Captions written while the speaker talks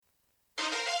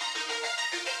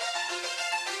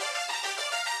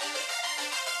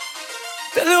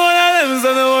Tell you one of them,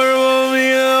 so don't worry about me,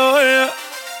 don't worry.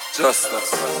 Just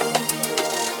us.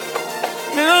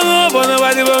 Me don't know about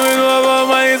nobody, but me know about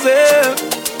myself.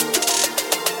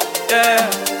 Yeah.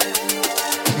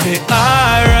 Me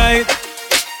alright.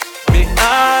 Me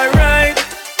alright.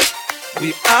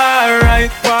 We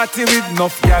alright. Party with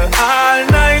enough y'all all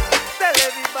night. Tell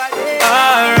everybody.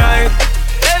 Alright.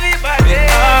 Everybody.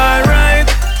 Alright.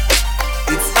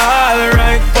 It's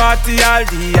alright. Party all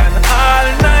day and all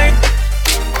night.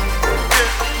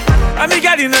 And me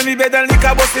got in me bed and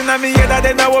liquor bust in me head. And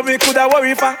then I what me coulda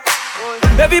worry for.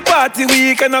 Every party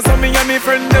weekend or something and me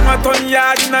friend them a ton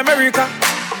yard in America.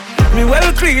 Me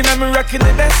well clean and me rocking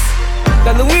the best.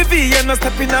 The Louis V and no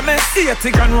step in a mess. 80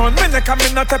 grand round me neck and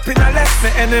me not step in a less. Me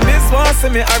enemies want see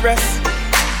me arrest.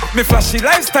 Me flashy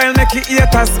lifestyle make it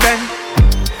haters bend.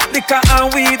 Liquor and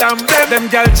weed and blem. Them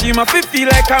gal cheat me feel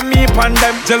like I'm me pan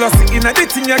them. Jealousy in a the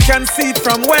thing you can see it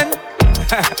from when.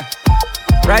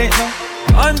 Right now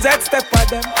 100 step at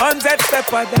them, 100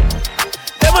 step at them.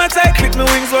 Them a try clip me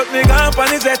wings but me gone on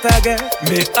the jet again.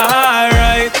 Me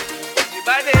alright.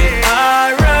 Everybody.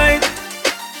 Alright.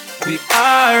 We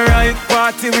alright.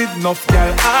 Party with enough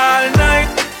girl all night.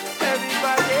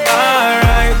 Everybody.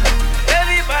 Alright.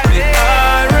 Everybody. We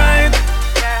alright.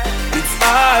 Yeah. It's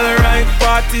alright.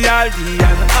 Party all day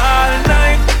and all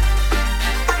night.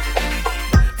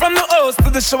 From the house to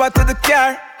the shower to the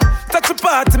car. Touch a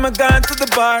party, me gone to the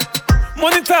bar.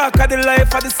 Money talk of the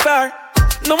life of the star.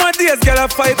 Nowadays, girl, I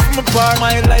fight for my bar.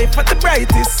 My life at the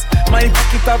brightest. My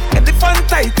pocket up at the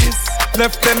fantitis.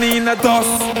 Left them in a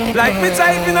dust. Like me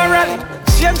driving a rally.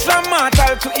 Change from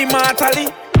mortal to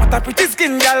immortally. What a pretty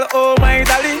skin, girl, oh my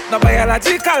dolly. No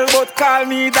biological, but call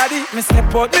me daddy. Me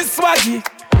step out, me swaggy.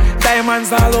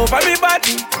 Diamonds all over me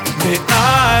body. Me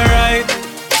alright.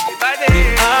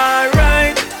 Everybody.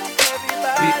 Alright.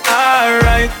 We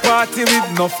alright. Party with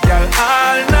enough girl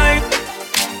all night.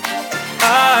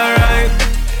 Alright.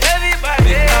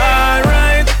 Everybody.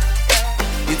 Alright.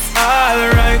 It's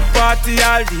alright. Party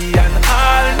all day and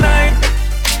all night.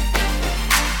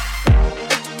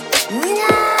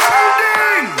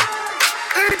 Worlding!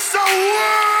 It's a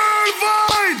world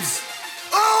vibes!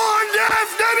 On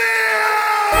FW!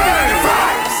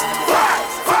 Vibes!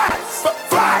 Vibes! Vibes!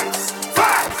 Vibes!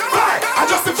 Vibes! Vibes! I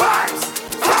just the vibes!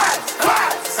 Vibes!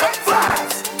 Vibes!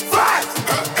 Vibes! Vibes!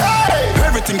 Hey!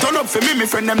 Everything turn up for me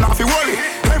friend them not fi worry.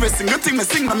 Every single thing me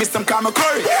sing, I miss them call me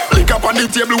curry. Lick up on the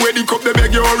table where the cup, they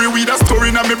beg you hurry. With a story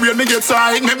in my brain, me get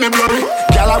side, make me blurry.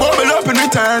 Girl, I bubble up in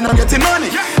return, I'm getting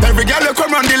money. Every girl you come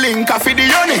round the link, I feed the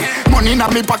honey. Money in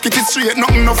my pocket is straight,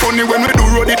 nothing no funny. When we do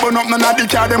road it, but up none of the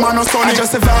car, them are no sunny. I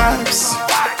just the vibes,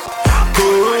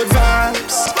 good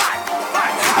vibes.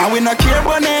 And we not care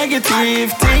about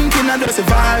negative thinking, I just the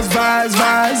vibes, vibes,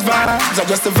 vibes, vibes. I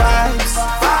just the vibes,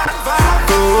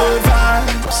 good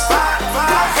vibes.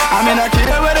 I mean I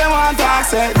care what they want to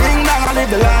say. Ding dong, I live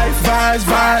the life, vibes,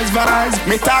 vibes, vibes.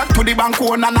 Me talk to the bank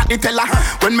owner, not the teller.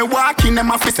 When me walk in,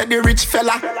 them office say the rich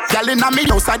fella. Girl inna me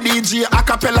house a DJ a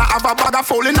cappella. Have a bag of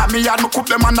foul inna me yard, me cook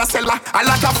them on the cellar. A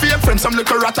lot of fake friends, some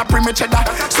little rat a pre me cheddar.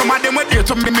 Some of them were there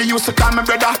to me used to call me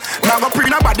brother. Now go pre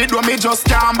nobody do me just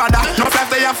can't bother. No life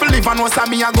they have to live and what's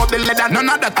me I got the leather. None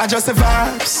of that, I just the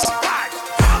vibes,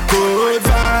 good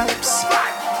vibes.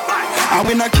 And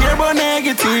we not care about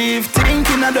negative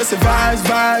thinking, I just the vibes,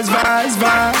 vibes, vibes,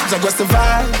 vibes. I just the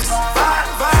vibes,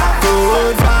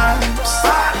 good vibes.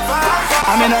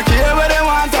 I mean I care what they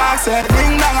want to say.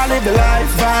 Ding dong, I live the life,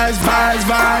 vibes, vibes,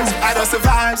 vibes. I just the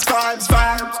vibes, vibes,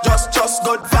 vibes. Just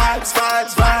good vibes,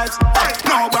 vibes, vibes.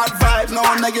 No bad vibes, no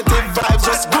negative vibes.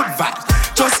 Just good vibes,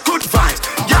 just good vibes.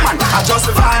 Yeah man, I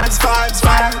just the vibes, vibes,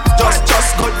 vibes.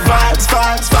 Just good vibes,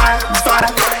 vibes, vibes,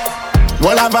 vibes.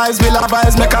 Well a vibes, will a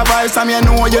vibes, make a vibes. And you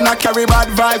know you not carry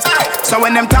bad vibes. So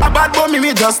when them talk bad about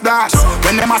me just dance.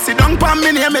 When them a sit down pan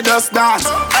me near me just dance.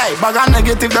 Hey, bag a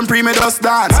negative, them pre me just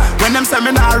dance. When them say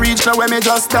me not reach the way me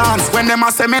just dance. When them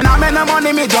a say me not make no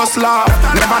money, me just laugh.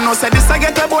 Never know say this I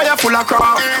get a boy a full of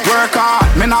crap. Work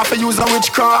hard, me not fi use a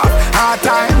witchcraft. Hard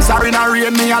times, sorry not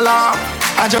rain me a laugh.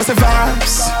 I just the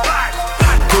vibes,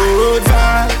 good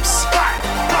vibes.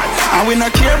 And we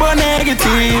not care about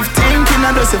negative thinking,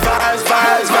 I just the vibes,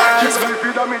 vibes, vibes.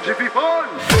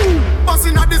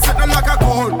 Bustin' at the settle like a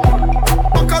gun.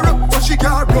 Buck her up so she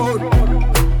can't run.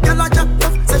 Girl a jack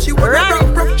off, say she want to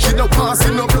run. She no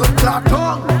passing no blood clot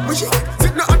tongue. When she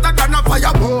sit no hotter than a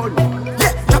fire bone.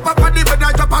 Yeah, drop up on the bed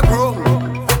and drop a groan.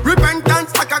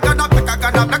 Repentance like a gada, like a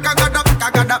gada, like a gada, like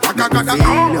a gada, like a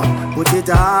gada. Put it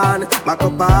on, back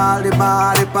up all the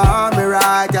body, palm me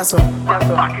right, just so.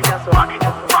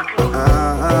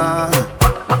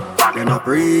 Then I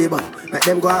free, but make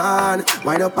them go on.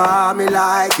 Wind up on me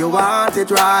like you want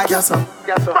it right. Yes, sir.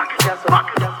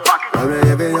 I'm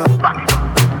living up.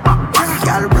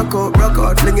 Girl, broke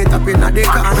out, fling it up in the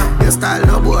corner. Your style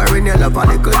no boring, you love a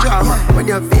little drama. When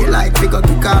you feel like we go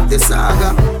kick off the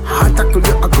saga, I tackle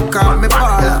you, I could call me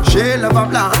parlor. She love a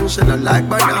blonde, she don't like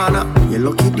banana. You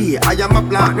lucky day, I am a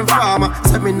planting farmer.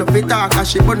 Send me no fit talk,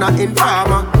 she but not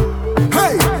informer.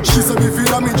 Hey, she said me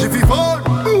feel a me jiffy phone.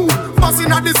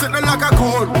 Passing at the center like a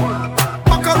cone.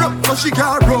 Back her up so she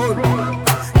can't run.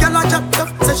 Girl a chop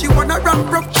tough, say she wanna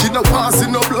rap rough. She no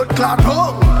passing no blood clot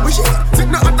home. But she sit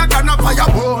no hotter than a fire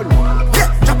bone. Yeah,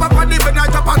 chop up on the bed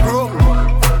and chop a grown.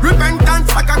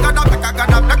 Repentance, like a gada, like a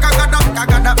gada, like a gada, like a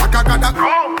gada, like a gada.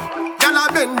 Girl a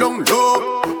bend down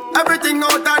low. Everything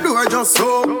out the door just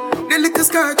so. The little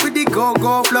skirt with the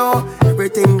go-go flow.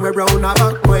 Everything we round her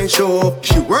back way show.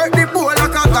 She work the pole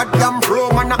like a goddamn pro.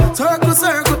 Man a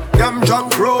circle, damn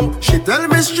drunk pro. She tell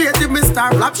me straight if me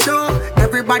star rap show.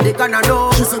 Everybody gonna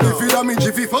know. She said me feel a me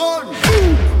jiffy phone.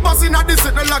 Passing at the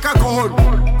center like a cone.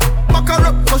 Back her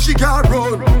up so she can't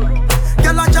run.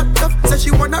 Girl a chop tough, say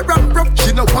she wanna rap rough.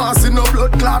 She no passing no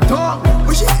blood clot tongue.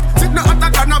 But she sit no hotter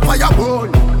than a fire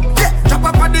bone. Yeah, chop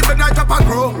up on the bed and chop a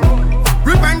grown.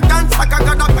 Repentance, like a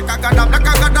gada, like a gada, like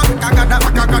a gada, like a gada,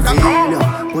 like a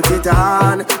gada. Put it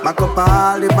on, back up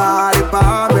all the body,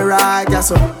 palm me right, yeah,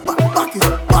 so back it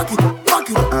up, back it up, back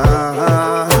it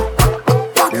up.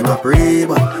 Them a free,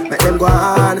 but make them go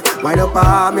on. Wind up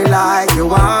on me like you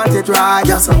want it right,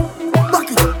 yeah, so back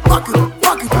it up, back it up,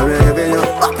 back it up. I'm living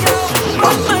up, back it up.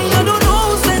 I don't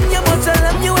know, send you, but tell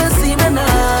them you will see me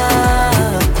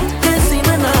now. Can't see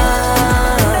me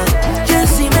now, can't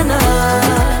see me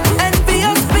now.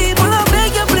 Envious people, I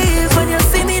beg you please, when you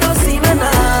see me, don't see me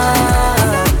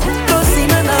now. Don't see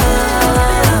me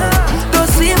now, don't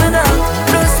see me now,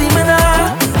 don't see me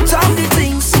now. Talk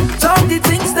the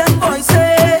things them boys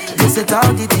say. They say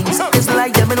talk the things, it's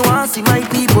like them and want see my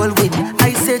people win.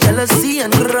 I say jealousy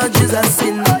and grudges are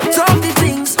sin. Talk the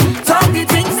things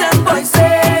them boys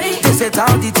say. They say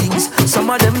talk the things, some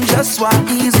of them just want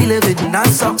easy living. Not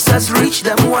success reach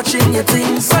them watching your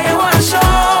things. So you want to show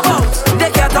out, they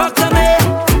can't talk to me.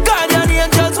 Guardian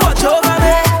angels watch over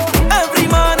me. Every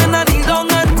morning I kneel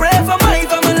down and pray for my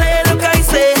family. Look I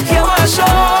say, you want to show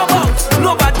out,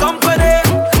 no bad company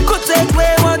could take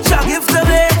away what you give to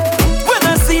me. When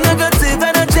I see negative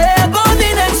energy, I go the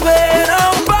next way.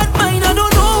 Now bad mind, I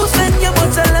don't know, send you, but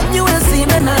tell them you will see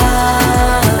me now.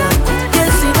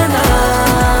 Can't see me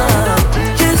now,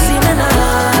 can't see me now.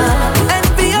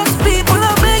 Envious people,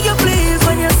 I beg you please,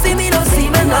 when you see me, don't see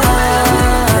me now.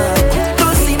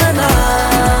 Don't see me now,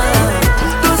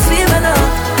 don't see me now,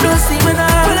 don't see me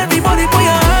now. Well, everybody put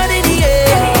your hand in the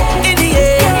air, in the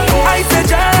air. I said,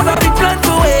 Jah, have a big plan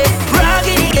for it. Rock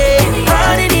in the air,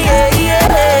 hand in the air, yeah.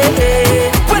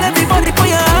 Well, everybody put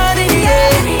your hand in the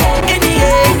air, in the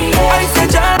air. I said,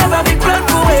 Jah, have a big plan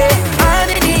for it.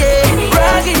 Hand in the air,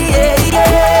 rock in the air,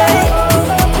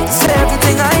 yeah. Say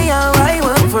everything I have, I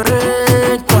work for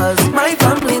it. Cause my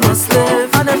family must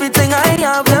live. And everything I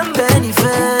have, them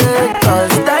benefit.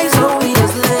 Cause that's how we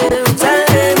just live. Tell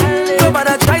them, don't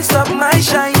bother try stop my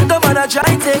shine. Don't bother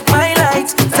try take my light.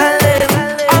 Tell them,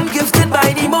 I'm gifted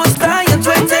by the most high. And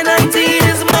 2019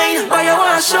 is mine. Why you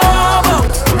want to show out?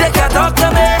 They can't talk to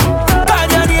me.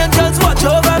 Guardian angels watch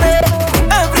over me.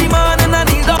 Every morning I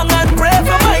kneel down and pray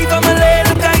for my family.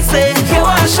 Look I say, you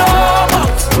want to show out?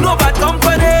 No bad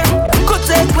company could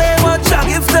take away what you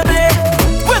give to me.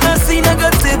 When I see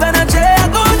negative energy, I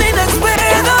go the next way.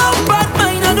 No bad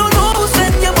mind, I don't know who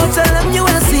sent you, but tell them you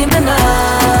will see me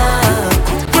now.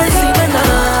 Can't see me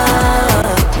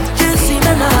now, can't see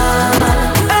me now.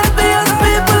 Envious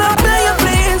people, I beg you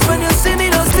please, when you see me,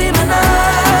 don't see me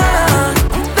now.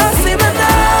 Don't see me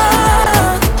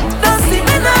now, don't see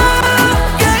me now.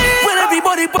 Yeah. When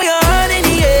everybody put your hand in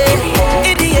the air,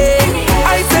 in the air.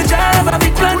 I said, Jah, have a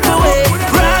big plan for it.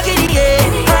 Rock in the air,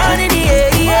 hand in the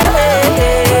air,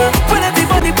 yeah. When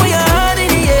everybody put your hand in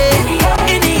the air,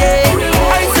 in the air.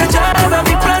 I said, Jah, have a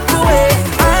big plan for it.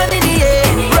 Hand in the air,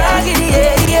 rock in the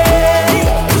air, yeah.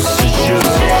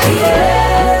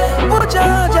 Oh,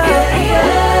 Jah, Jah,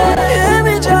 hear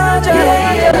me, Jah, Jah.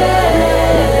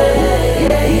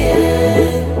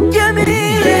 Give me,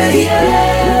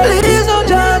 please, oh,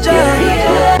 Jah, Jah.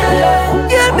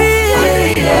 Give me.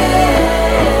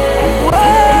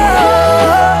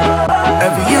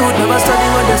 Every youth never study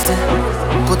what they say.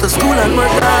 Go to school and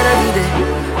work hard every day.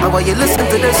 And while you listen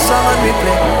to this song and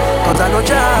replay, cause I know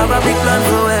Jah have a big plan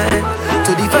for it.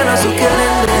 To the fellas who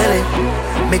killing daily,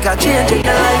 make a change in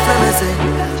your life, let me say.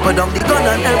 Put down the gun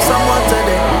and help someone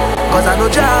today. Cause I know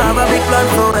Jah have a big plan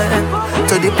for it.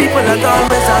 To the people that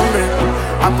always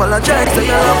Apologize to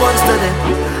your loved ones today.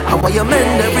 I want you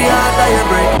mend every heart that you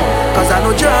break. Cause I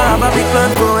know you have a big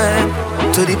plan for it.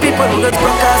 To the people who don't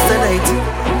procrastinate,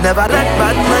 never let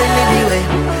bad mind lead the way.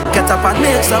 Get up and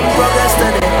make some progress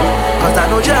today. Cause I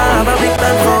know you have a big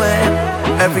plan for it.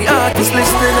 Every artist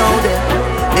listening out there,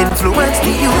 influence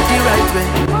the youth the right way.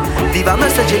 Leave a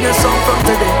message in your song from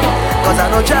today. Cause I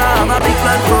know you have a big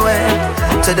plan for it.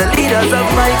 To the leaders of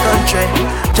my country,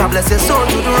 Jah bless your soul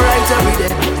to do right every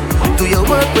day. Do your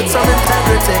work with some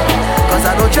integrity. Cause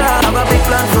I know Jah have a big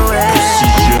plan for it.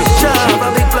 Jah have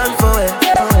a big plan for it.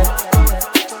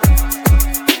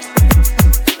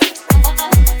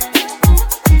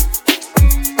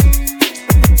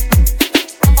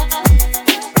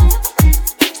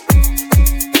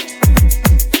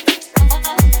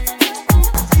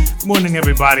 Good morning,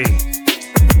 everybody.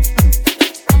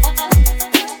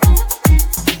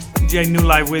 DJ New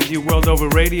Life with you, World Over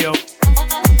Radio.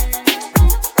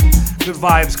 Good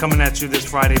vibes coming at you this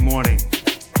Friday morning.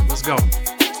 Let's go.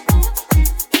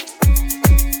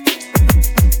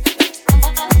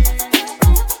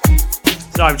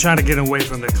 So I'm trying to get away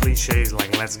from the cliches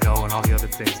like let's go and all the other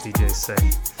things DJs say.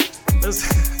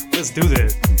 Let's do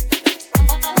this.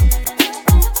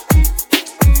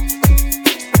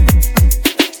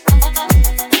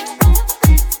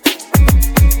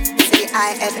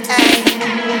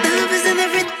 Love is in the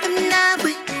rhythm now.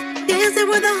 Is it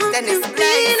with a hope you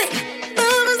feel it?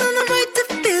 Love is on the right to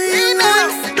feel you.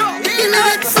 You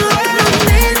love it so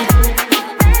romantic.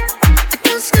 I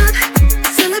don't stop,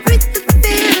 celebrate the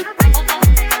feel.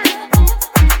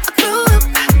 I grow up,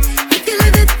 if you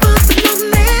live it for the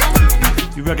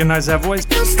moment. You recognize that voice?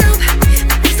 Don't stop,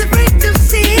 celebrate the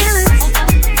feelings.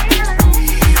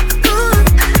 I go up.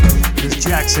 It's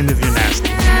Jackson if you're nasty.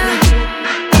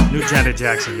 New Janet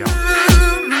Jackson, y'all.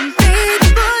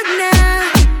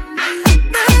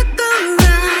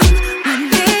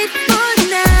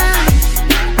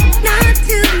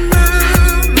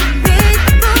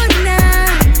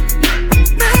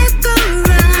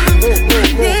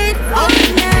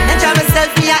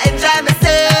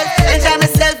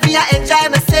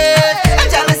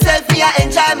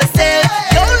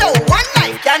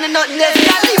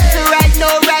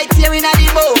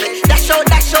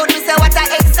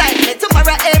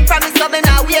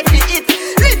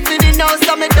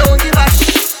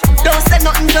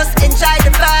 Just enjoy the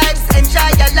vibes, enjoy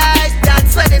your life,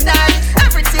 dance for the night.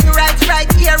 Everything right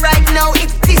here, right now.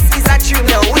 If this is a dream,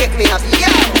 now wake me up, yo,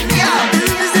 yo.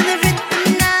 Love is in the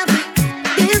rhythm now,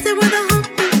 is it with a hope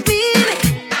you feel it?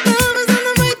 Love is on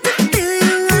the right to feel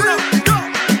you love.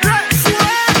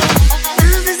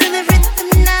 Love is in the rhythm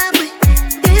now,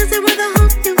 is it with a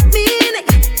hope you feel it?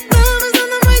 Love is on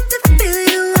the right to feel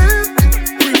you love.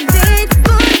 We wait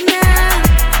for now,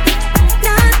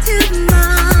 not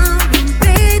tomorrow.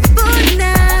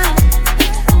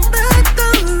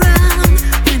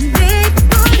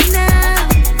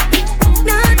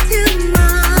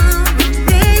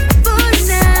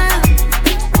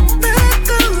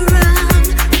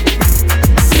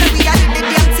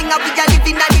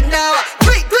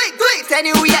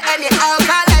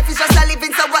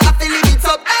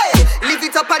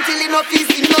 Until enough is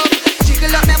enough.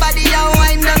 Jiggle up my body and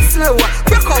wind down slow.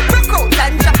 Broke out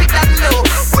and drop it down low.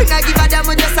 We not give a damn,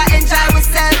 we just enjoy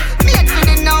ourselves. Make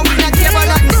me know we not care about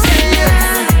nothing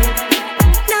else.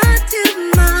 Not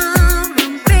tomorrow,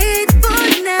 wait for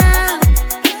now.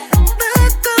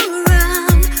 Look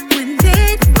around, we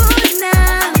wait for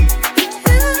now.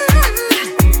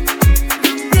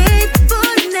 Wait for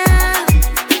now,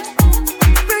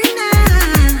 right now.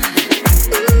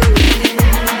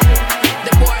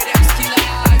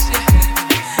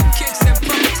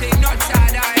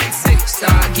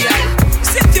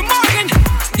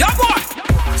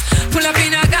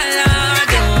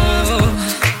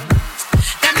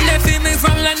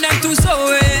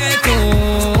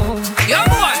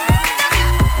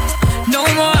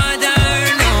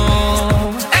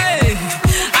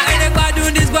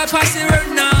 Passing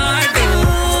Ronaldo,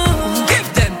 give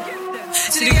them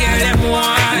to the girl them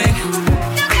wine.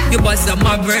 You bust up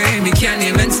my brain, me can't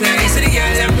even say. To the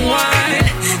girl them wine,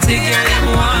 to the girl them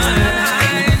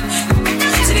wine,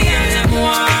 to the girl them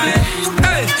wine.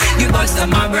 Hey, you bust up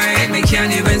my brain, me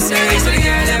can't even say. To the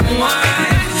girl them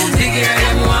wine, to the girl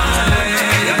them wine.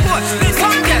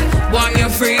 Come girl, want your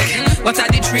freak? What are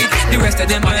the trick? The rest of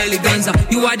them are elegance.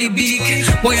 You are the beak,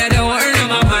 boy I don't want to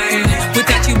my mind.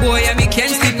 Without you boy, I me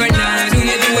can't sleep at night. Do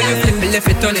you know when you flip it, left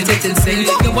it on it, it's insane.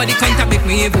 Nobody contact make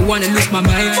me ever wanna lose my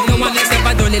mind. No one else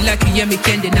ever done it like you, yeah, me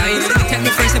can't deny it. I tell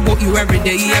my friends about you every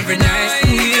day, every night.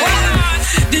 Yeah.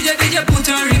 Did you put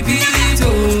on repeat?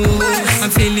 Oh,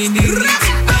 I'm feeling it.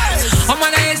 I'm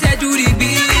on the edge, do the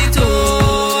beat.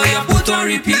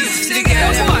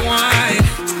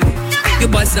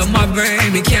 bust up my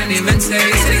brain, me can't even say.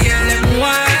 See the girl them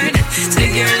wine, see the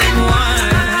girl them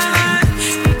wine,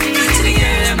 see the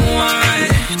girl them wine.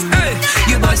 Hey,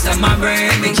 you bust up my brain,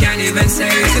 me can't even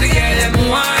say. See the girl them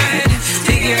wine,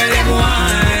 see the girl them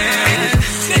wine.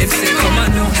 If say come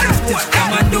and do,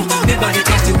 come and do, me body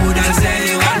touch the wood and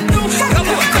say you want do. Come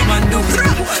on, come and do,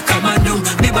 come and do,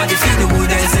 me body feel the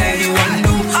wood and say you want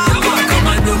do. Come on,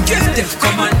 come and do,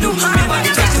 come and do, me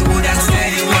body touch the wood and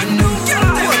say you want do.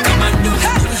 Come and do,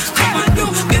 come and do,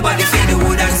 me body feel the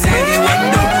wood and say you want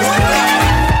do.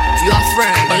 Your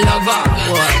friend, a lover,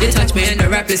 you touch me in the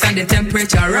right place and the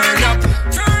temperature run up.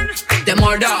 Them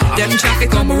order, them traffic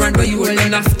come around but you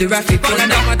alone off the traffic. All of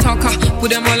them a talker,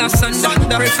 put them all asunder.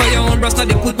 Pray for your own bros, now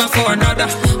they put me for another.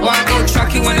 Walk out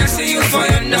tracking when I see you for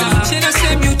yonder. She the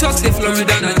same you talk, say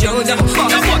Florida and Georgia.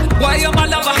 Now what, why you my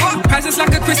lover? Prices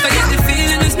like a crystal, yet the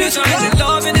feeling is mutual. The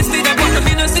love in this leader, but the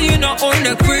meaning say you not own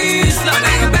the crease. Now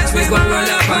your best we gon' roll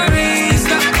up Paris.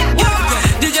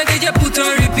 DJ put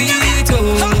on repeat,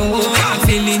 oh, I'm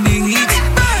feeling the heat.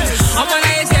 I'm on the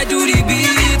edge, do the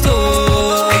beat,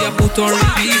 oh. Put on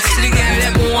repeat, see the girl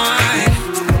them wine.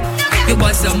 You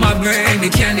bust up my brain, me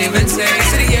can't even say.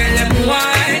 See the girl them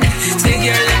wine, see the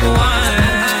girl them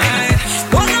wine.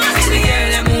 See the girl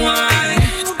them wine.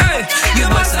 Hey, you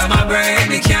bust up my brain,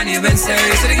 me can't even say.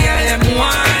 See the girl them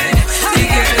wine, see the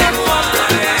girl them wine.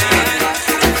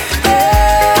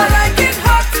 I like it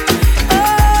hot,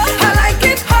 I like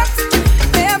it hot,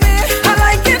 baby. I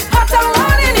like it hot, I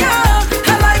want it, yeah.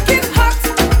 I like it hot,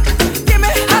 give me.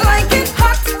 I like it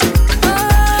hot.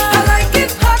 I like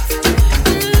it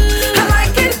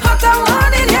hot, I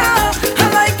want it, yeah. I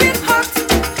like it hot,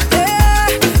 yeah.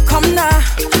 Come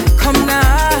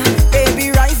now, baby,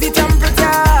 rise the temperature.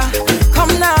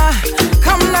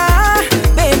 Come now,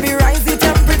 baby, rise the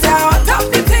temperature. Hot up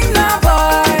the thing now,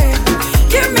 boy.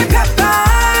 Give me pepper.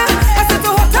 I said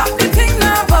to hot up the thing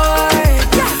now, boy.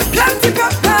 Plenty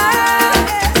pepper.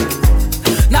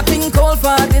 Nothing cold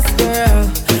for this girl.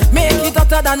 Make it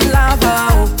hotter than lava.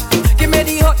 Give me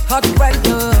the hot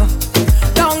weather.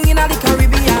 Down in the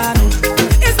Caribbean.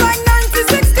 It's like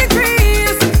 96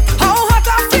 degrees. How hot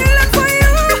I'm feeling for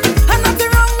you. And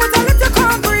nothing wrong with a little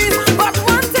cold breeze. But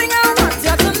one thing I want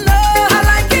you to know. I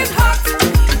like it hot.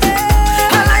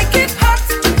 I like it hot.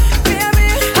 Baby,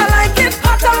 I like it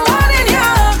hot. I want it,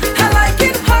 yeah. I like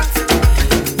it hot.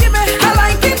 Give me, I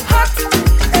like it hot.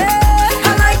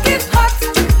 I like it hot.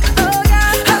 Oh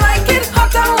yeah, I like it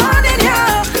hot. I want it,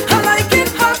 yeah. I like it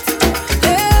hot.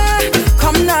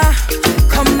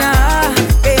 Come now,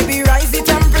 baby, rise the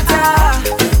temperature.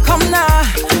 Come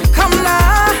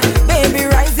now, baby,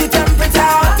 rise the temperature.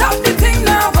 Hot up the thing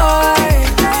now, boy.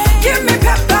 Give me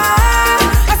pepper.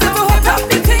 I said to hot up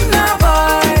the thing now,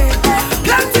 boy.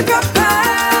 Plenty pepper.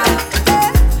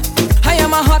 I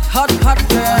am a hot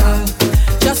girl.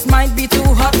 Just might be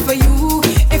too hot for you.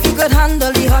 If you could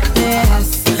handle the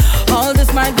hotness, all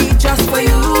this might be just for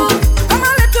you. Come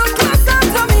a little closer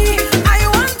to me. I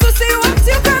want to see what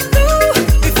you can do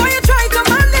before you try to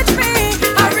manage me.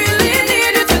 I really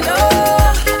need you to know.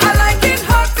 I like it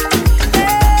hot.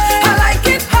 I like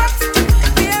it hot.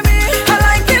 Baby, I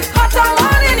like it hot. I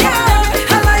want it, yeah.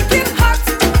 I like it hot.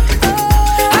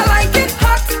 I like it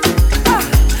hot.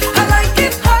 I like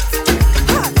it hot.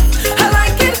 I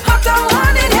like it hot. I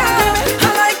want it, yeah. I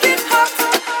like it hot.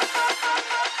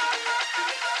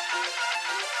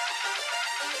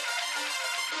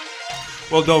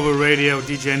 World Over Radio,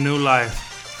 DJ New Life.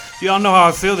 Y'all know how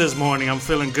I feel this morning. I'm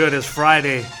feeling good. It's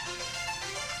Friday.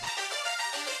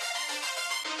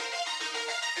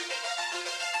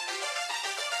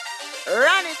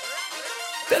 Run it.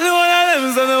 Tell you one of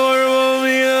them, so don't worry about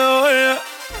me, don't worry.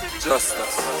 Just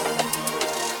us.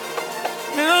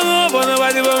 Me don't know about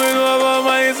nobody, but me know about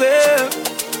myself.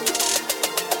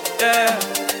 Yeah.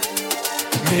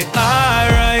 Me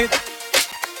alright.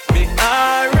 Me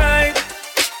alright.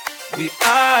 Me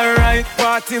alright.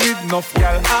 Party with enough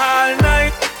y'all all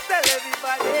night. Tell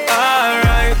everybody.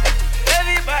 Alright.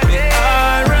 Everybody. Me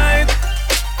alright.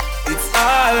 It's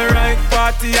alright.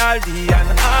 Party all day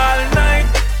and all night.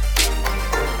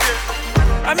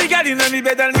 And me gal inna me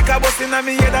bed and liquor bust inna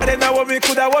me head, and then I what me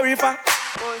coulda worry for.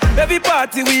 Every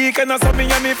party weekend or so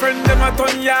me and me friend them a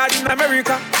turn yard in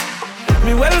America.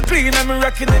 Me well clean and me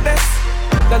rocking the best.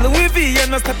 The Louis V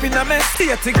and no step in a mess. See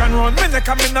a tick and run when they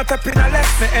come in, not step in a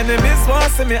left. Me enemies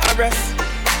want see me arrest.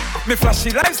 Me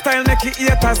flashy lifestyle make it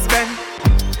haters bend.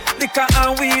 Liquor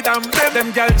and weed and blem.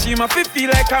 Them gal cheema fi feel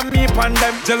like I'm me pan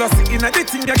them. Jealousy in a the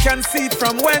thing you can see it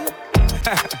from when.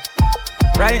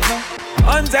 Right now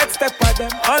 100 step at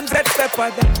them, 100 step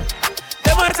at them.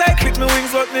 Them once I clip me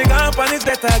wings but me gone pan it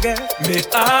better again. Me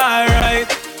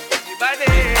alright.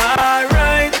 Everybody.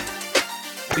 Alright.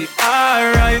 Be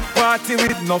alright. Party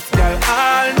with enough girl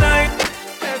all night.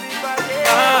 Everybody.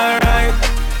 Alright.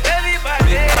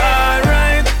 Everybody.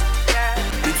 Alright.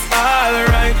 Yeah. It's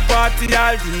alright. Party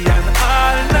all day and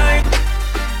all night.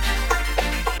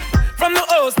 From the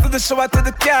house to the shower to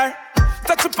the car.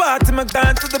 Touch a party, my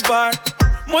dance to the bar.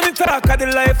 Money talk of the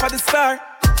life of the star.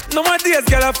 Nowadays,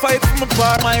 girl, I fight from a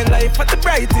bar. My life at the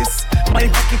brightest. My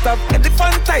pocket up and the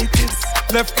fantitis.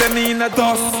 Left them in a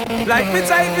dust. Like me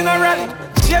type in a rally.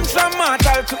 Change from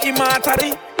mortal to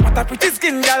immortality. What a pretty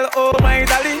skin, girl, oh my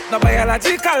dolly. No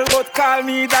biological, but call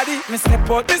me daddy. Me step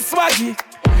out this swaggy.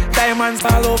 Diamonds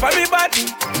all over me body.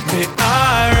 Be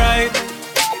alright.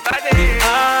 Be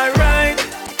alright.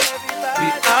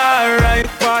 Be alright.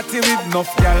 Party with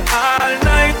enough girl all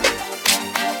night.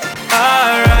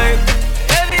 Alright.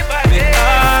 Everybody. Be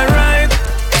alright.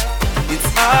 It's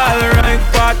alright.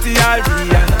 Party all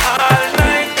day and all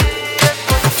night.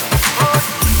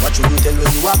 What should you tell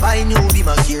when you are buying new? Be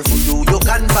more careful, though you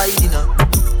can fight dinner.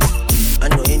 I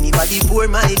know anybody pour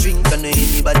my drink, I know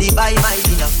anybody buy my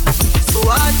dinner. So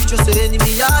hard to just an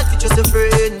enemy, hard to just a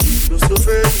friend. Just a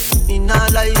friend. Me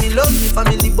not lie, me love me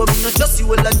family, but me not just you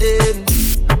all of them.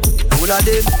 All of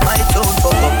them, my town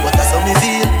fuck up, but that's how me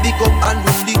feel. Pick up and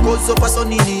rule the cause up a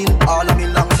sunny hill. All of me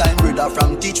long time brother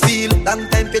from Teachfield. Long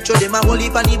time petro them a whole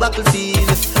heap on the battlefield.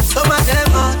 Some of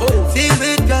them are filled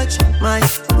with grudge. My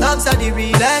dogs are the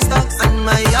realest dogs. And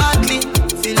my heart clean,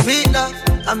 filled with love.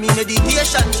 And me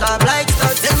meditation sharp like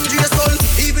studs. Them dress soul,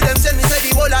 even them send me say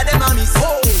the whole of them a miss.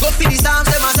 Go for the psalms,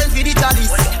 them a send for the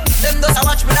chalice. Them does a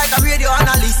watch me like a radio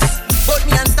analyst. But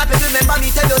me unstoppable, remember me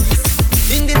tell you this.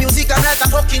 In the music I'm like a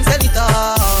fucking senator.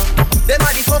 Them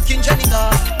are the fucking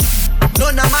janitor.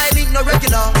 None of my beat no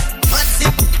regular.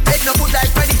 Massive, head no put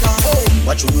like predator. Oh,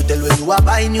 what should you tell when you are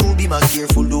buying new? Be more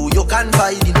careful, though you can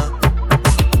find dinner.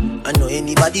 I know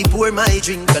anybody pour my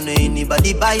drink, I know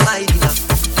anybody buy my dinner.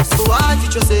 So hard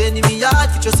to just an enemy,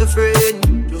 hard to just a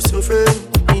friend. Just a friend.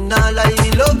 Me not lie,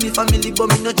 me love me family, but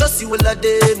me not just you all of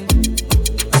them.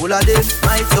 All of them,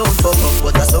 my town fuck up,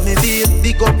 but that's how me feel.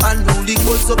 Pick up and rule the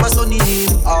coast up a sunny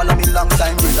hill. All of me long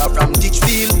time brother from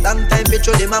Teachfield. Long time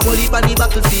petro them a whole heap on the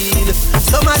battlefield.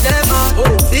 Some of them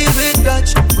are filled with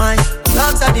grudge. My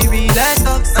dogs are the realest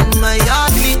dogs. And my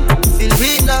heart clean, filled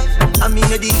with love. And me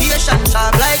meditation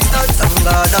sharp like studs. Thank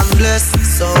God I'm blessed,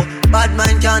 so bad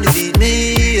mind can't defeat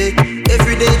me.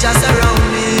 Every day just around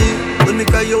me. When me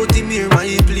cry out in me,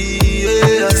 my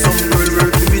plea. Some girl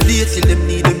work with me lately, them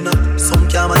need them now. Some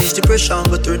can't manage depression,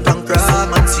 but turn and cry.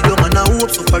 Man sit down and I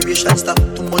hope separation stop.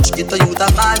 Too much get a youth a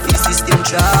fall for system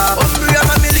trap. Hungry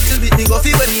and me little bit, me go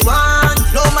feel when me want.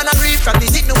 No man agree from the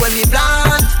signal when me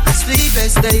plant.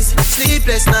 Sleepless days,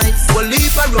 sleepless nights. We'll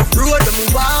leave a rough road that me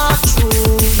walk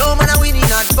through. No man a win in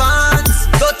advance.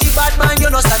 Dirty bad man,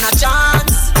 you no stand a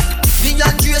chance. Me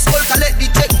and Dre Skull collect the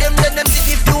check them, then them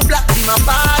see the few black be my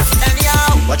pass.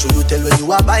 Anyhow, what should you tell when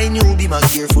you are buying new? Be more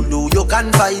careful, though you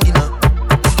can find dinner.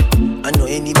 I know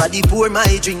anybody pour my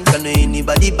drink, I know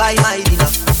anybody buy my dinner.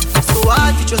 So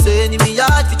hard to just an enemy,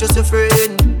 hard to just a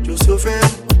friend. Just a friend.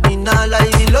 Me not lie,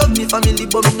 me love me family,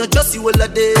 but me not just you all of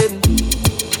them.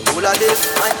 All of them,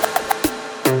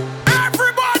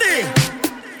 everybody,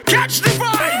 catch the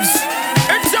vibes.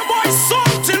 It's your boy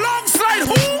Salty alongside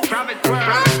who?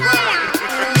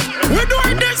 We're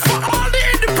doing this for all the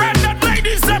independent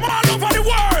ladies them all over the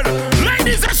world.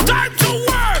 Ladies, it's time to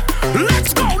work.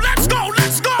 Let's go, let's go,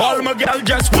 let's go. All my girl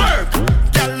just work.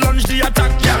 Girl lunge the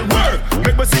attack, girl work.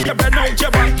 Make me see you bend out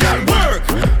your back, girl work.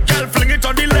 Girl fling it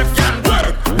on the left, girl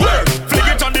work. Work, fling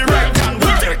it on the right, girl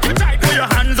work. Take your time, put your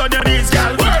hands on your knees,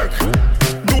 girl work.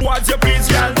 Do what you please,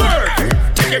 girl work.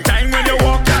 Take your time when you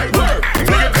walk, girl work.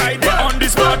 Fling it right there on the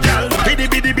spot, girl. Biddy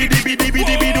biddy biddy biddy biddy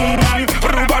biddy doom bang.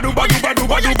 Ruba duba duba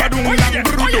duba duba doom bang.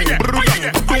 Brudum brudum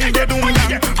dung de doom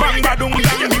bang. Bang ba doom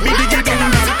bang. Biddy biddy doom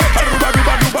bang. Ruba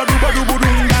duba duba duba duba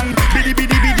doom bang. Biddy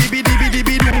biddy biddy biddy biddy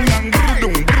biddy doom bang.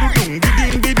 Brudum brudum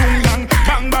biddy biddy doom bang.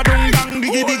 Bang ba doom bang.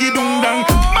 Biddy biddy doom bang.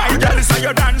 My girl, it's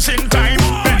your dancing time.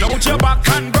 Bend out your back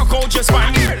and rock out your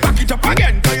spine. Back it up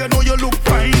again, 'cause you know you look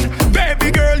fine.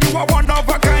 Baby girl, you are one of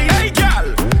a kind. Hey girl,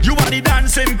 you are the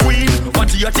dancing queen.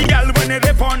 What you the girl when they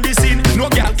rap on the scene? No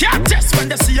girl can't test when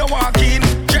they see you walk in.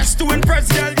 Just to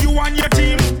impress, girl, you and your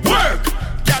team. Work,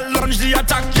 girl, lunge the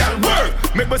attack, girl,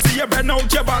 work. Make me see you bend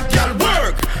out your back, girl,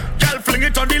 work. Girl, fling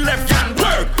it on the left, girl,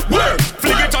 work, work.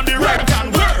 Fling it on the right, girl,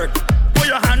 work. Put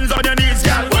your hands on your knees,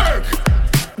 girl, work.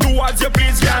 Do what you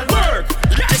please, girl, work.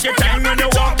 Take your time when you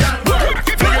walk, girl, work.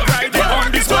 Fling it right there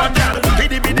on this spot, girl.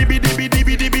 Biddy biddy biddy biddy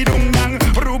biddy biddy dum dang.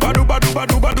 Ruba duba duba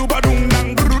duba duba dum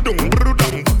dang. Brudum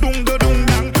brudum dung dung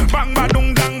dang. Bang ba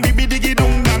dung dang. Biddy diggy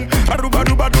dung dang.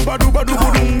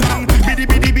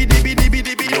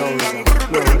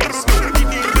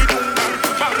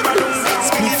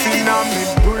 want me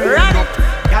brain up.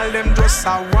 Y'all them just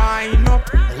a wine up.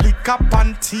 Lick up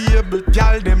on table,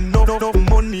 y'all them no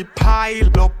money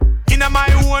pile up. Inna my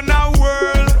own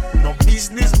world, no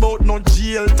business bout no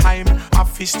jail time.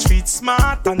 Office street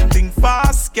smart and think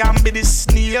fast, can be the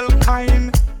snail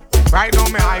kind. Right now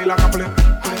me high like a plane,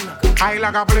 high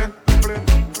like a plane,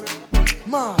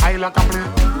 high like a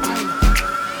plane,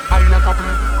 high like a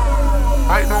plane.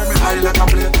 Right now me high like a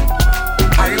plane,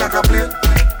 high like a plane,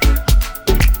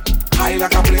 high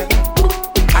like a plane,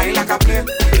 high like a plane.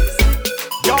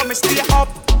 Yo, me stay up,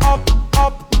 up,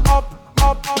 up, up, up,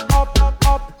 up, up, up,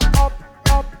 up.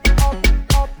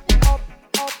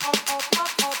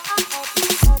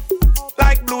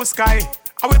 Like blue sky,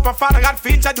 I with my father got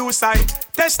feature do side.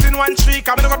 Testing one streak,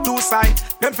 I got two side.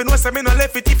 Them fi know say me no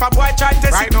left it if a boy try test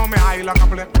it. Right now me high like a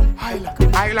plane,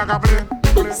 high like a plane.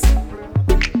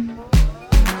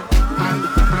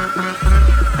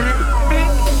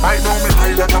 Right now me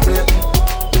high like a plane,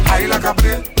 high like a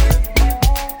plane,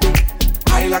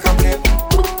 high like a plane,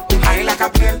 high like a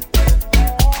plane.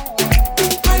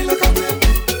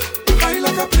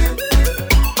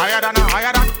 Higher than,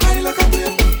 higher like a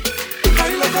plane,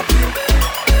 high like a plane.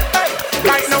 Hey,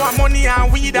 right now I'm money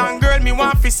and weed and girl me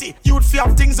want fi see. You'd fi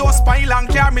have things all spile and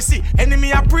care me see.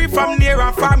 Enemy I pray from near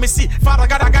and far me see. Father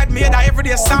God I got me head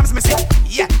everyday psalms me see.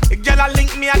 Yeah, the girl a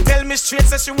link me and tell me straight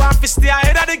say she want fi stay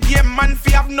ahead of the game. Man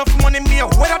fi have enough money me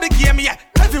ahead of the game. Yeah,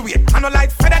 everywhere I no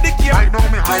like fed of the game. Right now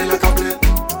me high like a plane,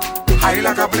 high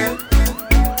like a plane,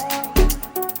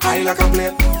 high like a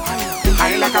plane,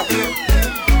 high like a plane.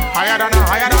 Higher than,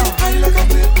 higher than. High like a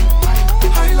plane,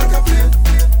 high like a plane,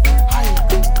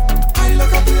 high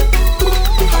like a plane,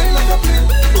 high like a plane.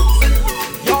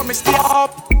 Yo, me stay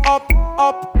up, up,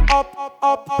 up, up, up,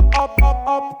 up, up, up,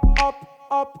 up,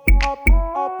 up, up,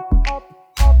 up,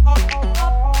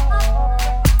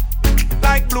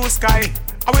 like blue sky.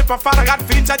 I wait for father got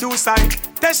feature do side.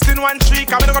 Testing one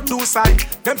streak, I got two side.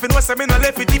 Them fi know say me no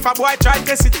left it if a boy try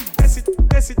test it, test it,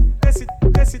 test it, test it,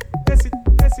 test it, test it,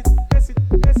 test it, test it.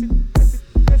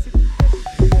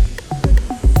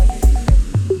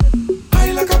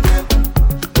 High like a plane,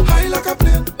 high like a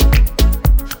plane,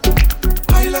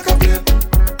 high like a plane,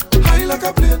 high like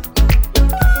a plane.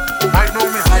 Right now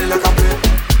me high like a plane,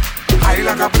 high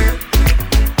like a plane,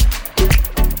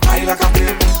 high like a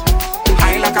plane,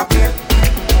 high like a plane.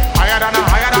 Higher than,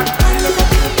 higher than.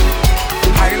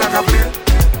 High like a plane,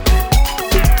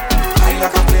 high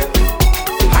like a plane,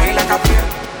 high like a plane.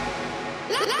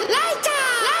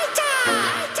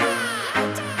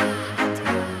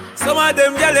 Some of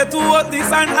them gyal too hot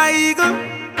this and eagle.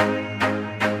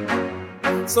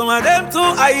 Some of them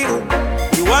too idle.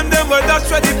 You want them but just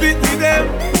try to beat with them.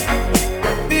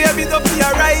 Baby don't be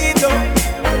a ride up.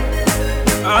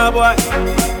 Ah boy.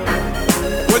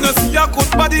 When you see your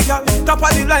good body girl, top of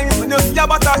the line. When you see your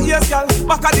butter ears girl,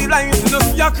 back of the line. When you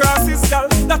see your crosses girl,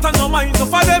 that a no mind. No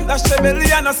for them that she belly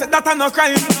and I say that a no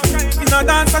crime. In a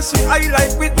dance and she high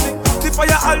like Whitney. The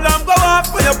fire alarm go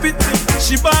off when you pit me.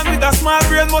 She born with a small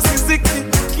brain, must be sickly.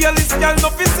 Careless girl,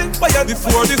 no physics. Fire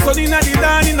before the sun in the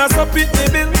dawn in a so pitney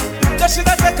bill. Just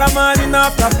should have take a man in a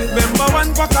profit. Remember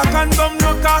one pack of condom,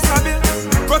 no cost a bill.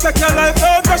 Protect your life,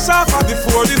 don't crash off.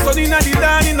 Before the sun in the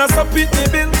dawn in a so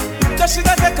pitney bill. Just should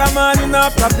have take a man in a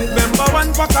profit. Remember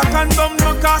one pack of condom,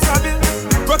 no cost a bill.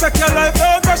 Protect your life,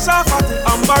 don't crash off.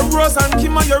 Amber Rose and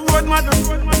Kim on your road, madam.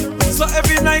 So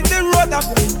every night they road up.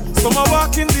 Some are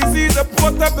walking disease, a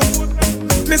portable.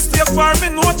 Me stay far,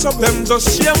 me no chop them.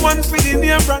 Just share one for the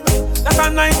name brand. That a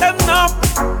night them now.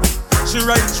 She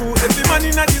ride through every man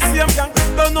in the same gang.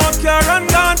 Don't know care and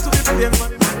gone to the same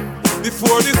man.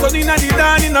 Before the sun in the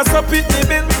dawn in a so pitney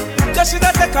bill. Just should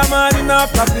have take a man in a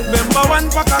profit. Remember one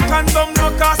pack of condom,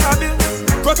 no cost a bill.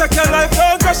 Protect your life,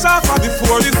 don't crash off.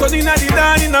 Before the sun in the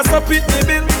dawn in a so pitney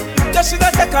bill. Just should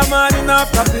have take a man in a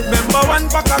profit. Remember one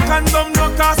pack of condom, no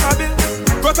cost a bill.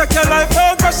 Protect your life,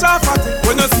 don't crash off at it.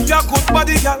 When you see your good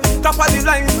body, girl, top of the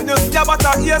line. When you see your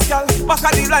butter ears, girl, back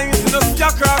of the line. When you see your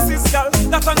crosses, girl,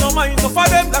 that a no mind. No for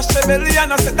them, that she belly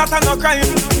and I say that a no crime.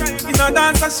 In a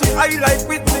dance and she high like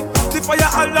Whitney. The fire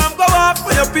alarm go off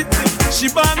when you pit me. She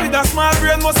born with a small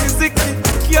brain, must be sickly.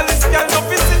 Careless girl, no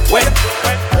physics.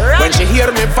 When she hear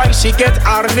me voice, she get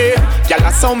horny. Girl, I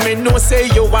saw me know say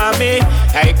you want me.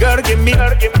 Hey girl, give me,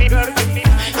 girl, give me, girl, give me.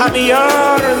 I'm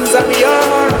yours, I'm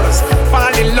yours.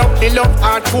 Fall in love, the love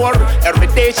hardcore. Every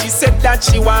day she said that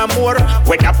she want more.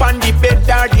 When up on the bed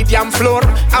or the damn floor,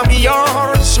 I'm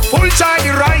yours. Full child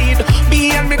ride.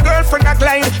 Me and my girlfriend a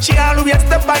glide. She always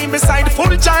step by my side.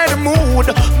 Full child mood.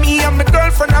 Me and my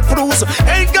girlfriend a cruise.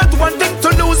 Ain't got one thing to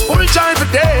lose. Full child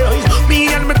today. Me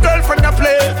and my girlfriend a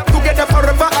play together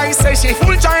forever. I say she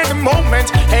full child the moment.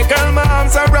 Hey girl,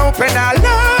 open. I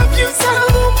love you so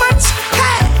much.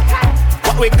 Hey,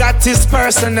 what we got is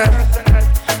personal.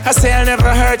 I say I'll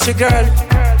never hurt you, girl.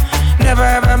 Never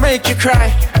ever make you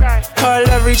cry. All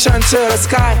love reach unto the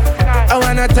sky. I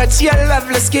wanna touch your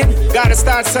lovely skin. Gotta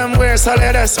start somewhere, so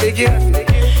let us begin.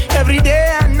 Every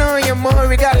day I know you more,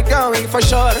 we got it going for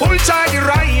sure. Full joy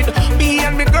ride, me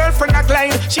and my girlfriend a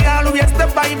glide. She always there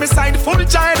by my side, full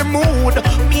joy the mood.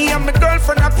 Me and my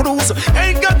girlfriend a cruise,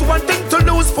 ain't got one thing to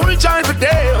lose. Full joy the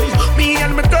day, me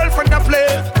and my girlfriend a play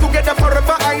together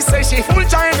forever. I say she full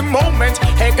joy the moment.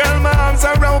 Hey girl, my arms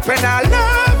are open. I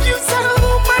love you so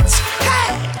much.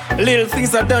 Hey. Little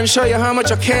things I done show you how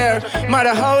much I care.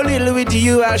 Matter how little with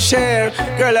you I share.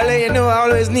 Girl, I let you know I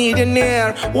always need you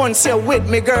near. Once you're with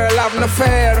me, girl, I've no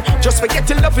fear. Just forget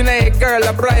your loving, hey girl,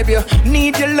 I bribe you.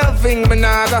 Need your loving, but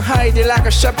now I go hide you like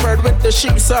a shepherd with the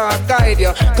sheep, so I guide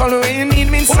you. Call me when you need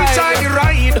me inside. Full joy the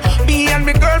ride, me and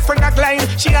my girlfriend a glide.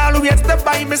 She always there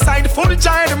by my side, full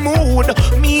joy the mood.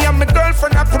 Me and my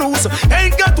girlfriend a cruise,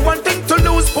 ain't got one thing to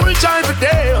lose. Full joy the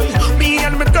day, me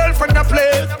and my girlfriend a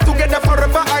play together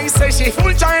forever. I say she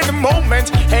full joy in the moment.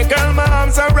 Hey girl, my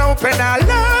arms are open. I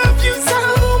love you so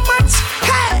much.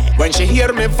 Hey. When she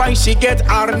hear me voice, she get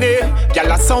horny.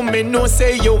 Girl, I saw me know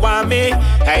say you want me.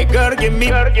 Hey girl, give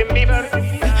me.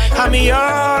 I'm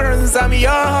yours, I'm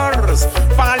yours.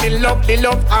 Fall in love, the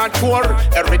love hardcore.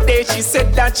 Every day she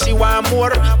said that she want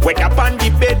more. Wake up on the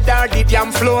bed or the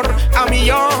damn floor. I'm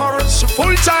yours,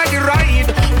 full joy the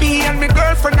ride. Me and my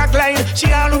girlfriend a glide.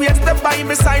 She always there by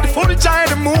my side, full joy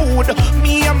the mood.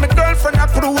 Me and my girlfriend a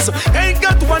cruise, ain't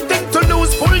got one thing to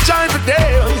lose. Full joy the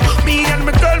day. Me and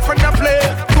my girlfriend a play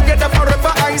together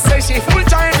forever. I say she full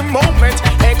joy the moment.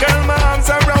 Hey girl, my arms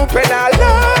are open. I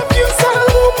love you so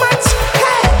much.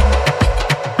 Hey.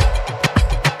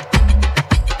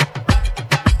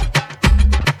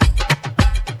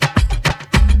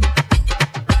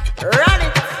 Run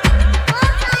it.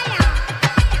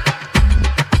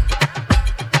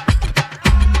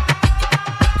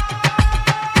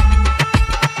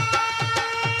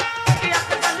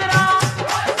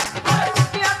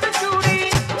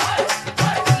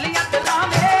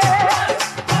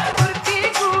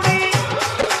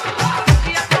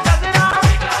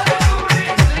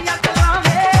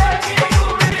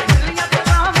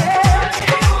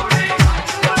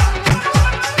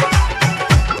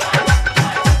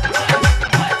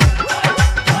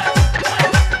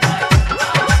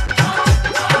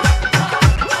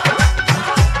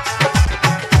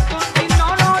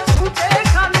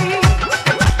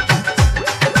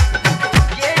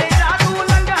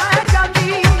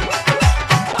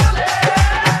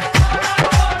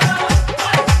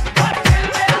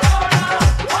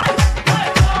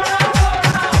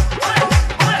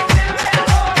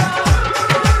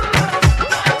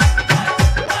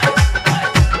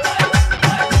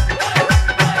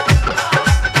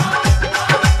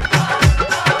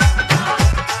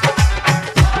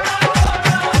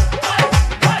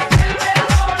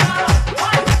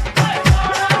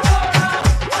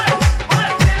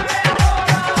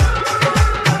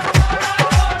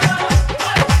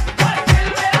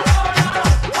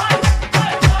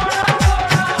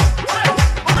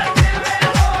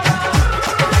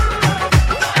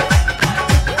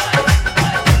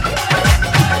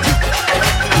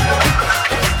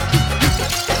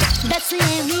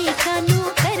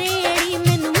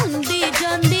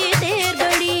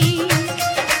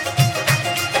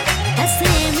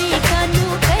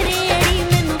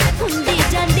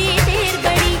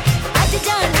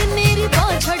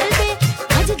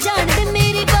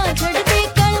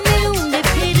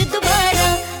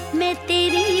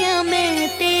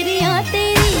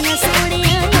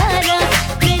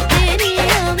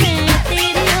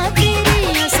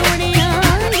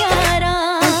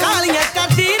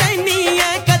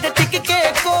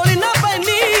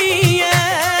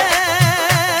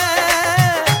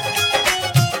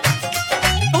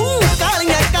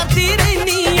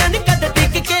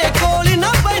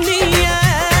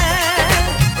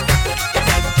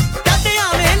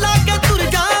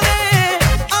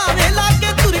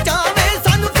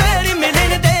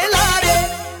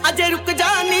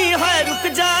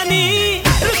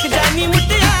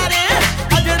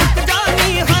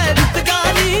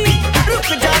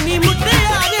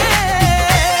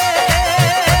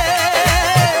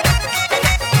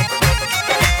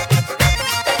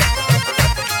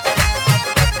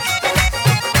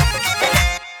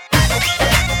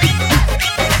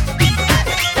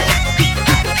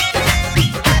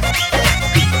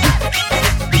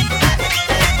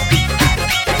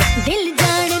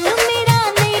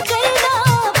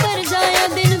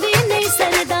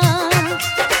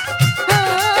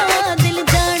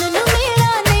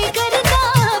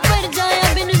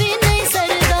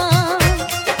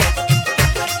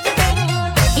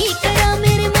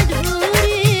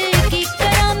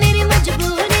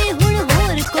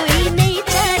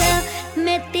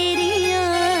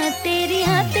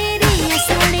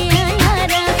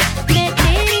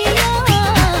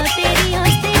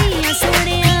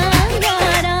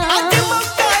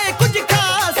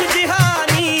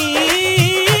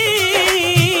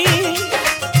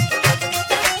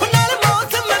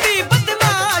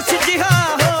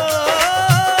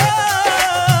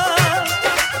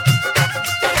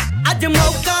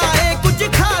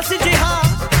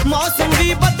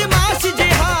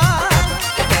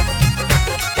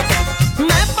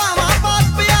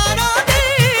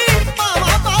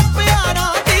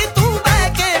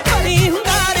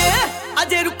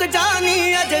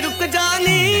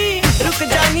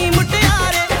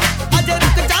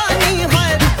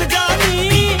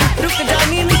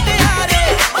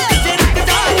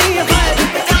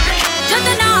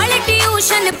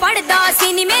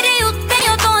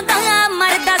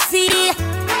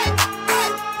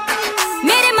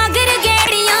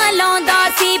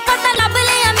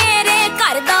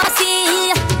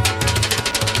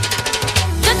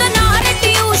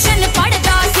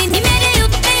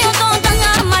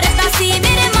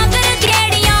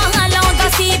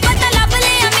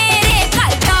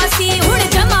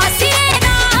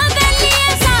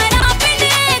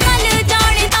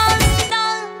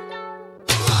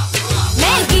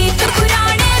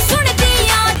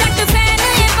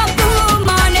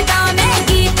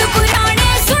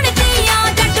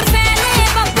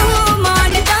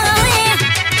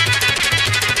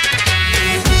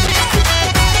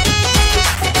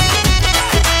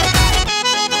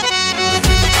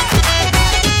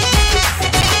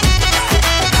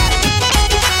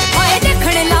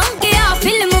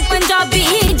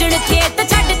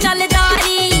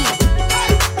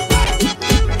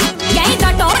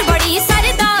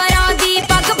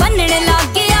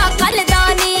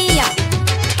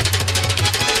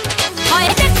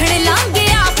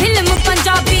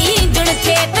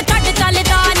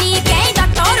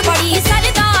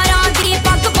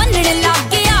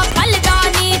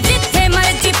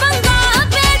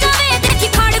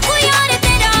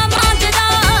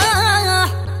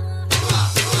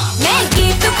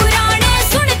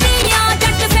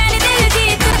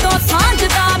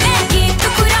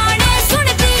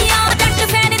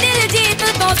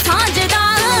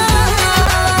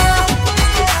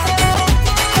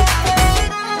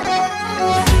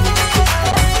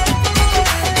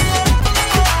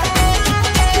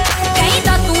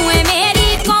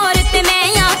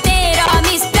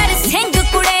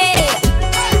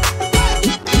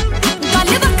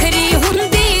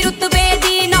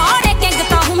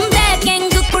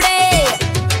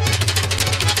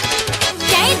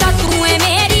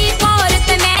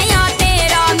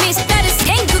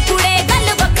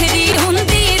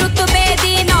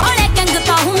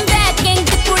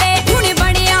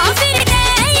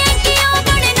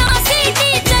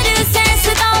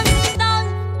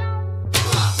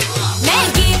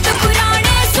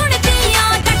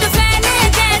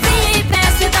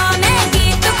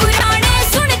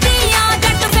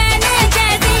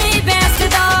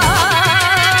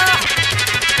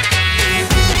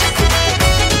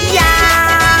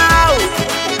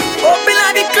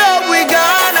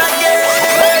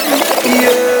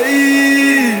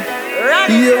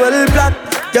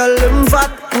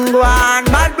 them go on.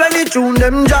 Bad when the tune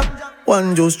them drop.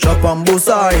 One just chop and bust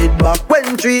her head back.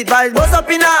 When treat vibes bust up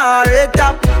in her head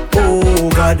top. Oh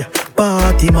God,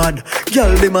 party mad.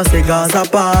 Girl dem a say Gaza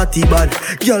party bad.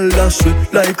 Girl that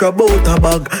shit like a butter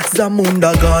bag.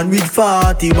 Zamunda gone with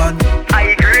 41.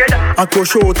 I agree. I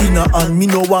crush out in a hand. Me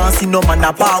no want see no man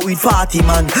a part with 40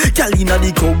 man. Girl inna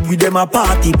the club with them a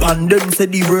party pan. Them say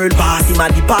the world pass him a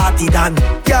the party done.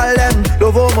 Girl them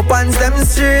love how my pants them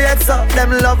straight up.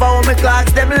 Them love how my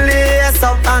clocks them lace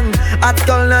up. And at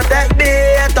call not take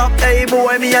bait up. Hey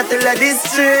boy me a tell her this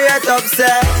straight up.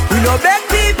 Say we no beg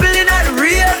people inna the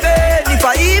raving. If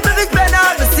I even be spend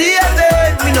all my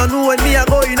saving, me no know when me a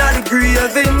go inna the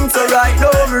graving. So right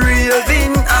now me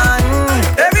raving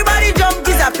and everybody jump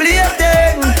is a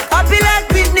plaything. I feel like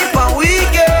picnic for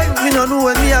weekend. Me no know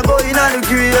when me a go inna the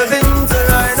graving. So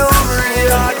right now me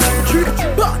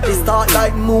raving. Party start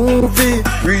like movie.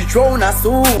 Reach round a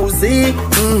Susie.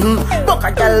 Buck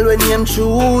a girl when named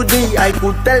Trudy. I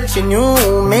could tell she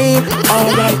knew me.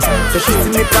 Alright, so she see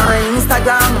me on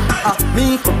Instagram.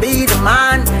 Me could be the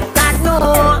man. God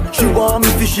no. She want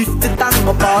me to shift the time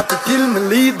apart till me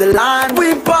leave the line.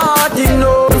 We party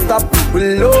no stop.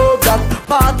 We love that.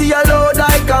 Party a load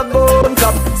like a gun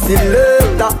cup.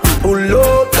 Selector, pull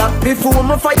up that. Before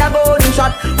my fire gun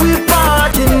shot. We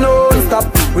party no stop.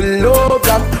 We love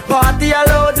that. Party a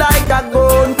load like a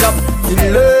gun cup.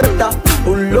 Selector,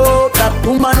 pull up that.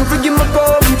 Woman forgive me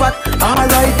comfort.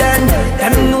 Alright then,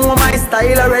 them know my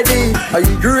style already. Are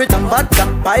you great and bad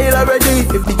can pile already?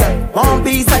 If you get one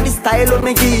piece of the style of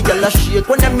me key, girl a shake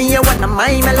when I'm me one of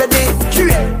my melody.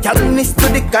 Girl miss to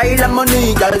the Kyle of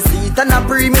money. Girl see it and a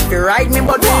pre me fi ride me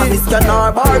body. Miss can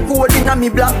our barcode in a me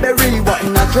Blackberry. What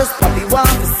in a dress probably want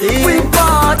to see. We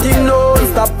party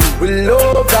non-stop, we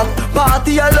love that.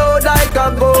 Party a load like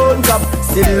a gun cup.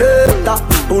 Selector,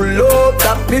 pull up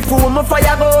that. Before my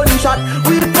fire gun shot.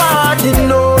 We party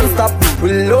non-stop,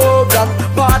 we love that.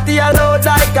 Party a load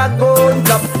like a gun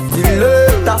cup.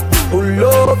 Selector, pull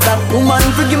up that. Woman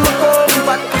forgive me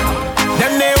comfort.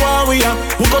 Them they want we are.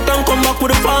 Who got and come back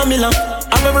with the formula.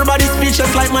 Have everybody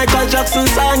speechless like Michael Jackson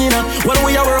song, you know. When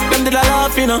we are work, them did a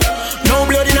laugh, you know. No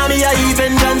blood in me, I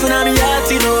even dance in me heart,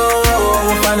 you know.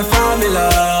 We find the formula.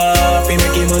 We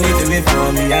making money to me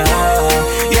formula.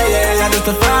 Yeah, that's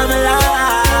the formula.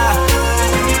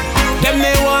 Them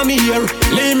they want me here.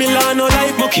 Leave me alone, no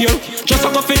life muck here. Just a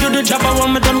go fi do the job, I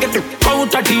want me done get the out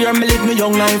of here. Me live me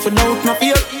young life without no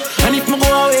fear. And if me go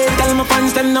away, tell my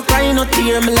fans them no cry, no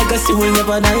tear. My legacy will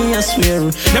never die, I swear.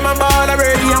 Them a ball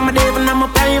already, I'm a devil, I'm a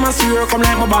prime, I swear. Come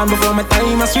like my band before my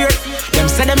time, I swear. Them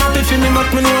say them happy for me, but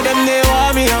me know them they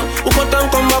want me, Who cut and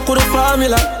come back with the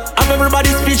formula. Have everybody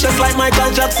speechless like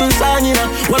Michael Jackson song, you know.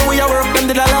 When we are work, them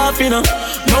did a laugh, you know.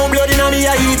 No blood in me,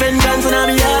 I even dance in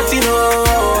me heart, you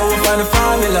know. We find the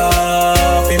formula.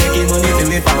 We making money to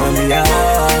me formula.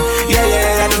 Yeah,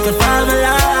 that's the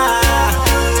formula.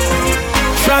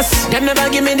 Trust, them never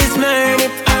give me this money.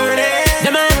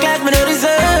 Them act like me no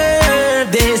deserve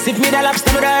this. If me the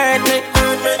lobster would hurt me.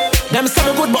 Them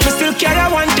so good but me still carry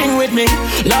one thing with me.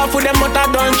 Love for them but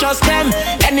I don't trust them.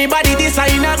 Anybody this I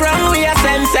in a ground we a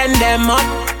send them up.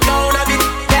 Down a bit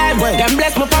them. Them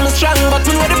bless me for me strong but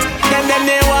me know the them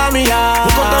they want me out.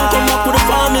 We cut and come back with the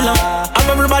formula. Have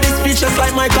everybody speechless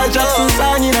like Michael Jackson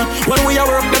song, you know. When we a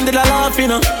work them did a laugh, you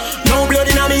know. No blood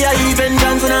in me, I even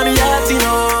dance in me heart, you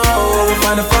know. We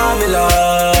find the formula.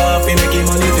 We making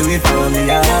money to we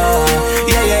formula.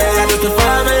 Yeah, that's the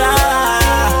formula.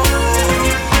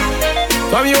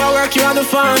 From you I work, you are the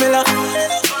formula.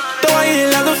 Don't you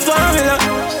love the formula?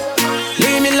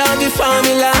 Leave me love the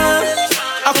formula.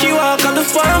 I keep walk on the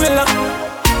formula.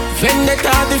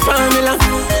 Vendetta the formula.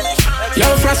 Yo,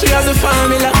 Frost, we have the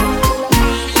formula.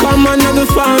 Come on, the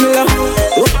formula.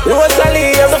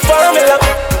 Rosalie has the formula.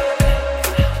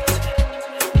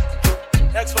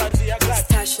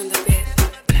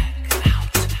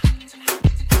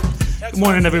 Good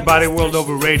morning, everybody. World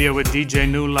Over Radio with DJ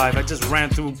New Live. I just ran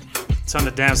through a ton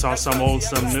of dance on some old,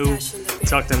 some new.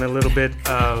 Tucked in a little bit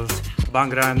of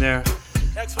Bhangra in there.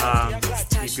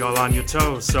 Keep y'all on your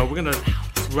toes. So we're gonna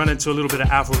run into a little bit of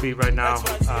Afrobeat right now.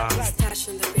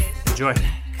 Enjoy.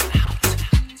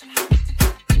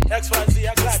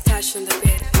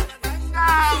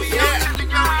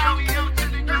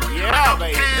 Yeah,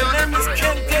 baby.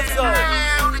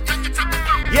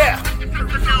 Yeah.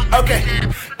 Okay.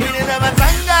 We didn't have a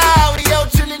tanga. We out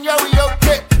chilling, yo, we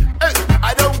okay.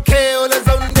 I don't care, all is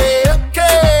on there.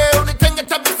 Okay. Only thing you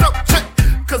tap is up, check.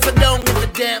 Cause I don't give a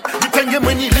damn. You can get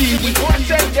money leave. Who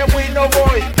send them we no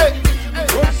boy?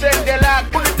 Who send the lock?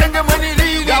 Who send them money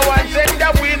leave? That one send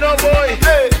them we no boy.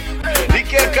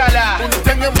 Dike Kala. Who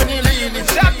send them money leave?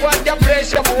 Shot what the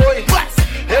pressure boy.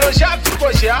 Hero sharp to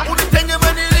push ya. Who the thing you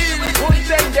money lead? Who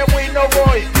send them with no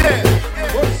boy?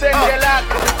 Who send the lack?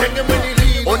 Who the thing you money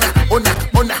lead?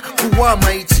 Ona, kuwa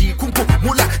maichi. Kumpu,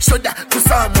 mula, shoda,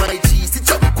 kusa maichi.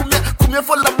 Sicho, kumya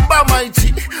for lamba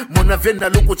maichi. Mona venda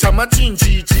luku chama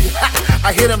chinchichi.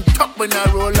 I hear them talk when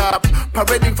I roll up.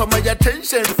 Parading for my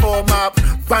attention form up.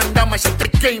 Banda my shut the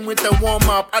game with the warm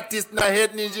up. Artist na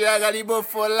head Nigeria galibo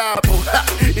for lap.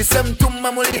 It's them too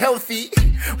mamuli healthy.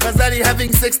 Mazali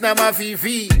having sex na ma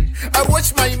VV. I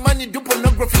watch my money do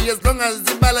pornography as long as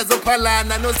the ballas opala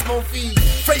na no small fee.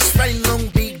 Fresh fine long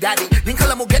big daddy.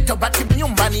 Ninkala mo ghetto bati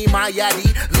nyumbani my yadi.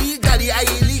 Legally I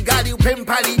illegally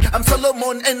pimpali. I'm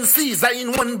Solomon and Caesar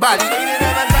in one body. We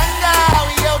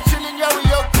out chilling, yeah we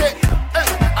okay.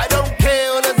 I don't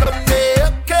care all the Sunday,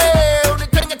 okay. Only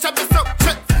thing I chop is up,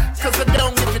 cause I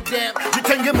don't give a damn. You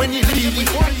can get money leaving.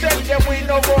 Who send them with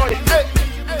no boy?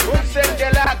 Who send the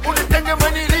lack? Who the thing get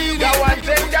money leaving? That one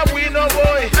send them with no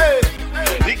boy.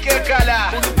 Ike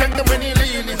kala. Who the thing get money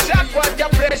leaving? Shock what your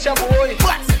pressure boy.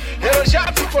 What? Hero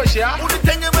sharp to push ya. Who the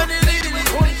thing get money leaving?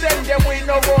 Who send them with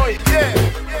no boy?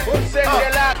 Who send the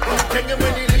lack? Who the thing get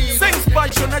money leaving? Sing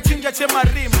sponsor na chinja che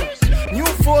marimu. New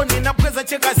phone na pweza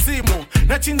cheka simu.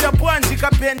 Na chinja pwanji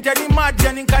kapenda ni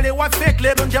maja ni nkale wa fake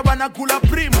lero njaba na kula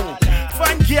primu.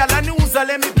 Fine girl and uza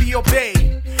let me be your bae.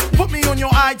 Put me on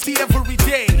your IG every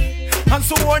day. And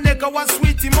so oneka wa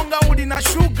sweetie monga udi na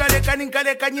sugar leka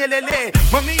ninkaleka nyelele.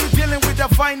 Mami you dealing with the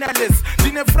finalists.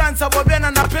 Dine France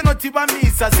abobena na penalty ba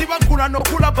misa. Siba kuna no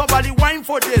kula babali wine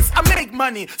for this. I make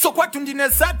money so kwa tundine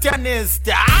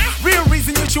satanista. Real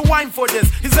reason you should wine for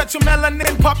this is that your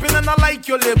melanin popping and I like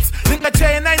your lips. Ninga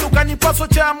chae na inuka ni paso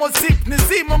cha mo sickness.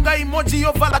 Monga emoji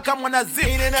yo vala kama na zip.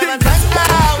 We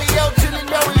out chilling,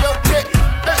 yeah we okay.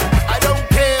 I don't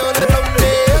care all the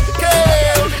Sunday,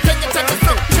 okay. Take a time to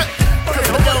stop, cause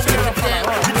I don't give a damn.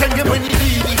 You can get money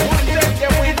leaving. Who send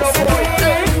them with no boy?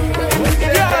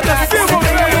 Yeah, that's it,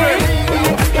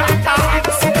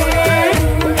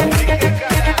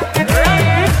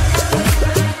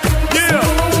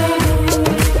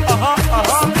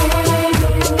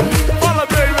 Fala,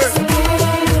 baby.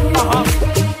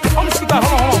 Vamos escutar,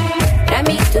 vamos. Pra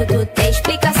mim tudo tem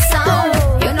explicação.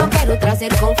 Eu não quero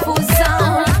trazer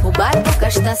confusão. O barco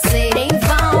está a ser em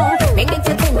vão. Venha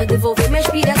tentar devolver minha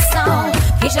inspiração,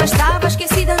 que já estava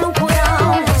esquecida no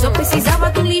porão. Só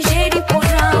precisava de um ligeiro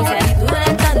empurrão. E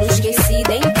durante anos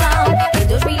esquecida então. Em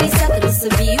 2007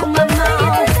 recebi uma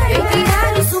mão. Eu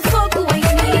tirar o sufoco em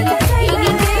mim. E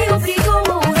ninguém obrigou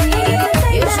a unir.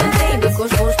 Eu juntei-me com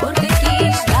os bons porque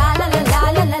quis. La la la la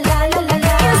la la la la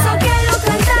la. Eu só quero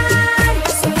cantar,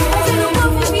 fazer o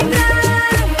povo vibrar.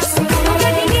 Não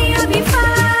quero ninguém a me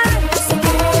falar.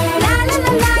 La la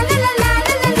la la la la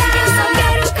la la la. Eu só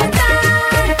quero cantar,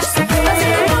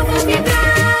 fazer o povo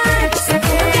vibrar. Não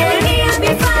quero ninguém a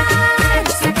me falar.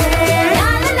 La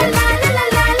la la la la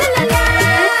la la la la.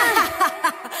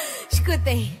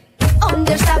 Escutem.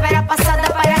 Onde eu estava era passada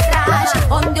para trás.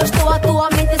 Onde eu estou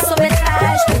atualmente sou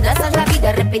metrás. Mudanças na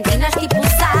vida repentinas tipo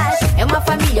sás. É uma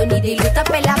família unida e luta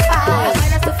pela paz.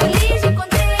 Agora sou feliz,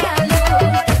 encontrei a luz.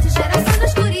 Esta geração da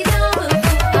escuridão me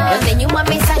faz. Eu tenho uma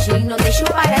mensagem e não deixo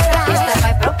para trás. Esta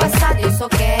vai para o passado, eu só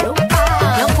quero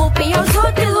paz. Não culpem aos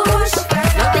outros,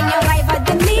 não tenham raiva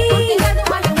de mim.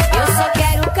 Eu só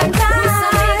quero cantar.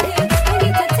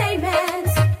 Entertainment.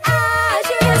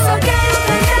 Eu só quero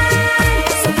cantar,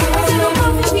 fazer o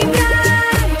povo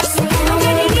vibrar. Não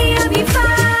quero ninguém a me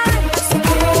falar.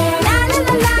 La la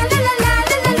la la la la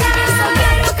la la la. Eu só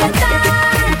quero cantar,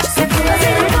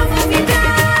 fazer o povo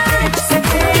vibrar. Não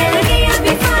quero ninguém a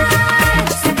me falar.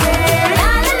 La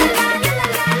la la la la la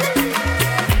la.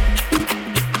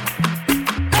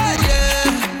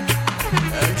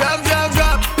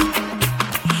 Drop.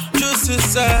 Just a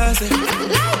size.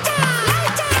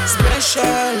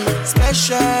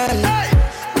 Special.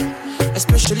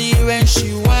 Especially when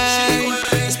she whine.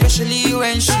 Especially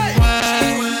when she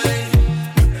whine.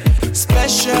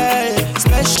 Special.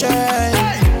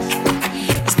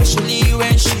 Especially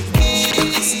when she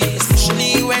gives.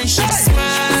 Especially when she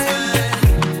smiles.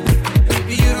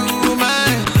 Baby, you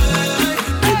mine.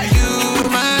 Baby, you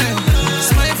mine.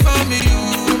 Smile for me, you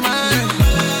mine.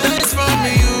 Dance for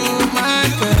me, you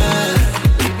mine, girl.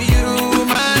 Baby, you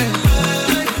mine.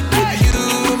 Baby,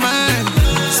 you mine.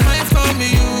 Smile for me,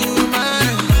 you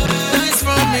mine. Dance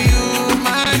for me, you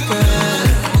mine, girl.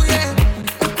 Oh yeah,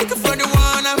 looking for the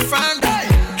one I'm from.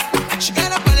 She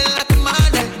got a body like a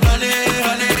model.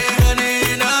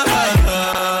 Honey, no.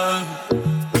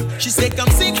 She said, come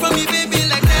sing for me, baby,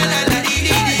 like na na na dee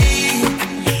dee dee.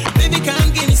 Baby,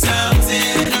 come give me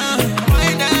something.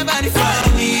 Why that body for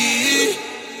me?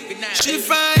 She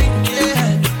fine,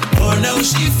 yeah. Oh no,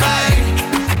 she fine.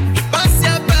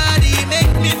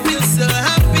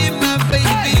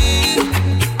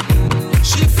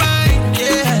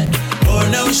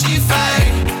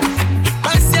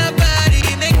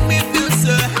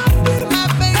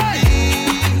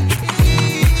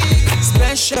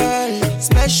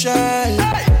 special.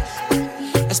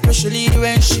 Especially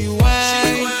when she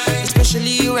whine.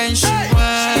 Especially when she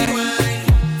whine.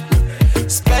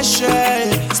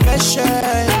 Special,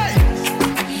 special.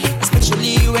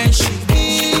 Especially when she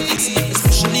beats.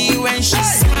 Especially when she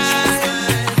smiles.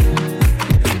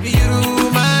 Baby,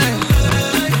 you mine.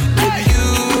 Baby,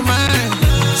 you mine.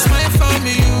 Smile for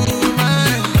me, you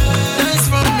mine. Dance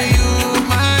for me, you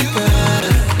mine, girl.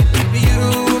 Baby,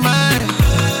 you mine.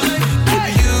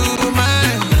 Baby, you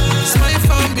mine. Smile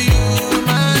for me, you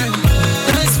mine.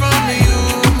 Dance for me,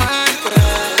 you mine,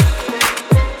 girl.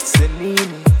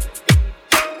 Celine,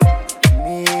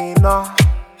 Nina,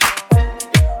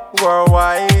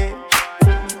 worldwide.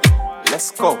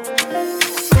 Let's go.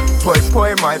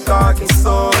 Poi, my doggy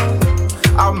soul.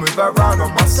 I'll move around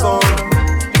on my soul.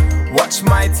 Watch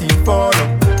my team follow.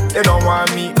 They don't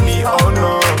want meet me, oh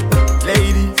no.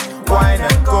 Ladies, wine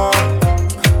and go.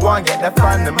 One get the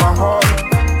fan in my heart.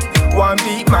 One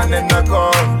beat man in the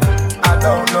goal. I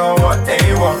don't know what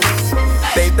they want.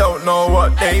 They don't know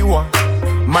what they want.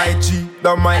 My G,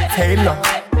 the Mike Taylor.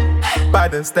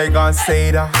 Baddest, they gon'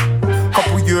 say that.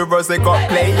 Couple euros, they got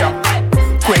play out.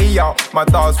 Quay out, my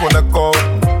dogs wanna go.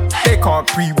 They can't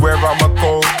pre where I'ma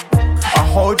go. I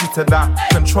hold you to that,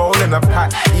 controlling the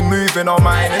pack. He moving on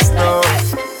minus though.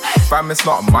 Fam, it's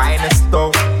not a minus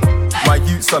though. My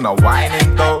youths on a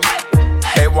whining though.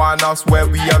 They want us where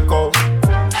we are go.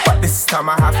 But this time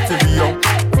I have to be on.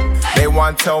 They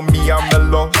want tell me I'm the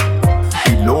low.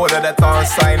 We lord of the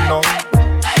dance, I know.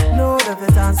 Lord of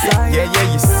the dance, I know.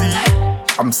 Yeah, you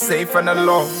see, I'm safe and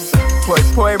alone.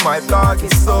 Poi, my doggy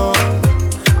soul.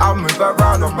 I'll move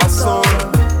around on my soul.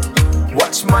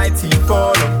 Watch my team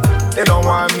follow. They don't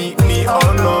want meet me, oh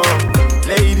no.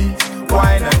 Ladies,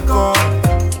 wine and go.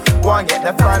 One get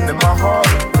the fan in my heart.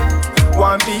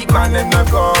 One beat man in the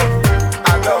goal.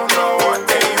 I don't know what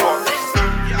they want.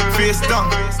 Face down,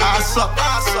 ass up.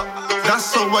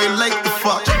 That's how I like the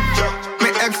fuck.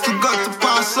 My ex too got to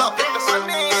pass up.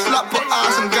 Slap her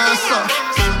ass and gas up.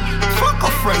 Fuck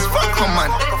her friends, fuck her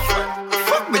man.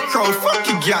 Fuck the crowd, fuck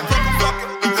your gang.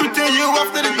 Recruiting you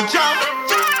after the job.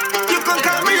 You can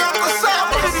call me up for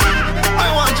service. I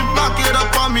want you back it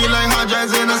up on me like hard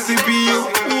drives in a CPU.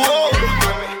 Whoa.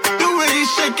 The way you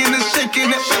shaking it,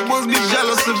 Pebbles be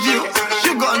jealous of you.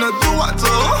 You gonna do what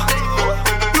to?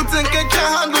 You think I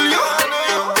can't handle you?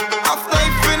 After I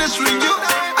finish with you,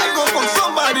 I go fuck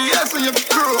somebody else in your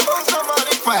crew.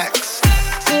 Facts.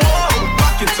 Whoa,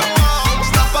 back it up.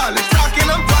 Stop all this talking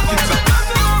and back it up.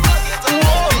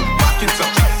 Whoa, back it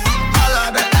up. All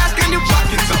of the asking you back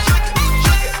it up.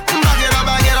 Back it up,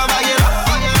 back it up, back it up.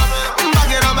 Back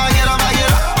it up, back it up, back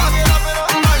it up.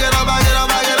 Back it up, back it up,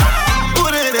 back it up.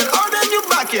 Put it in, oh then you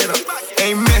back it up.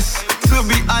 Hey miss, to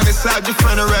be honest, I had your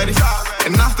friend already.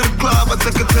 And after the club, I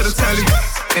took her to the telly.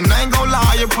 And I ain't gon'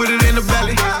 lie, you put it in the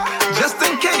belly. Just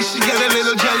in case she get a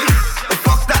little jelly. But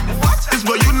fuck that, it's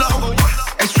what you know.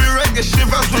 Extra reggae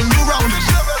shivers when you round.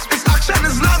 This action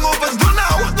is long overdue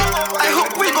now. I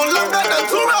hope we go longer than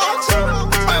 2 rounds.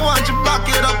 I want you back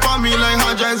it up on me like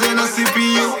hard drives in a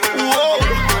CPU. Whoa,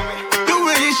 the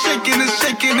way you shaking it,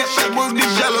 Pebbles be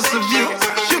jealous of you.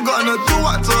 You gonna do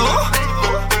what to?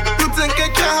 You think I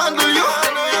can't handle you?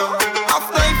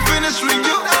 After I finish with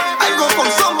you, I go from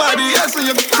somebody else in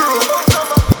your crew.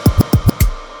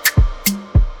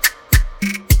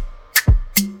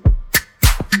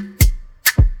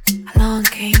 Along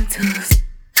came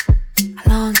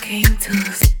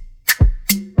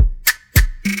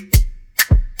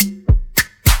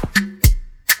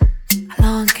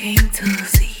to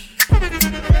see.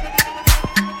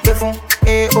 Defun,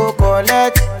 oh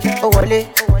collect, oh wale,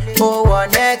 oh one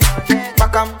neck.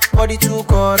 Back am, body too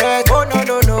correct. Oh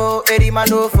no, Erima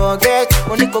no forget.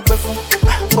 Oniko defun,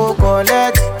 oh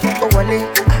collect, oh wale,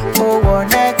 oh one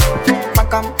neck.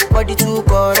 Back am, body too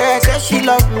correct. Say she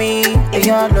love me, and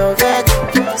you love it.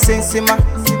 Sensima,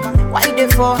 why they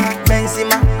for her,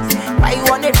 Benzema? Why you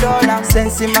want $1?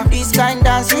 Sensima, this kind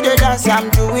dance you the dance. I'm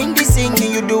doing the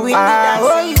singing, you doing the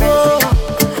dance.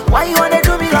 Why you wanna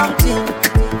do me wrong thing?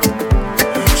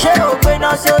 She open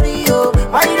up sorry yo.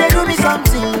 Why they do me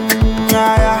something?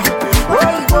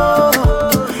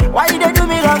 Why they do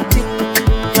me wrong thing?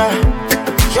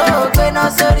 She open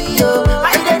up sorry yo.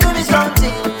 Why they do me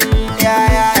something?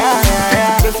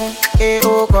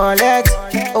 Oh collect,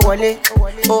 oh wale,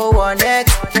 oh one neck.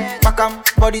 Back am,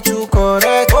 body too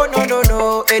correct. Oh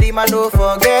no, Erima no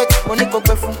forget. Oniko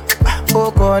pefun,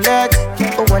 oh collect,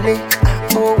 oh wale,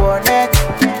 oh one neck.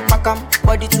 Back am,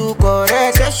 body too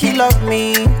correct. Say she love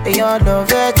me, and you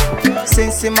love it.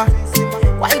 Sensima,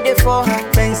 why they for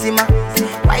her? Benzema,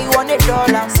 why you want $1?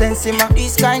 Sensima,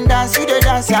 this kind dance, you the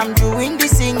dance. I'm doing the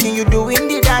singing, you doing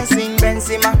the dancing.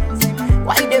 Benzema,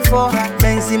 why they for her?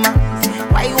 Benzema,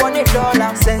 why you want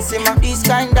 $1? Sensima, this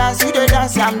kind dance, you the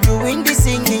dance. I'm doing the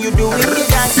singing, you doing the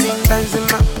dancing.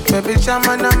 Benzema, baby,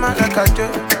 shaman, I'm like a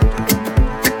joke.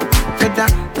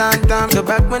 Damn, the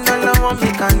back when all I want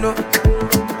me can know.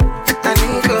 I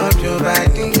need go to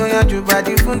body, oh yeah, to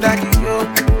body from daddy, yo.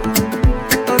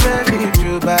 Oh baby,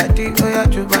 to body, oh yeah,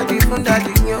 to body from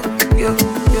daddy, yo.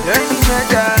 Any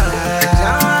matter,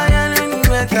 Shama any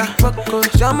matter, Boko,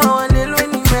 Shama one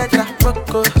any matter,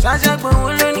 Boko, Sasha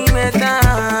one any matter,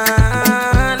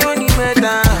 any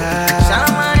matter,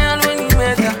 Shama any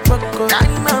matter, Boko,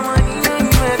 Daddy mama any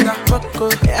matter, Boko,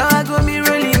 yeah I go me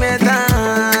really matter.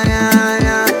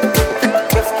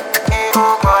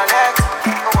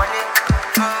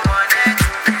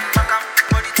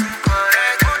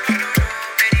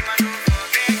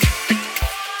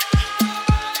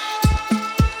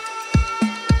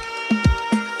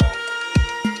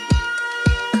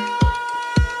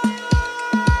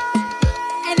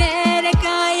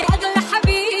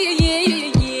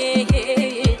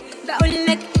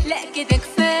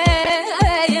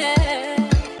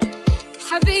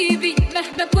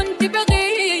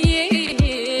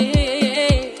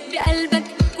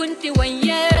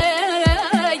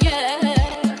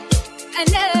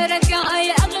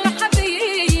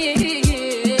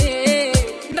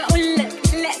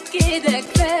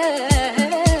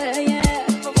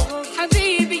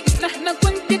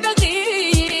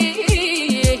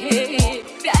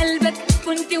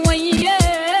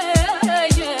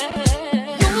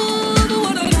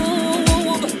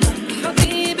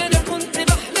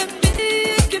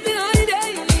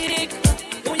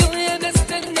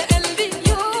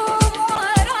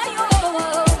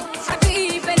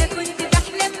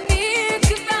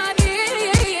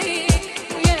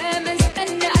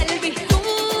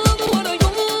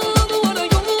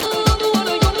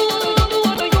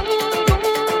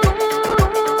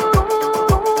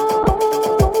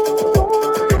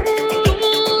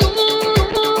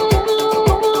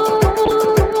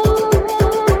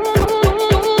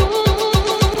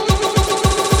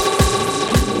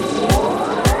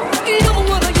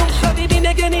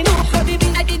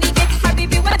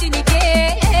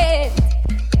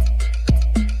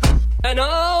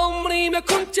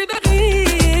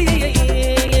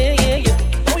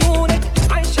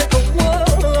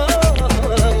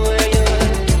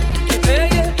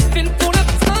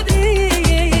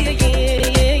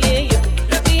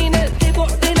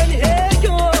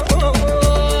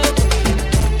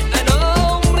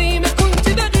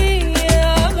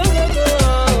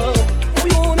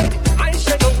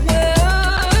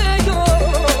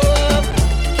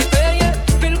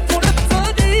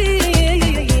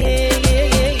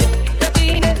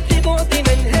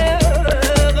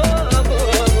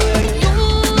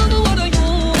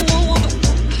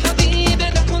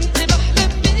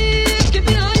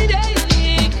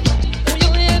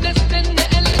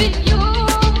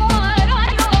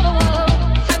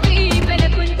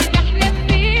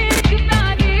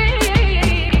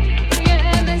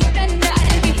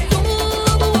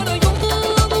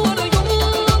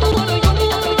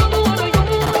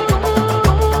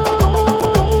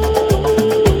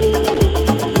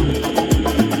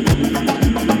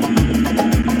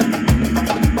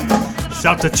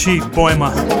 Shout to Chief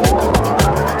Boima.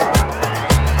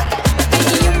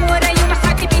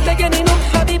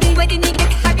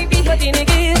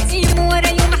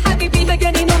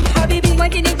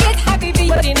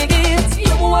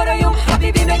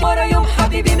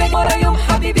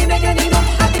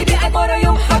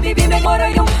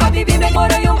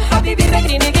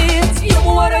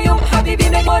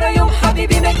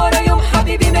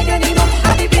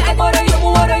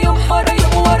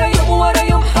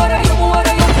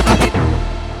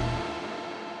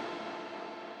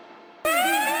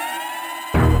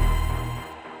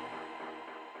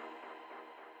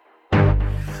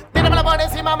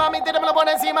 Mami, tíramelo por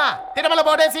encima. Tíramelo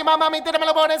por encima, mami,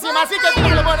 tíramelo por encima. Así que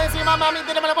tíramelo por encima, mami,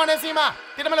 tíramelo por encima.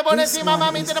 Tíramelo por encima,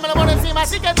 mami, tíramelo por encima.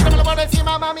 Así que tíramelo por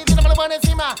encima, mami, tíramelo por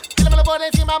encima. Tíramelo por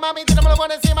encima, mami, tíramelo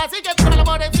por encima. Así que tíramelo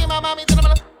por encima, mami,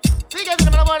 tíramelo. Sigue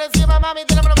tíramelo por encima, mami,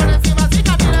 tíramelo por encima. Así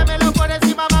que tíramelo por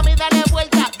encima, mami, dale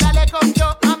vuelta. Dale con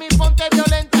yo, mami, ponte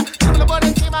violenta. Tíramelo por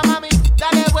encima, mami,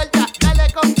 dale vuelta.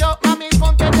 Dale con yo, mami,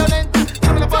 ponte violenta.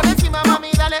 Tíramelo por encima,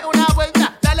 mami, dale una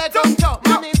vuelta. Dale con yo,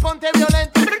 mami, ponte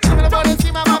violenta. Por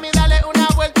encima, mami, dale una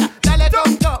vuelta. Dale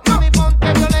tonto, mami,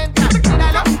 ponte violenta.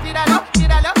 Tíralo, tíralo,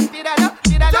 tíralo, tíralo,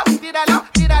 tíralo, tíralo,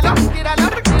 tíralo.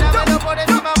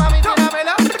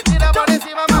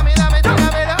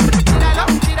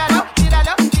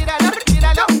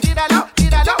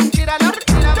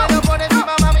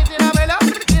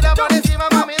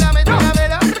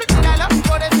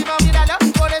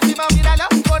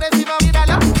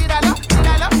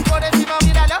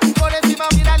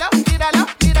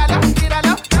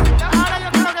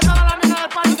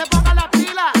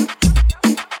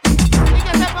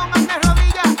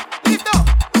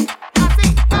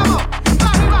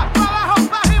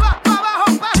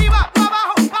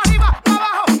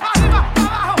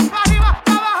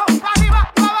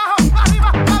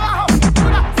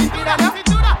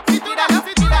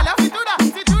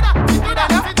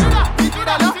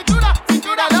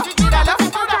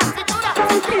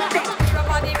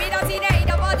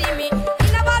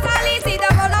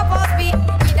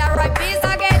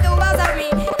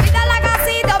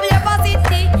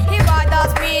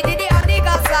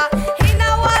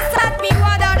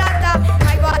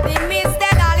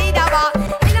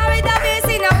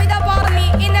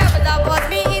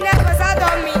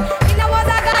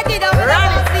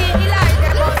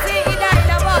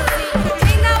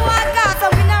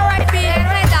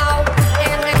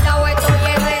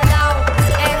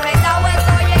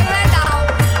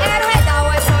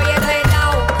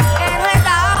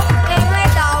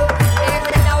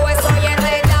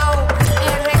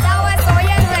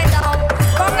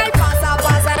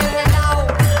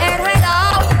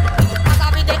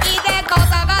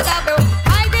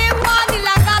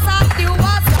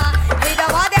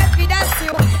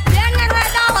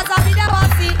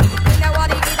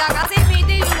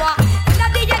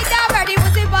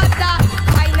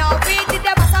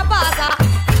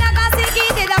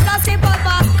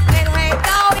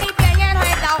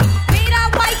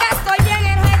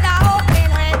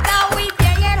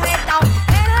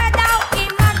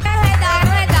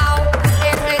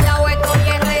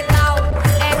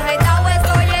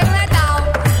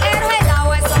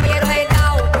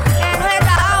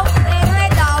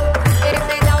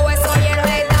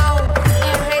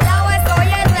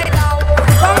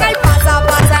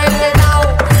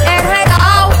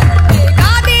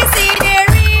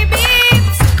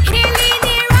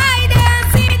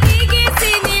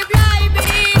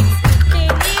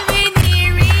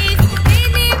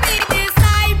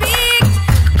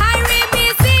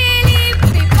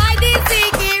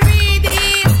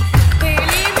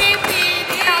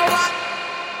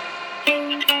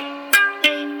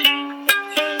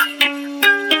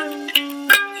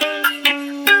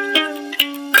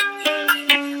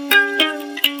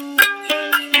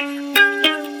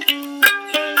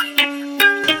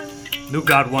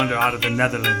 God Wonder out of the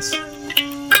Netherlands.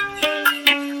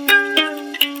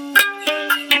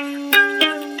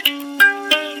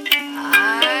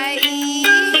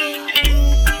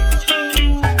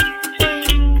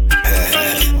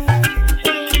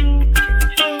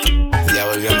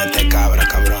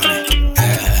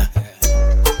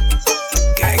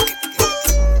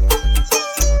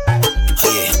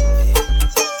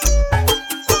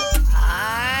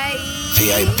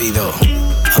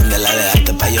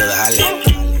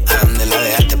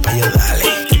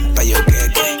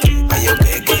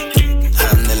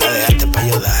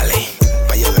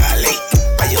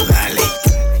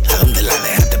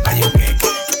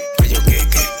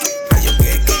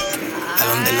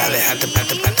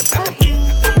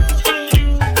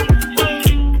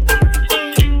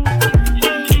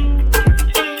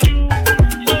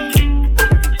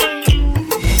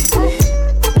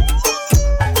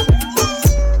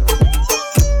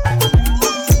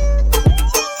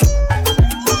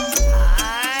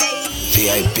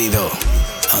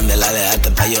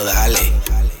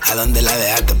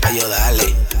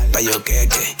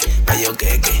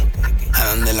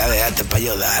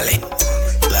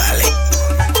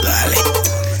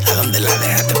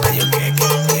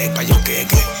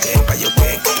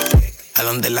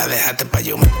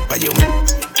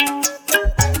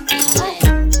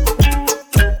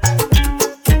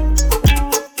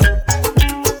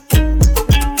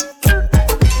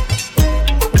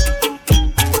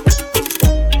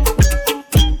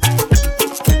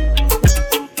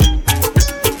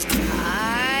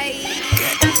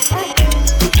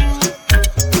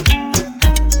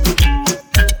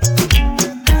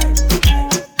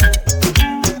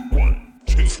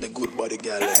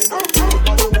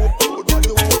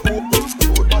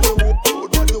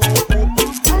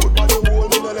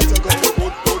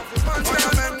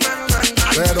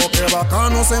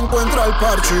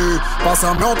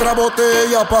 Pásame otra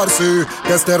botella, parce,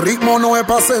 que este ritmo no es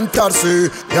pa' sentarse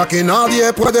y aquí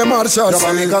nadie puede marcharse. Yo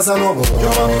pa' mi casa no voy, yo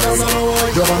pa' mi casa no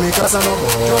voy, yo pa' mi casa no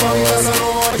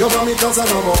voy, yo pa' mi casa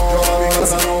no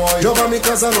voy, yo pa' mi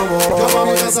casa no voy, yo pa'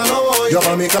 mi casa no voy, yo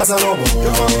pa' mi casa no voy,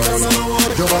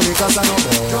 yo pa' mi casa no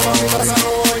voy, yo pa' mi casa no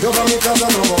voy, yo pa' mi casa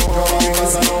no voy, yo pa' mi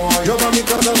casa no voy, yo pa' mi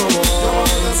casa no voy.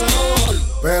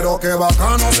 Pero qué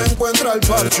bacano se encuentra el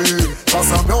parche.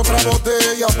 Pásame otra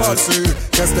botella, parce,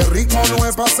 que este ritmo no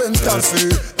es pa' sentarse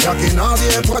y aquí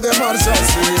nadie puede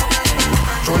marcharse.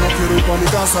 Yo no quiero ir pa' mi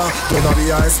casa,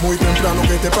 todavía es muy temprano,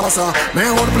 ¿qué te pasa?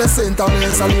 Mejor preséntame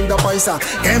esa linda paisa,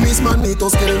 que mis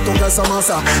manitos quieren tocar esa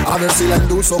masa. A ver si la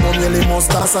endulzo con miel y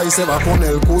mostaza y se va con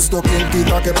el gusto, quien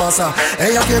quita que pasa.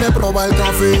 Ella quiere probar el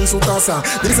café en su taza,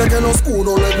 dice que el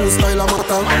oscuro le gusta y la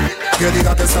mata. Que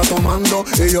diga que está tomando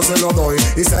y yo se lo doy.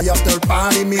 Y si hay after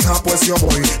party, mija, pues yo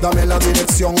voy. Dame la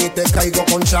dirección y te caigo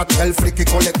con chat, el friki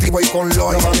colectivo y con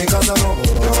Loy. Yo pa' mi casa no voy,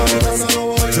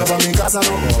 yo pa' mi casa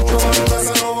no voy, yo pa' mi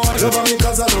casa no voy, yo pa' mi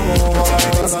casa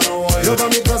no voy, yo pa'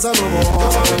 mi casa no voy,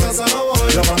 yo pa' mi casa no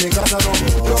voy, yo pa' mi casa no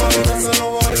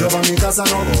voy, yo pa' mi casa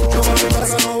no voy, yo pa' mi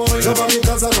casa no voy, yo pa' mi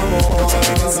casa no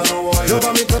voy, yo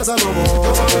pa' mi casa no voy,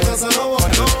 yo pa' mi casa no voy.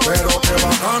 Pero qué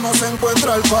bacano se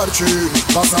encuentra el parche.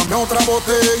 Pásame otra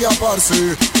botella,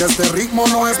 parce, que este ritmo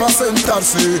no es pa'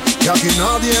 sentarse y aquí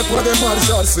nadie puede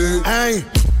marcharse. Hey,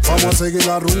 vamos a seguir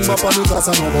la rumba, pa' mi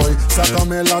casa no voy.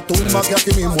 Sácame la tumba que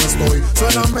aquí mismo estoy.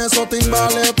 Suéname esos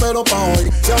timbales, pero pa'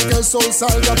 hoy, ya que el sol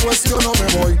salga, pues yo no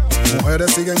me voy.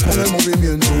 Mujeres siguen con el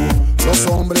movimiento, los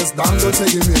hombres dando el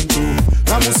seguimiento.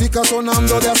 La música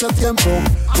sonando de hace tiempo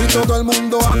y todo el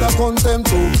mundo anda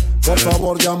contento. Por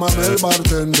favor, llámame el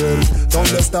bartender.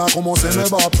 ¿Dónde está? ¿Cómo se me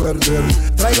va a perder?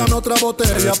 Traigan otra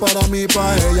botella para mí,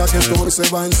 pa' ella, que esto se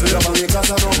va en serio. Yo pa' mi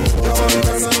casa no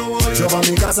voy, yo pa'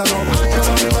 mi casa no voy,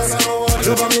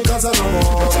 yo pa' mi casa no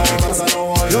voy, yo pa' mi casa no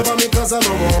voy, yo pa' mi casa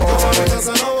no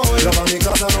voy, yo pa' mi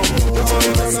casa no voy, yo pa' mi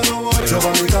casa no voy, yo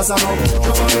pa' mi casa no voy, yo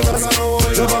pa' mi casa no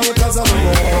voy, yo pa' mi casa no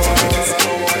voy.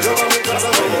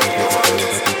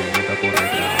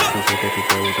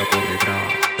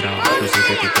 Yo sé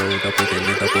que a ti te gusta pues te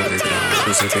meta por detrás.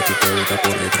 Yo sé que a ti te gusta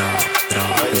por detrás,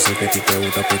 yo sé que a ti te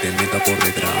gusta pues te meta por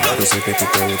detrás. Yo sé que a ti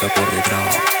te gusta por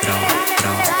detrás,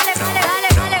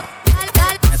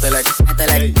 métele,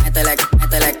 métele, métele,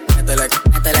 métele, métele,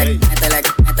 métele, métele,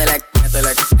 métele,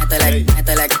 métele, métele,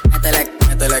 métele, métele,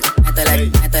 métele, métele,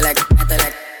 métele, métele.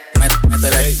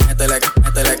 Métele, métele,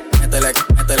 métele, métele,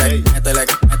 métele, métele, métele,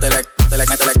 métele, métele,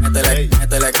 métele,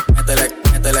 métele, métele, métele,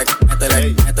 métele,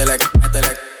 métele,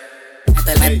 métele.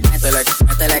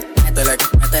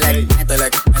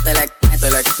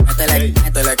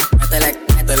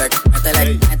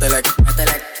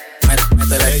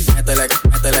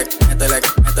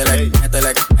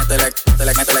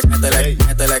 Métele,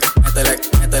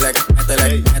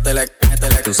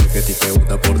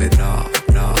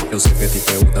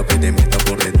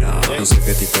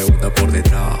 te gusta por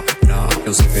detrás.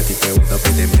 Yo sé que a ti te gusta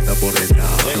que te meta por detrás.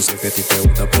 Yo sé que a ti te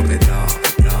gusta por detrás.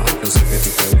 Yo sé que a ti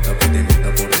te gusta que te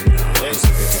meta por detrás. Yo sé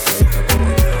que a ti te gusta por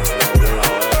detrás.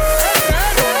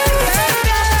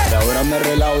 Y ahora me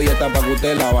relajo y esta pa' que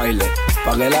usted la baile.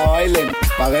 Pa' que la bailen,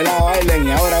 pa' que la bailen.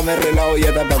 Y ahora me relajo y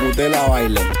esta pa' que usted la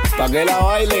bailen. Pa' que la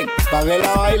bailen, pa' que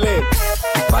la bailen.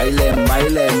 Bailen,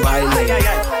 bailen, bailen.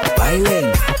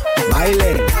 Bailen,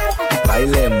 bailen.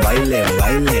 Bailen, bailen,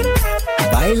 bailen.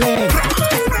 Bailen.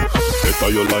 Esta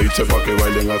yo la hice pa' que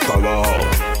bailen hasta abajo.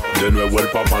 De nuevo el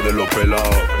papá de los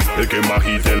pelados, el que más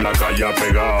agita en la calle ha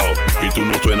pegado. Y tú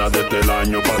no suenas desde el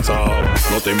año pasado.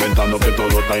 No te inventando que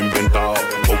todo está inventado.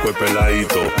 Poco es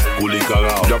peladito, culi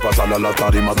cagao. Ya pasaron a la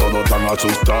tarima, todos están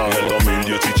asustados. En el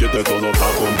 2017 todo está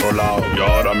controlado. Y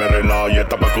ahora me relajo y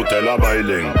esta pa' que usted la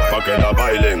bailen. Pa' que la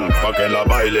bailen, pa' que la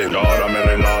bailen. Y ahora me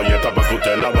relajo y esta pa' que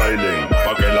usted la bailen.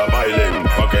 Pa' que la bailen,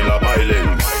 pa' que la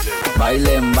bailen.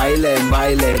 Bailen, bailen,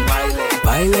 bailen.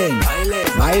 Bailen,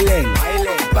 bailen.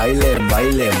 Bailen,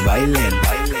 bailen, bailen.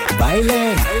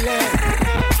 Bailen.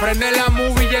 Prende la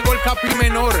movie, llegó el capi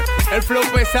menor. El flow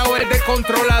pesado, el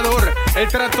descontrolador. El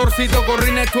tractorcito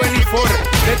corrine 24.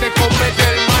 Desde compete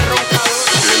el más roncador.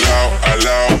 De lado a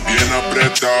lado, bien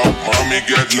apretado. Mami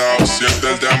get loud, siente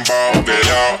el dembow. De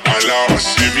lado a lado,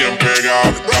 así bien pegado.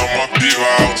 Estamos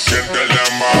activados, siente el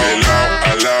dembow. De lado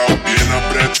a lado, bien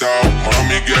apretado.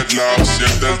 Mami get loud,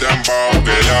 siente el dembow.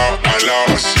 De lado a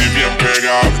lado, así bien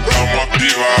pegado. Estamos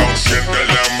activados, siente el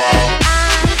dembow.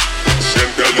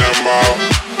 Siente el dembow.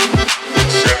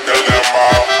 Siente el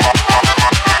dembow.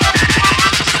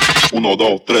 1,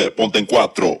 2, 3, ponte en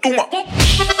 4. Toma.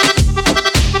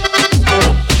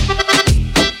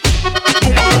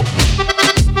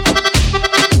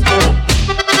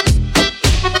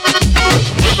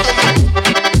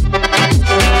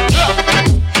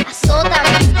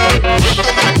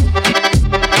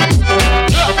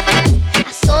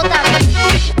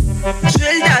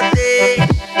 Suéltate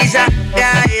y saca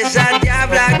esa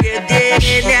diabla que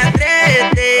tiene,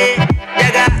 atrévete. Te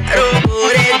agarro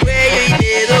por el cuello y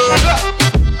te doy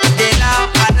de lado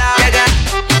a lado.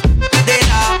 De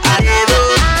lado a lado.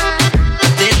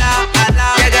 De lado a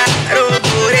lado. Te agarro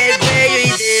por el cuello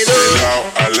y te doy de lado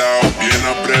a lado, bien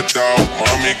apretado.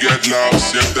 Mami get loud,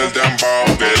 siente el dembow.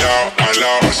 De lado a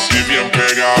lado, así bien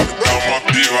pegado. Estamos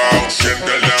activados,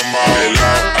 siente el dembow. De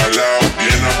lado a lado,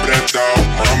 bien apretado.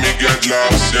 Mami get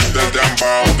loud, siente el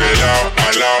dembow. De lado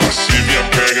a lado, así bien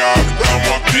pegado.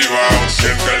 Estamos activados,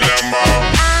 siente el dembow.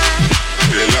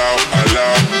 De lado a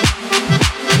lado.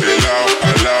 De lado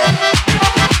a lado.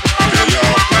 De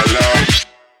lado a lado.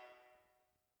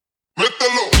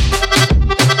 Mételo.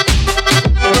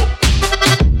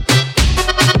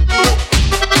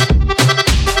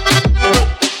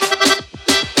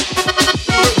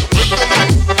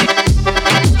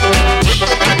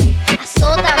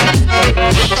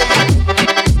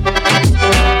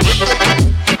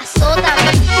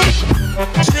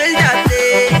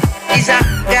 Suéltate y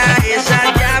saca esa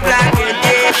diabla que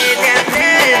tiene,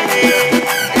 atrévete.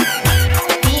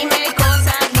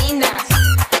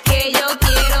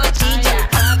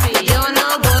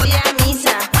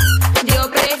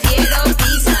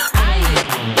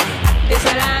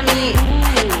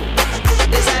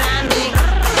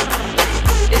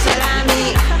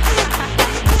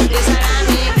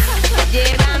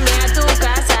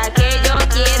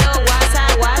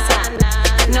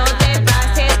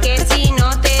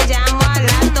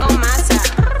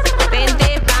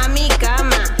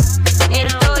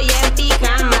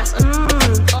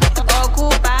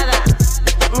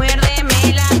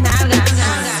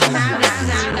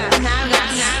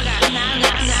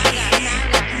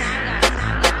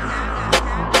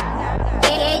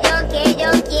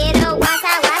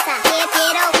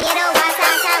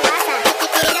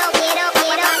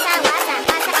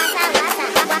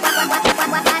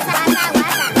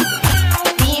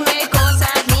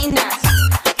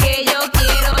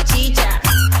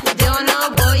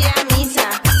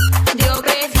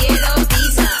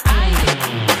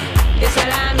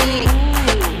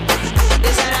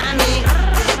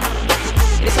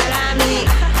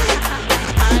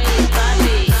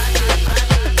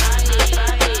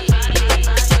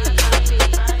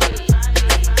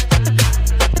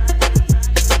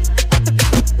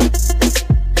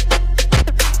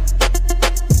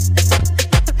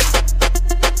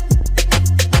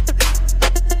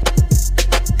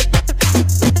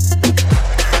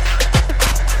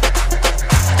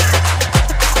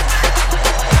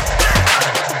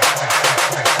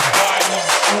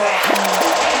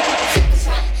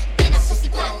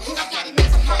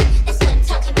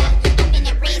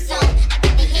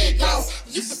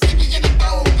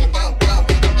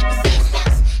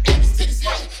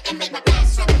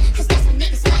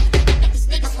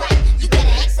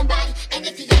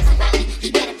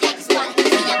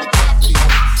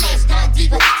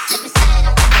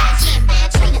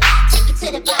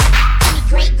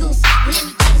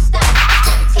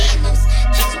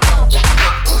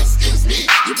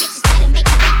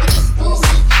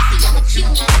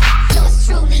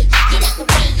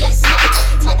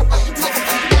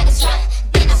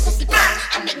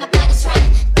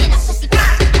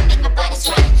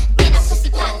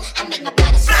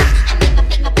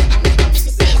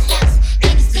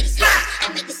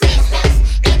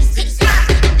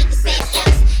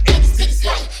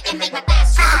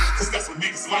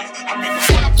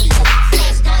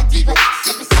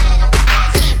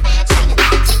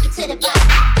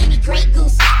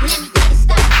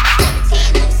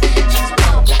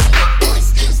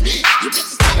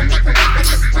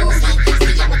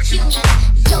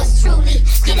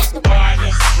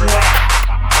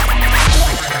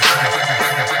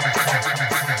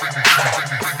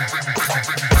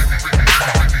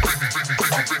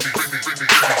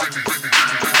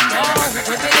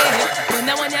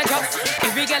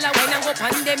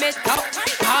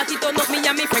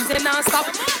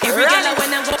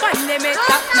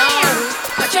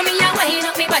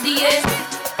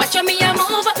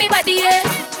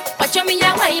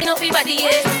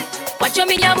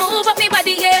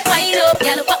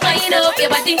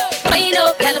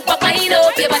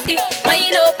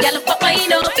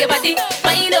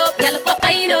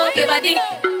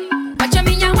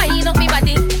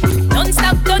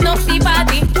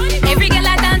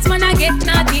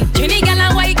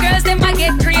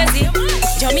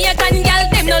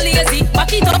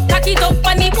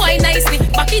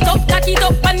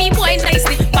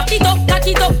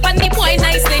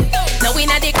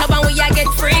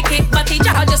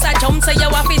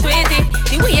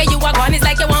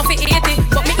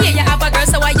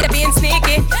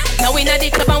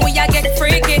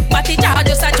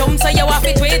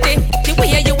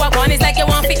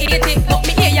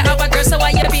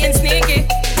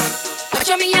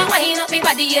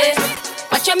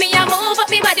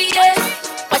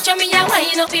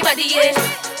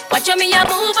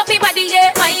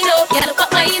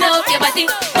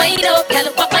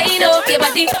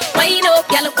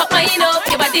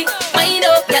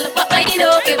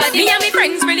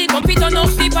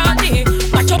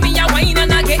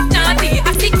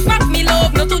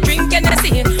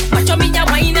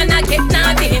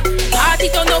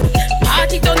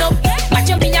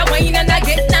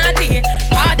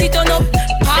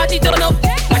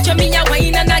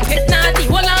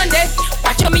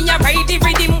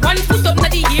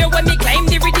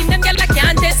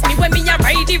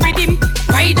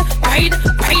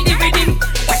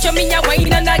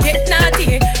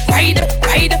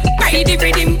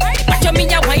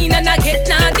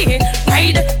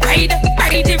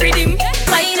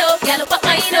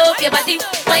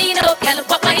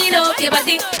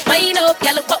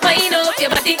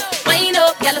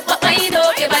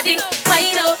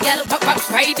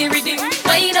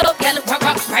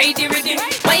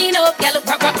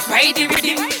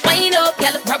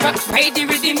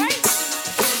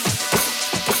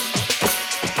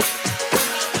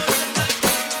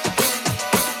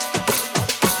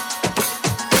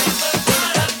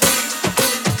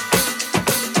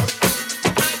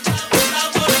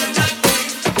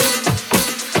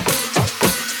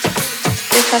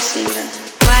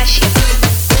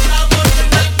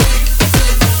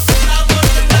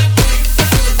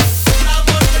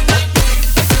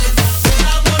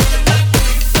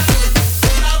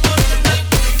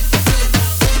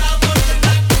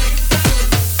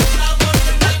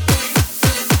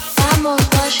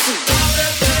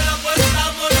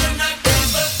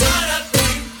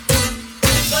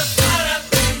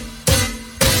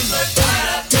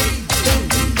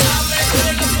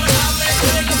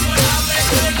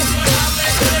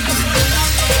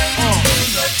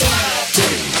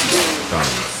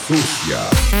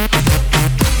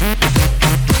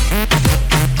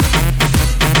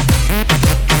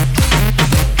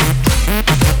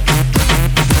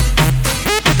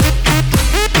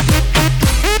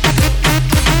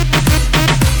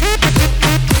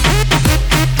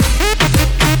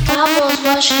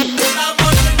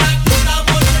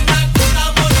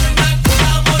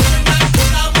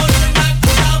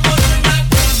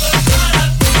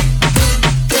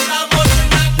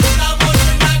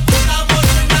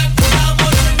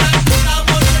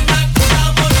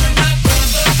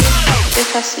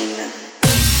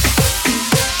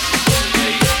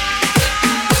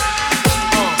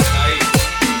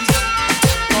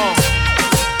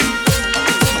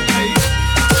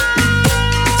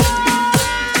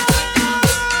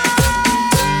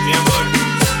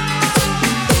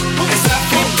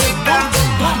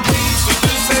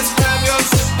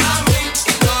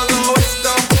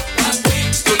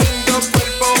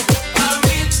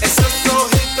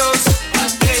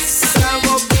 Esa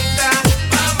boquita,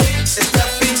 esta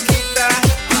finquita.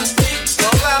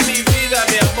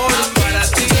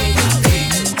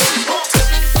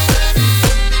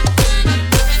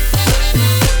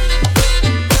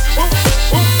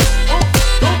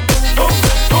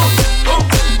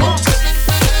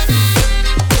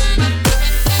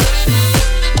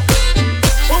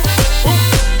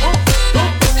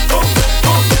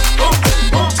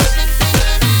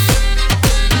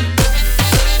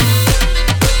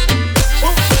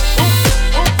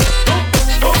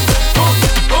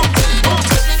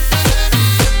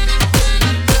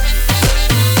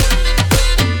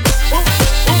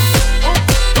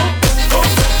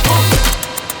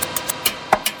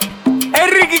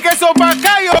 Ricky, ¿qué eso pa'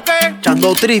 acá o qué?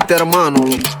 Echando triste, hermano.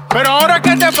 Pero ahora,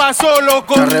 ¿qué te pasó,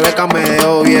 loco? La Rebeca me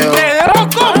dejó, viejo. ¿Te dejó,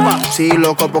 compa? Sí,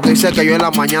 loco, porque dice que yo en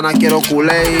la mañana quiero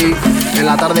culé, en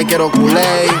la tarde quiero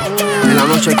culé, en la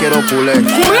noche quiero culé.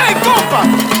 ¡Culé, compa!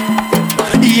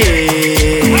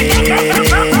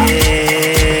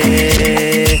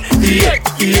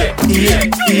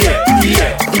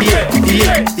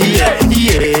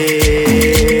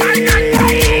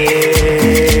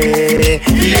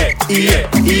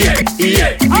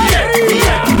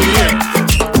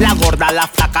 La gorda, la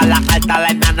flaca, la alta, la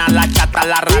enana, la chata,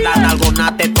 la rara, la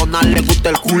algona, tetona, le gusta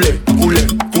el culé, culé,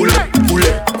 culé,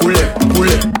 culé, culé,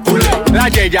 culé, culé. La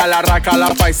yeya, la raca, la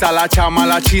paisa, la chama,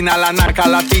 la china, la narca,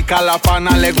 la tica, la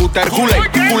pana, le gusta el culé,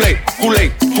 culé,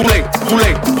 culé, culé,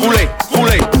 culé, culé,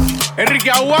 culé.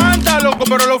 Enrique, aguanta, loco,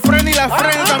 pero los frenes y las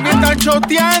frenes también están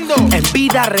choteando. En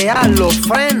vida real, los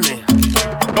frenes.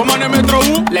 Toman el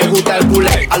Metrobús, le gusta el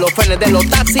culé. A los frenes de los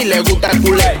taxis le gusta el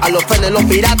culé. A los frenes de los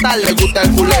piratas le gusta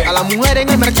el culé. A las mujeres en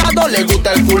el mercado le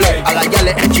gusta el culé. A las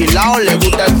yales enchilados le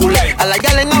gusta el culé. A las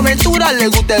yales en aventura le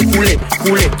gusta el culé.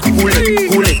 Culé, culé,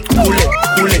 culé, culé,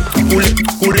 culé, culé,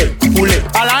 culé, culé.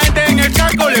 A la gente en el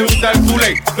casco le gusta el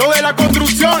culé. Lo de la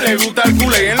construcción le gusta el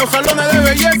culé. En los salones de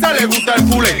belleza le gusta el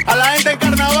culé. A la gente en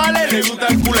carnavales le gusta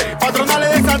el culé.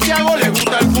 Patronales de Santiago le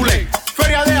gusta el culé.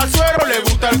 Feria de Azuero le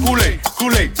gusta el culé.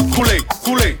 Culé, culé,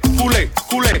 culé, culé,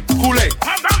 culé, culé.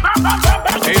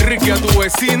 Enrique, a tu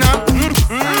vecina.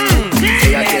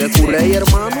 Ella quiere culé,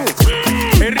 hermano.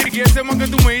 Enrique, ese man que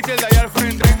tú me diste el de allá al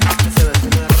frente.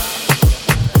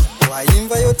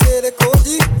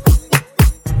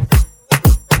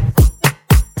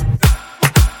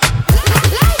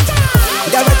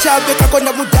 Chabeka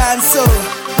kwenda mudanso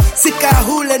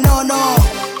sikahule nono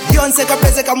Beyonce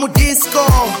kapezeka mu disco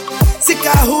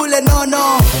sikahule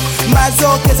nono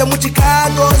mazokeze mu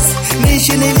Chicago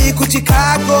nishi nili ku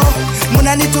Chicago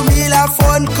munanitumila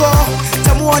phone call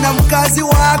tamuona mkazi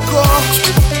wako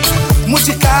mu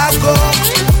Chicago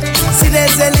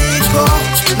sinezeliko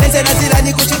neze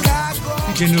nazirani ku Chicago.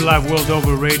 DJ New Live World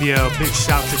Over Radio. Big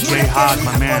shout to Jay Hod,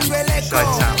 my man.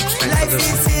 Chi-Town. Thanks for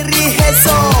listening.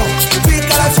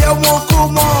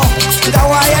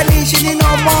 Ngawaya nishi ni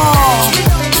no more.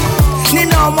 Ni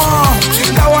no more.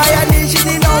 Ngawaya nishi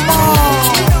ni no more.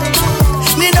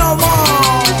 Ni no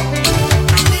more.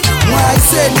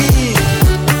 Mwaiseni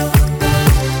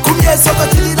kumyeso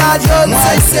kotili na Jones.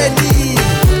 Mwaiseni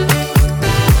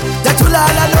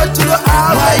datulala no tulo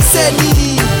a.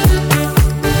 Mwaiseni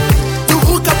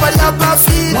tuvuka pala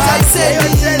bafi.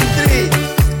 Mwaiseni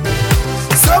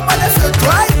soma na so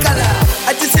twaikala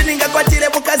atisininga kwatile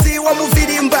mukazi wa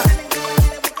muvirimba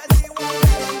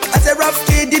as a rough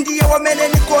kid ndiye wamene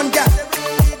nikonda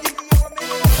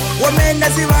wamene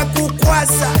ziva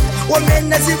kukwasa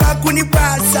wamene ziva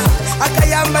kunipasa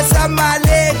akayamba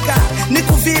samaleka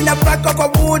nikuvina paka kwa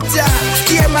buta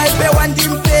iye maibewa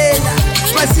ndimpela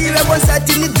masive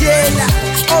bonsati ni jela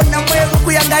ona mwevu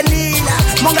kuyanganila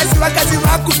monga sivakazi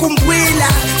vakukumbwila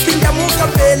pinda muka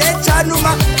pele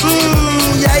chanuma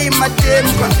yai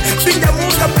matemba pinda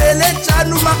muka pele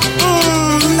chanuma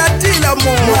natila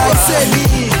mo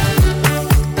mwaiseni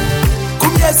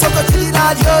kumyesoko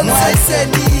tilila Jones.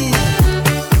 Mwaiseni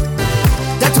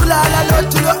datulala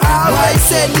lotulo a.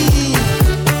 Mwaiseni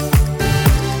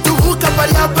tuvuka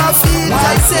pali abafi.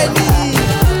 Mwaiseni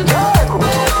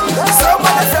soma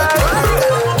na soto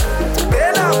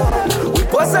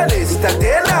Posa lista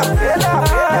tela,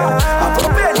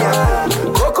 apropenia,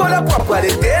 coco la papa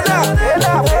de tela,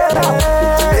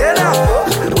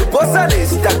 posa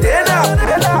lista tela,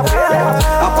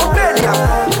 apropenia,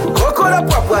 coco la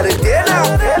papa de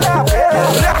tela,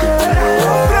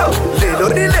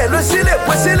 lelo si le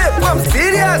pues si le I'm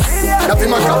serious, la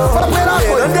prima capo fa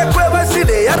peraco, donde cueva si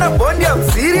le ya rabondi I'm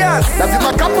serious, la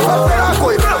prima capo fa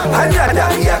peraco, anyada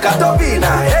ya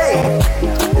katobina, hey,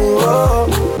 oh.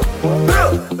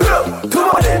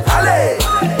 Tumone, ale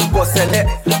Bossele,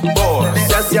 bo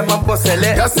Ya se llama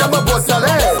Bossele Ya se llama Bossele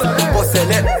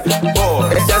Bossele, bo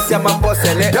Ya se llama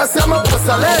Bossele Ya se llama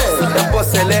Bossele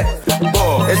Bossele,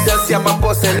 bo Ya se llama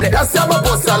Bossele Ya se llama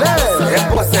Bossele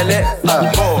Bossele,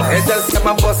 bo Ya se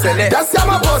llama Bossele Ya se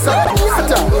llama Bossele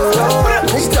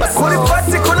Kuri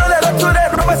pati kuno le rotule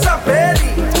roba champeri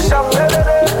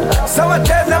Sawa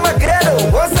tena magredo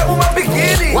Wosa uma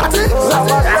bikini What?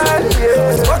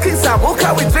 Smoking some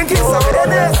hookah, we drinking some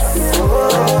Guinness.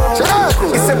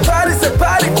 It's a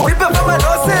party, we be mama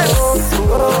noses.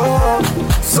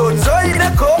 So joy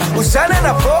leko, ushane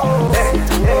na po.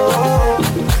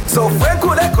 So franku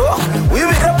leko, we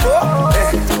be the po.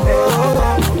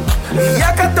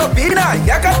 Yakatopina,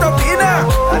 yakatopina,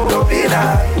 atopina.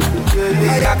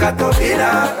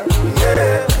 yakatobina.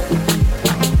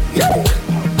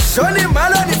 Shoni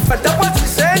malo ni fatapo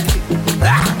tishengi.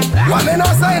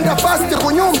 Wamenoza enda fasti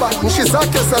kunyumba nchi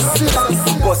zake za sita.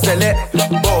 Bosele,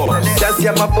 bo, jasi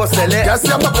ya mabosele. Jasi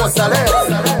ya mabosale.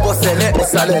 Bosele,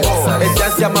 bosale.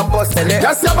 Jasi ya mabosele.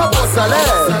 Jasi ya mabosale.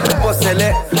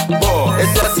 Bosele, bo,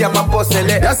 jasi ya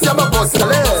mabosele. Jasi ya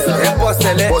mabosale.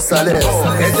 Bosele, bosale.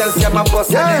 Jasi ya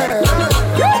mabosele.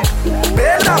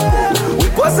 Bela, we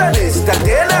bosale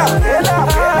statela.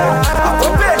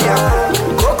 Akopenya,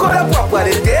 kokora papa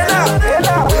de tela.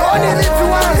 Oni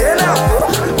litua.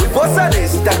 Bosale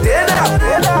statela.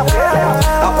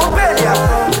 Akopenya,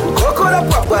 kokora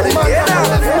papa de tela.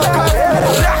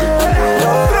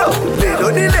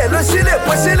 Lelo ni lelo shile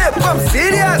poshile pop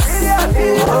serious.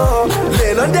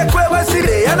 Lelo ndekwe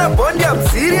wasile yana bondi I'm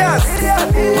serious.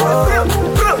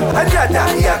 Ajata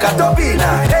yakatobina.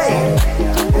 Hey.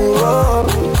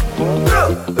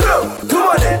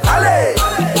 Tumone ale.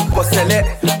 Bosele,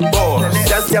 bo,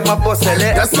 jasi ya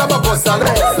mabosele. Jasi ya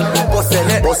mabosale.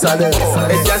 Bosele, bosale.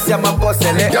 Jasi ya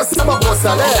mabosele. Jasi ya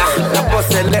mabosale.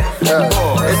 Bosele,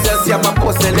 bo, jasi ya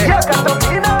mabosele.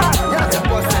 Yakatobina.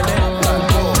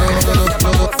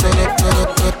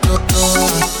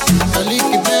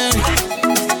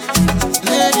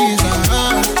 Ladies,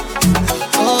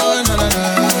 oh na na na,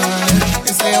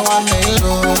 you say I want me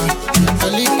low.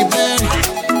 Aliki Berry,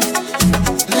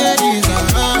 ladies,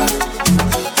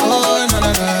 oh na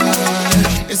na na,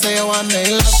 you say I want me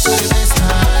love to this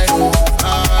night.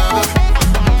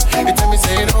 You tell me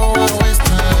say you don't want to waste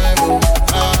time.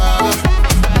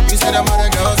 You said I'm other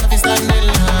girls have been standing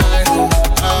line.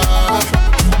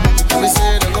 You tell me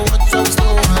say don't go watch I'm so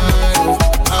high.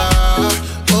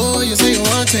 Oh, you say you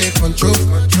want to take control.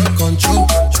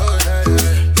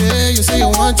 Yeah, you say you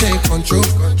want to take control.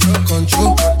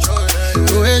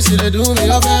 The way she dey do me,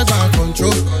 your bed back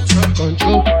control. The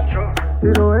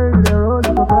way you dey roll,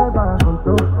 your bed back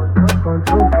control.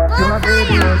 See my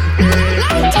baby, control.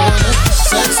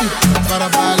 Sexy, para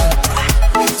bala.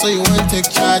 So you want to take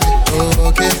charge? Oh,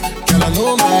 okay, girl, I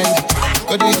know mine.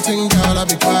 Go do your thing, girl, I'll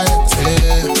be quiet.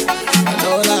 Yeah, I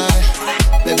don't lie.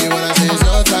 Baby, when I say it's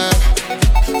your time,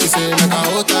 you say make I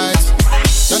hold tight.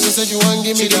 Just said you want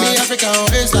give me the African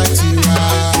waist like Tiwa.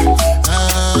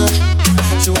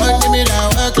 She want give me that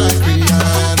work like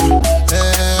Rihanna.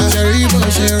 Yeah, Cherry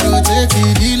Bush, she rotate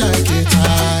TD like a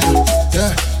tie.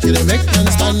 Yeah, she dey make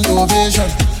them stand ovation.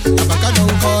 Abaka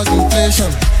don't cause inflation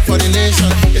for the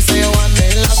nation. You say you want me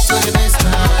love to the best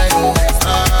night.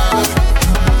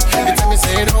 You tell me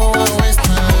say you don't want to waste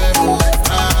time.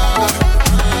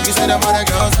 You say them other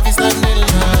girls have been standing in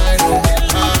line.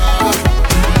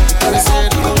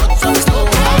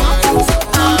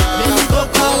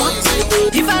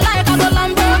 If I like, I go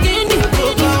Lamborghini.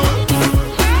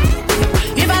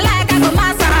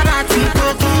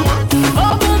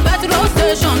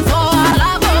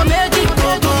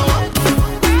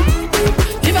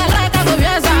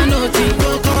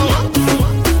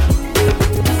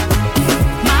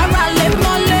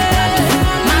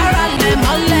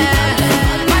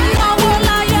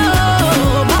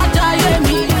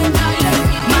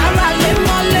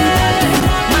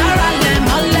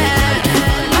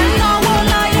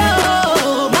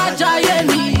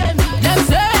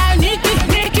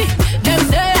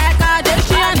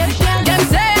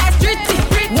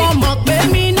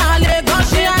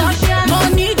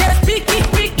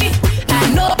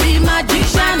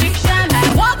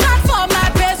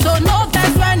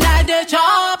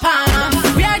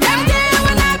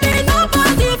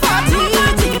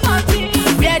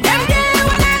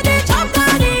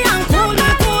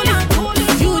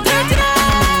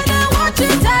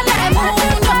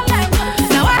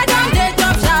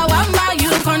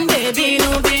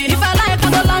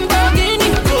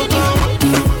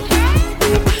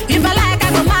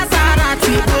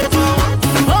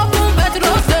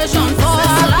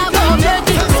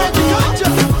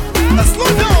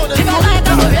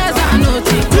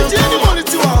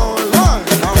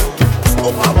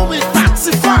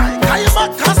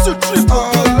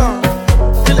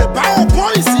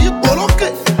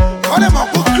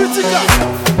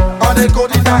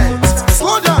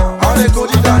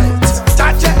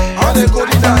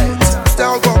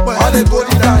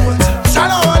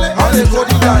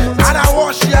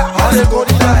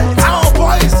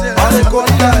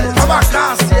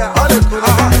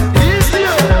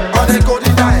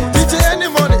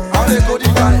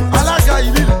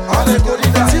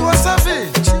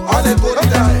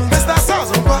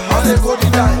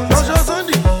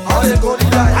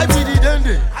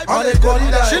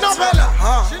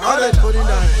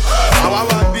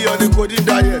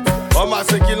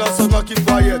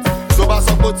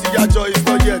 sọ pé ó ti yájọ is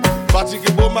not yet.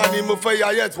 Pàtìkì bó máa ní mo fẹ́ yá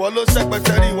yet. Wọ́n ló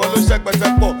ṣẹ́pẹ̀tẹ̀ rí, wọ́n ló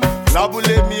ṣẹ́pẹ̀tẹ̀ pọ̀.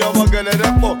 Lábúlé mi ọmọ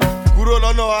gẹ̀lẹ́dẹ́ pọ̀. Kúrò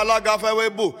lọ́nà alága fẹ́ wé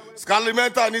bò.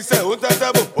 Scalimenta níṣẹ́ ó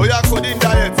tẹ́tẹ́ bò. Ó yá coding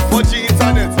diet, 4G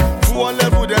internet. Fún wọn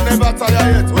level dem never tire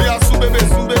yet. Ó yá sún bébè,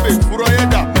 fúrọ̀ yẹn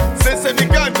dà. Ṣèṣe ní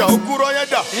gàǹjà, ó kúrọ̀ yẹn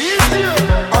dà.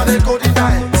 On a coding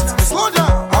diet, slow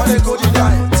down. On a coding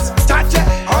diet, chache.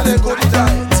 On a coding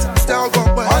diet, tell God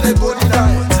on a coding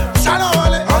diet. Shadow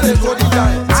on a coding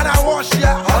diet. And I wash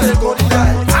ya on a coding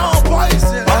diet. I'm on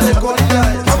poison on a coding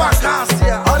diet. I'm a cast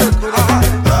ya on a coding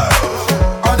diet.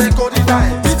 On a coding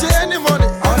diet, DJ any money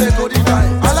on a coding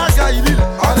diet. Alaga Ilile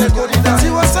on a coding diet.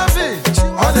 Tiwa Savage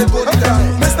on a coding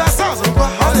diet. Mr. Sazumba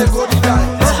on a coding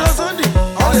diet. Roger Sunday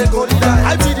on a coding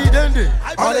diet. IPD Dende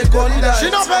on a coding diet.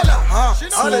 Shino Bella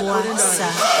on a coding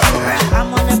diet.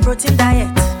 I'm on a protein diet.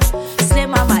 Slay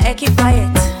mama, keep quiet.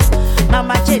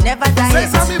 Mama J never diet.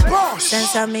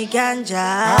 Sesame ganja.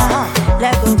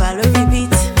 Let go value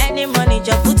repeat. Any money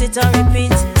just put it on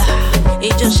repeat.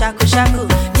 It just shaku shaku.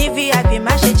 Ni VIP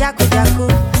mash jaku jaku.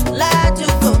 La tu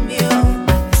komio.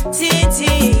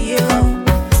 Titi yo.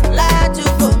 La tu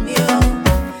komio.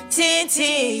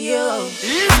 Titi yo.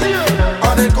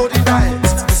 On a coding diet.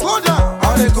 Slow down.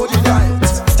 On a coding diet.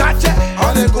 Chache.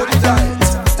 On a coding diet.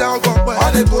 Tell God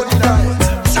on a coding diet.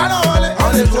 Shadow on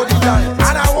a coding diet.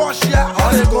 And I wash ya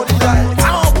on a coding diet.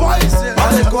 I'm on poison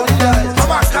on a coding diet.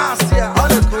 I'm a cast ya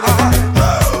on a coding diet.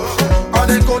 On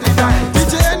a coding diet.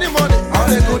 DJ any money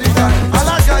on a coding diet.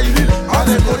 Alaga Ilile on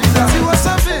a coding diet. Tiwa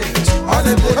Savage on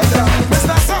a coding diet.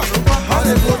 Mr. Sazumba on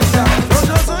a coding diet.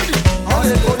 Roger Sunday on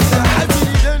a coding diet.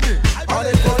 IPD Dende on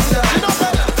a coding diet. Shino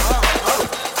Bella.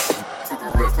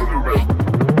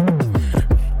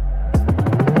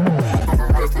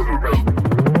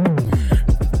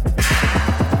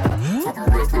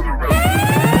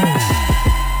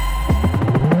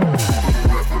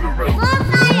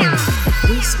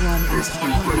 This one is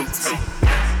hot.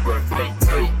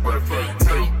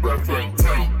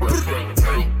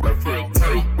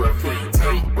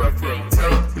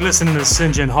 You're listening to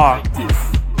Sinjin Hawk.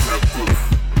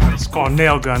 It's called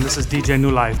Nail Gun. This is DJ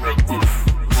New Life.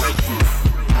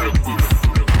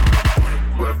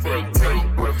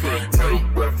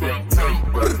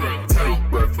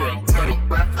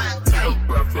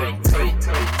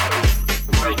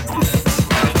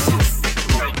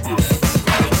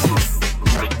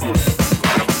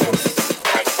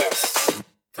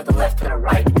 To the left, to the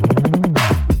right.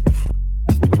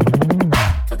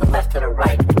 To the left, to the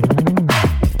right.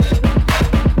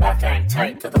 That thing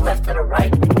tight. To the left, to the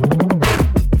right.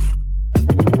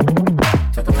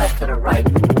 To the left, to the right.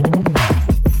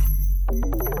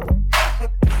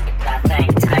 That thing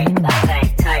tight. That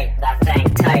thing tight. That thing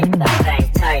tight. That thing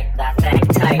tight. That thing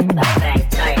tight. That thing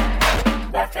tight.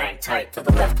 That thing tight. To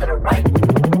the left, to the right.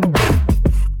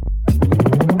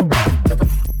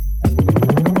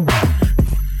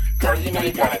 Girl, you know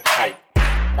you got it tight.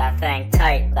 That thing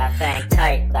tight, that thing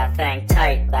tight, that thing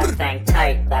tight, that thing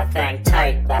tight, that thing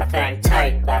tight, that thing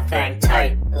tight, that thing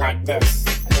tight. Like this,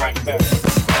 like this,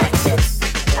 like this,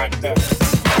 like this,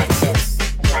 like this, like this,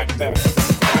 like this,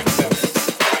 like this.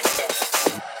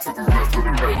 To the left, to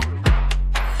the right.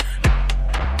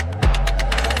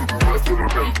 To the left, to the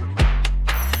right.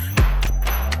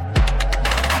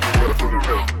 To the left, to the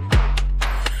right.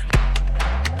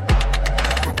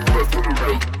 To the left, to the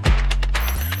right.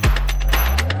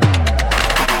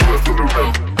 To the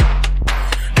right.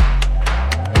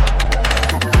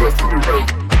 To the left, to the right.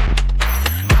 To the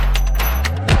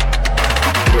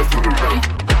left, to the right.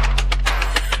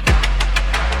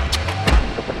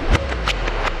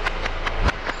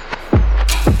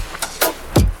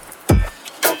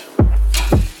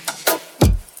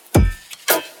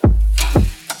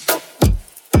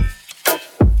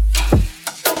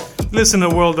 Listen to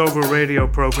World Over Radio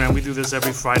program. We do this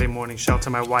every Friday morning. Shout out to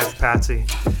my wife, Patsy.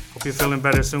 Hope you're feeling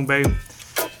better soon, babe.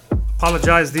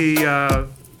 Apologize, the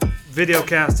video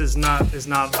cast is not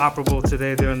operable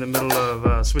today. They're in the middle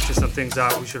of switching some things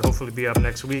out. We should hopefully be up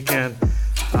next weekend.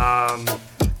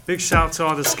 Big shout to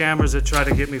all the scammers that tried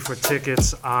to get me for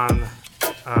tickets on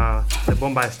the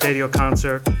Bombay Stadium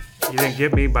concert. You didn't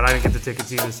get me, but I didn't get the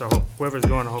tickets either. So whoever's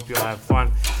going, I hope you'll have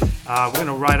fun. We're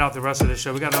gonna ride out the rest of the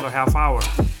show. We got another half hour.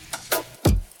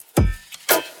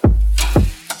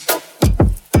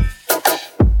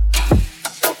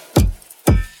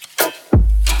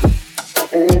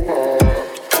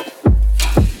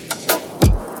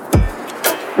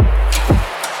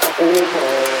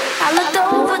 I looked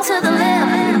over to the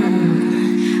left.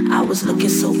 I was looking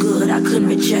so good I couldn't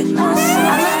reject myself.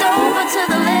 I looked over to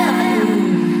the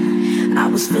left. I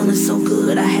was feeling so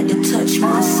good I had to touch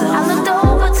myself. I looked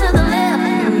over to the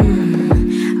left.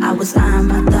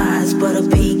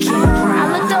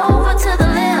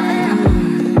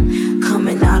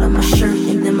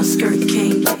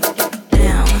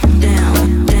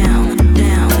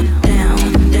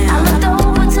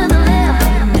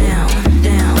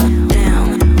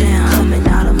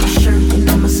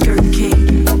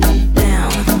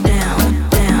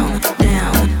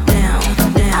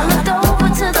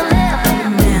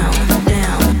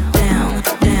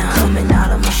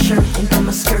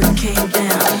 came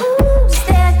down.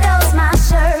 There goes my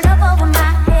shirt up over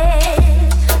my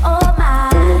head. Oh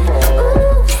my.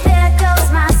 Ooh, there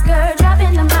goes my skirt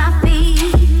dropping to my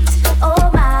feet. Oh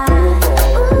my.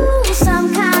 Ooh,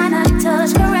 some kind of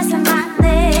touch caressing my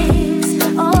legs.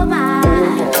 Oh my.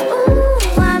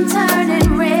 Ooh, I'm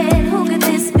turning red. Who could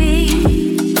this be?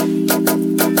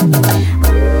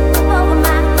 Over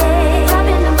my head,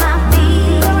 dropping to my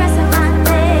feet, caressing my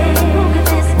legs. Who could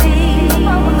this be?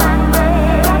 Over my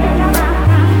head, dropping to my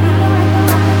feet.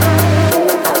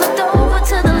 I looked over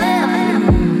to the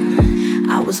left.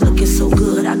 I was looking so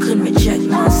good I couldn't reject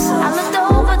myself. I looked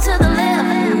over to the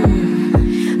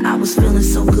left. I was feeling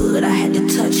so good I had to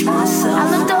touch myself.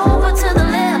 I looked over to the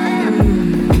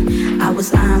left. I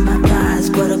was eyeing my thighs,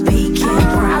 but a pecan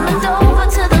brown. I looked over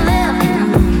to the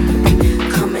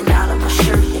left. Coming out of my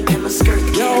shirt and then my skirt.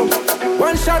 Yo,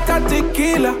 one shot of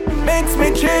tequila makes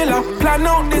me chiller. Plan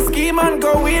out the scheme and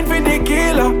go in for the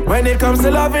killer. When it comes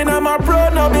to loving, I'm a pro,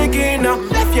 no beginner.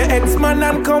 Left your ex-man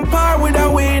and compare with a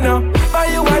winner. Buy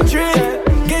you a drink,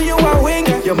 give you a wing.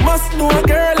 You must know a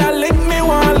girl, I link me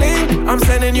one link. I'm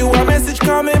sending you a message,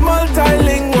 call me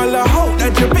multilingual. I hope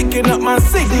that you're picking up my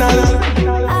signal.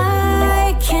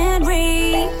 I can't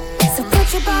read, so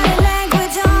put your body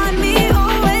language on me.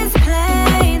 Always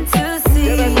plain to see.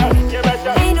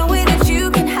 Ain't no way that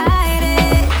you can hide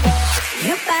it.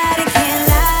 Your body can't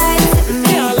lie to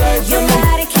me. Your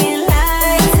body can't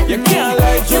lie to me. You can't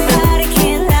lie to Your me. body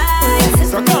can't lie to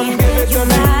So me. come give it to Your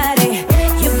me. body,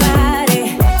 your body.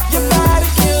 Your body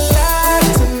can lie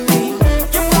to me.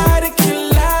 Your body can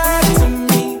lie to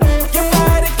me. Your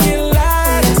body can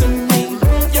lie to me.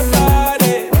 Your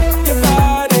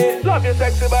body. Love your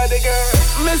sexy body, girl.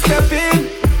 Me step in,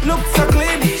 look so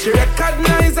clean. She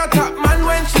recognize a top man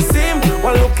when she see him.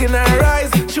 One look in her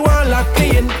eyes, she want lock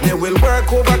me in. They will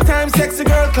work overtime, sexy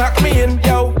girl clock me in.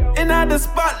 Yo, in the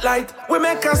spotlight, we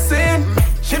make her sing.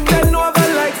 She bend over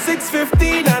like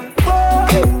 6:15 and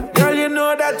oh, girl, you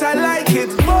know that I like it.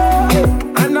 Oh,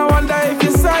 and I wonder if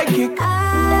you're psychic.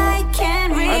 I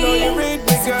can't read. I know you read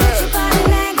me, girl. Put your body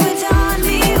language on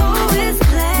me. Always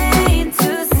plain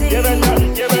to see. Give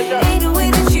it up. Ain't no way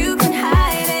that you can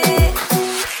hide it.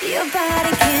 Your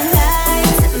body can't lie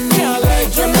to me. Can't lie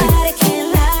to Your me. body can't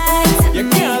lie to me. You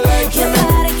can't lie to Your me.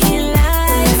 body can't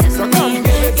lie to So me. come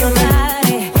give it to Your me.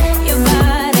 body, your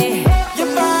body. Your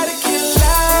body can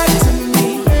lie to me.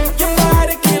 Your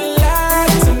body can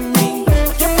lie to me.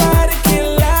 Your body can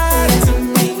lie to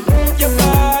me. Your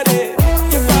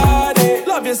body.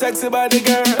 Love your sexy body,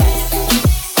 girl.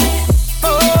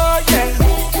 Oh yeah.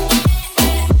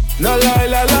 No lie,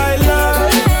 lie, lie,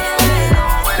 lie.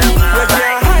 You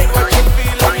can't hide what you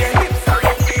feel on your hips.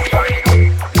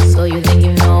 So you think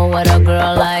you know what a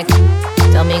girl like?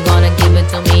 Tell me, gonna give it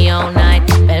to me all night.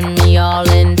 Bend me all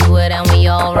into it and we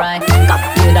alright. Cup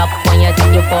it up when you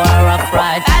take you for a rough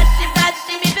ride.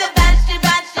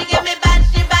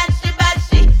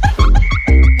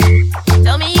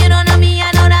 Tell me you don't know me,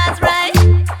 I know that's right.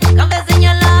 Confessing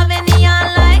your love in the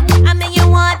online. I'm the you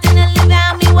want to live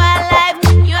out me wild life.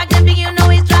 You act big, you know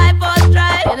it's try for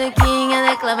try. You're the king of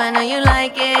the club, I know you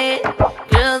like it.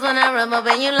 Girls wanna rub up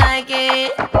and you like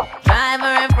it.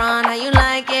 Driver in front, how you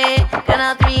like it. Got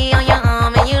all three on your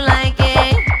arm and you like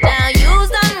it. Now you've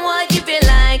done what you feel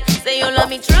like. Say you love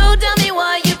me true, tell me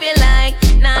what you feel like.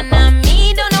 Nah,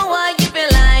 me, don't know what you feel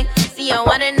like. See your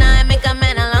one and I make a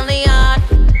man along the yard.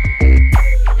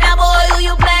 Now boy, who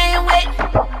you playing with?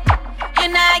 You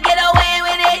not get away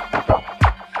with it.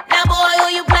 Now boy, who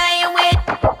you playing with?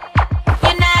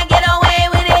 You not get away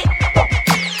with it.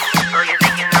 So you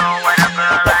think you know what a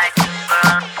girl like?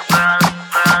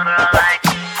 Girl like.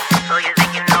 So you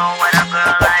think you know what a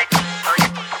girl like?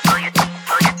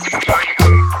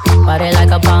 Body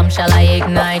like a bomb, shall I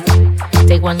ignite?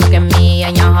 Take one look at me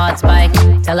and your heart spike.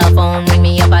 Telephone ring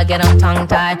me up, I get them tongue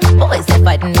tied. Boys they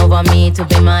fighting over me to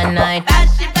be my night.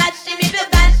 Bashi, me feel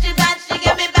bashi,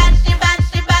 give me bashi.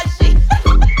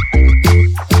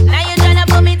 Now you tryna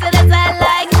put me to the side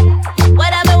like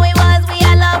whatever we was, we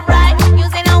had love right. You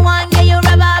say no one, get you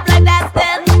rev up like that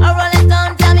still. A Rolling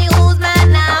Stone, tell me who's mad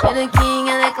now. You're the king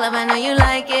of the club, I know you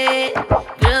like it.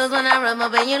 Girls wanna rub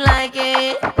up and you like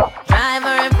it.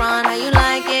 Driver in front, how you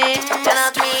like it. Got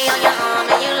all three on your arm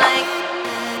and you like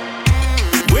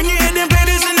it. When you hear them play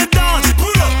this in the dance,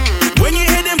 pull up. When you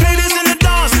hear them play this in the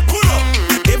dance, pull up.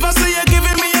 If I say you're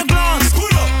giving me a glance,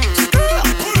 pull up.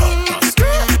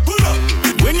 Pull up.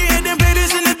 When you hear them play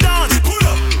this in the dance, pull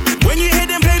up. When you hear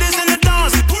them play this in the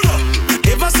dance, pull up.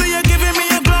 If I say you're giving me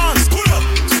a glance, pull up.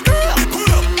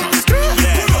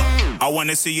 Yeah. I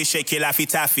wanna see you shake your laffy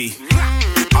taffy.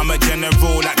 I'm a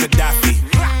general like Gaddafi.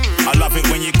 I love it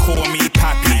when you call me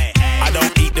pappy.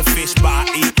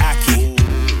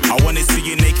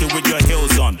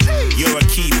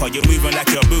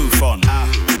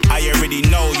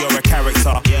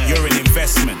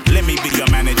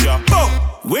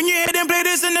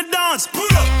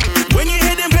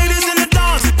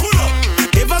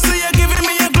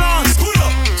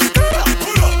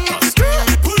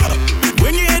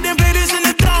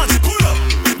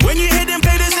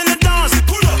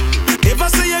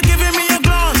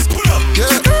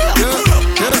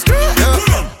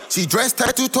 She dressed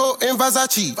head to toe in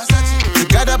Versace. She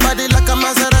got a body like a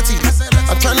Maserati.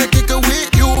 I'm tryna kick it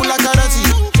with you like a ratty.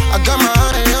 I got my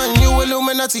eye on you,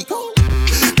 Illuminati.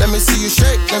 Let me see you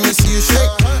shake, let me see you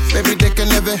shake. Baby, they can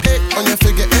never hate on your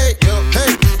figure eight.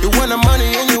 Hey, you want the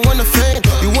money and you want the fame.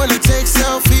 You wanna take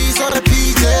selfies on the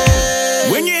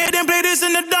PJ. When you hear them play this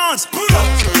in the dance, pull up.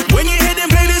 When you hear them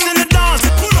play this in the dance,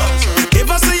 pull up. If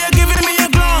I say you're giving me a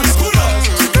glance, pull up.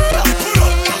 Pull up,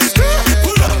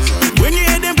 pull up. When you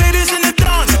hear them play this in the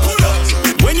dance, pull up.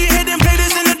 When you hear them play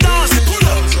this in the dance, pull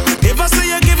up. If I say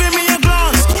you're giving me a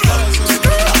glance, pull up.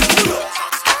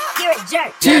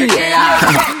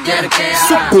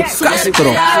 Suku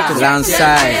Castro,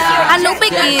 Lansai,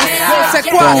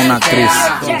 con una actriz.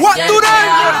 What do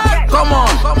they? Come on.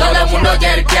 Todo el mundo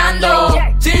yerkeando,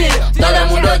 sí. Todo el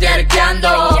mundo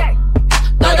yerkeando.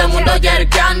 Todo el mundo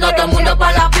yerkeando, todo el mundo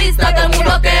pa' la pista, todo el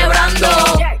mundo quebrando.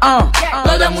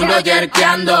 Todo el mundo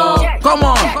yerkeando, come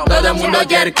on. Todo el mundo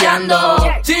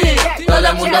yerkeando, sí. Todo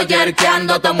el mundo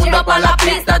yerkeando, todo el mundo pa' la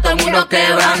pista, todo el mundo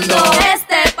quebrando.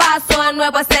 Este paso de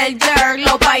nuevo es el jerk,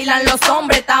 lo bailan los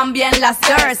hombres, también las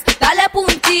girls. Dale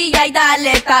puntilla y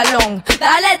dale talón,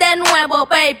 dale de nuevo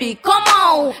baby, come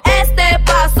on. Este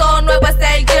paso nuevo es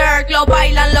el jerk, lo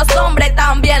bailan los hombres,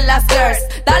 también las girls.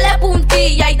 Dale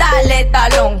puntilla y dale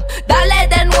talón, dale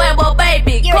de nuevo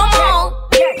baby, come on.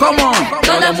 Come on.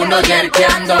 Todo el mundo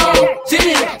yerkeando,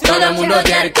 sí. Todo el mundo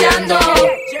yerkeando.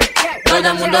 Todo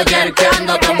el mundo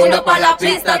yerkeando, todo el mundo pa' la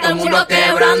pista, todo el mundo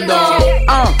quebrando.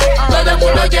 Todo el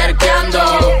mundo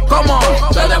yerkeando, come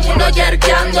on. Todo el mundo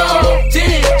yerkeando,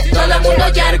 sí. Todo el mundo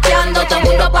yerkeando, todo el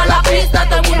mundo pa' la pista,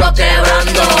 todo el mundo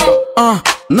quebrando.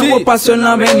 Nuevo paso en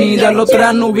la avenida, los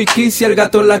Tranubiquis y el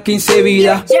gato en la 15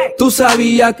 vidas. Tú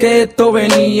sabías que esto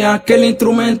venía, que el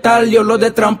instrumental yo lo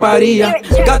destramparía.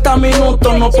 Gasta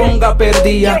minutos, no ponga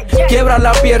perdida. Quiebra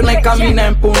la pierna y camina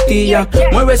en puntilla.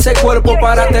 Mueve ese cuerpo,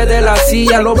 párate de la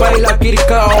silla. Lo baila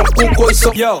Kirkao, Cuco y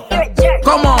So. Yo,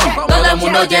 come on. Todo el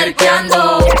mundo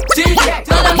yerkeando, sí.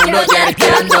 Todo el mundo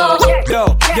yerkeando.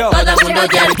 Yo. Todo el mundo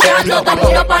yerkeando, todo el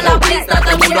mundo pa' la pista,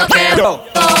 todo el mundo quebrando.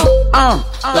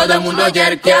 Todo el mundo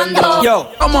yerkeando,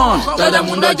 yo, come on. Todo el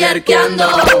mundo yerkeando,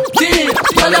 sí.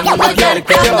 Todo el mundo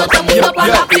yerkeando, todo el mundo pa'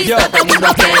 la pista, todo el mundo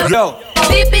quebrando.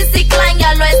 BBC Clan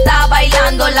ya lo está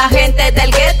bailando, la gente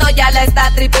del gueto ya la está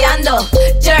tripeando.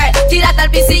 Jerk, tírate al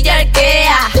piso y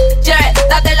yerkea. Jerk,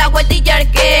 date la vuelta y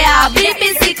yerkea.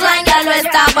 BBC Clan ya lo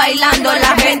está bailando,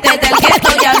 la gente del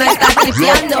gueto ya lo está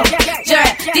tripeando.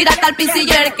 Jerk, tírate al piso y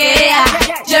yerkea.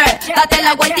 Jerk, date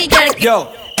la vuelta y yerkea.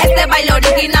 Este baile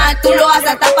original, tú lo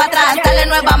haces hasta para atrás. Dale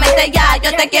nuevamente ya,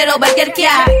 yo te quiero ver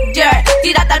yerkear. Jerk,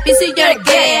 tírate al piso y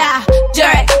yerkea.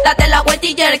 Jerk, date la vuelta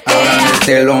y yerkea. El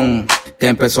telón, que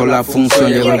empezó la función.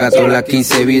 Llegó el gato la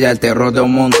 15 vidas, el terror de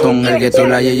un montón. El gueto,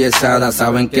 la yeyesada,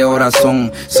 saben qué horas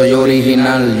son. Soy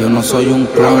original, yo no soy un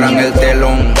clon. Abran el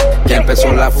telón, que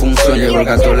empezó la función. Llegó el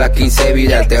gato la 15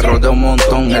 vidas, el terror de un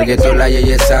montón. El gueto, la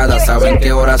yeyesada, saben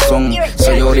qué horas son.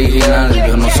 Soy original,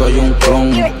 yo no soy un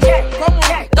clon.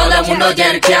 Todo el mundo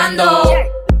yerkeando,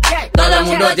 todo el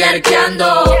mundo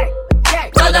yerkeando.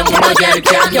 Todo el mundo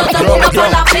yerkeando, todo el mundo pa'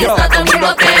 la pista, todo el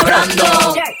mundo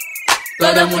quebrando.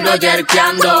 Todo el mundo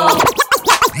yerkeando,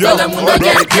 todo el mundo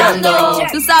yerkeando.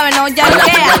 Tú sabes, no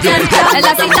yerkea. En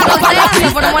la cinta costera se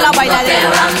formó la bailadera.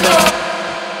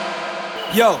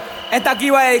 Yo, esta aquí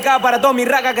va dedicada para todos mis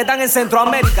racas que están en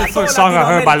Centroamérica. This song I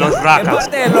heard by Los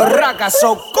Racas. De los racas,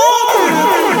 so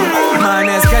cool.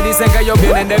 Manes que dicen que ellos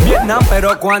vienen de Vietnam,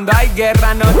 pero cuando hay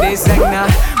guerra no dicen nada.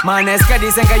 Manes que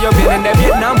dicen que ellos vienen de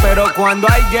Vietnam, pero cuando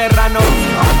hay guerra no.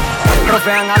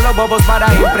 Trofean a los bobos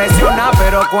para impresionar,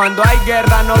 pero cuando hay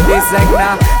guerra no dicen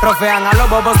nada. Trofean a los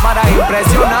bobos para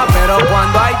impresionar, pero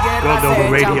cuando hay guerra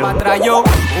se echan pa' atrás. Yo,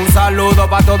 un saludo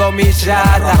pa' todos mis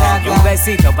chatas y un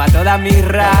besito pa' todas mis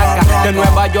racas de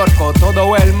Nueva York con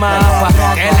todo el mapa.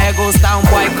 Que le gusta un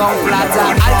guay con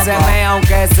plata. Álceme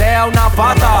aunque sea una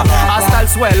pata, hasta el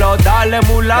suelo dale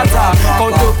mulata.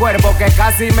 Con tu cuerpo que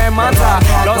casi me mata.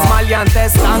 Los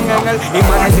maleantes están en el. Y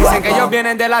manes dicen que ellos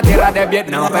vienen de la tierra de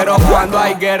Vietnam, pero cuando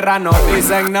hay guerra no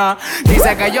dicen nada.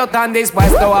 Dicen que ellos están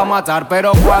dispuestos a matar,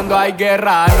 pero cuando hay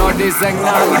guerra no dicen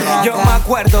nada. Yo me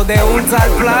acuerdo de un tal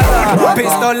Plata,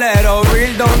 pistolero,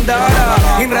 real Don Dada.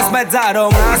 Y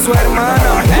respetaron a su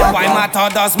hermana. El guay mató a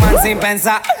dos man sin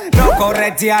pensar. No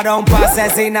corretearon pa'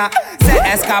 asesinar. Se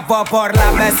escapó por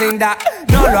la vecindad.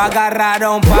 No lo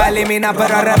agarraron pa' eliminar,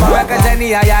 pero el revólver que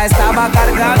tenía ya estaba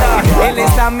cargada. y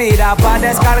lista mira pa'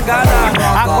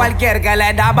 descargarla. A cualquier que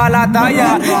le daba la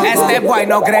talla, este boy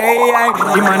no creía.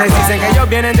 Y manes dicen que ellos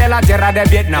vienen de la tierra de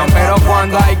Vietnam, pero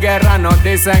cuando hay guerra no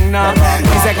dicen nada.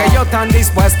 Dicen que ellos están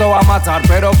dispuestos a matar,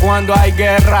 pero cuando hay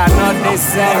guerra no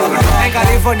dicen. En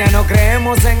California no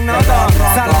creemos en nada,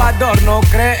 Salvador no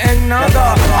cree en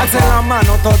nada. Alcen la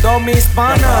mano todos mis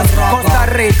panas, Costa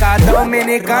Rica,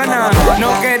 Dominicana.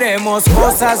 No queremos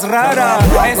cosas raras,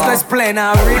 esto es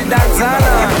plena real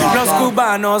danzana. Los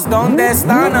cubanos, ¿dónde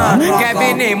están? Que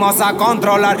vinimos a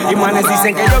controlar. Y manes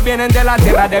dicen que ellos vienen de la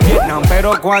tierra de Vietnam,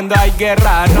 pero cuando hay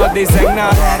guerra no dicen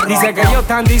nada. Dicen que ellos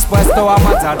están dispuestos a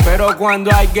matar, pero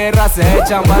cuando hay guerra se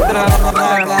echan para atrás.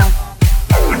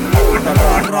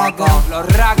 Los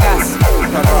ragas.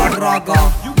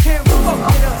 You can't fuck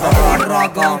with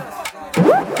us.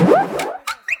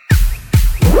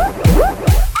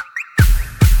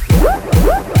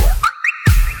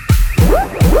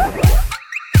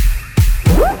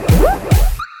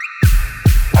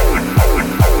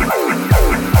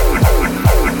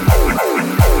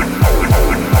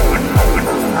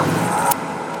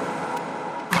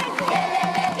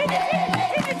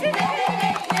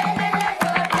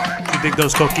 Dig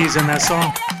those cookies in that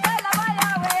song?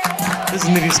 This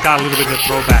nigga's got a little bit of a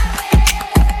throwback.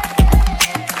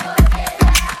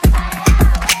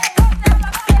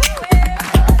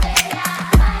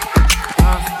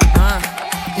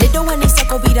 Little when they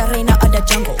suck vida reina of the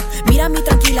jungle. Mira mi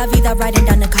tranquila vida riding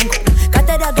down the Congo. Got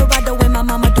that Eldorado when my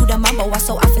mama do the mambo. I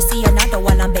so aficionado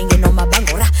while I'm banging on my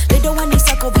bango. Little when they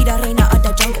suck vida reina of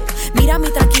the jungle. Mira mi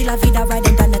tranquila vida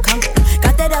riding down the Congo.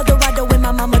 Got that Eldorado when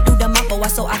my mama do the mambo. I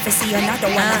so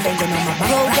aficionado while I'm banging on my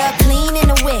bango. Rolled up clean in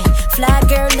the whip. Fly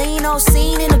girl lean on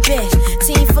scene in a bitch.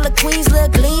 Team full of queens, little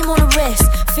gleam on the wrist.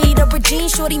 Feed up her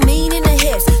jeans, shorty mean in the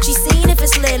hips. She seen if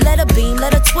it's lit, let her beam,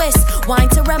 let her twist. Wine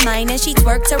to remind and she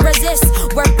twerk to resist.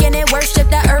 Working it, worship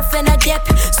the earth and a dip.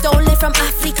 Stolen from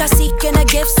Africa, seeking a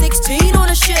gift. 16 on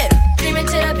a ship. Dreaming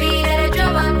to the beat of the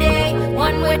drum all day.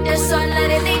 One with the sun, let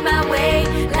it lead my way.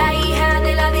 La hija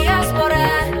de la diáspora.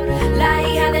 La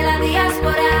hija de la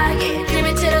diáspora. Yeah.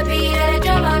 Dreaming to the beat of the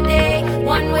drum all day.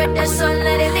 One with the sun,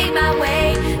 let it lead my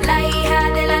way. La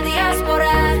hija de la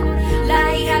diáspora.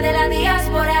 La hija de la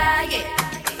diáspora. Yeah.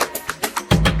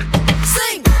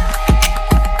 Sing.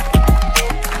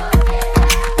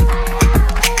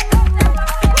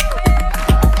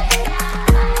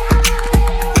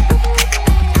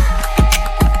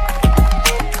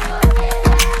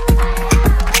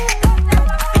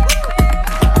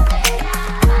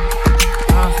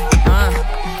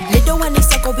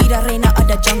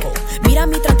 Mira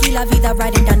mi tranquila vida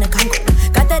riding down the Congo.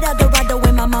 Got that Eldorado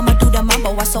when my mama do the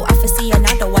mambo. I so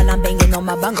aficionado while I'm banging on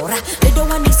my bango. Little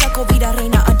one ni saco vida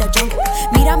reina of the jungle.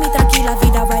 Mira mi tranquila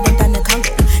vida riding down the Congo.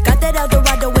 Got that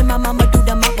Eldorado when my mama do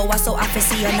the mambo. I so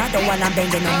aficionado while I'm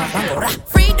banging on my bango.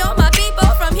 Freedom, my people,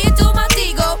 from here to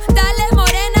Montego. Dale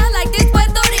morena like this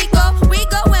Puerto Rico. We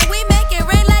go and we make it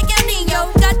rain like El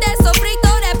Niño. Got that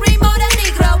sofrito, that primo, that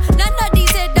negro. None of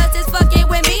these adults is fucking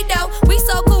with me though. We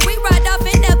so cool, we ride off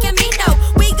in El Camino.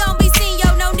 We gon' be seen,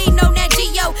 yo, no need no Nat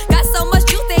Geo. Got so much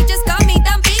juice, they just call me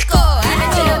Tampico.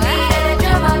 Dreaming to the beat of the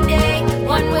drum all day.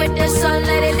 One with the sun,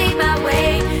 let it lead my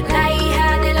way. La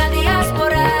hija de la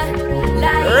diáspora.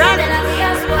 La hija de la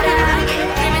diáspora. Yeah.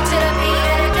 Dreaming to the beat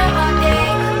of the drum all day.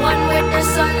 One with the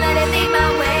sun, let it lead my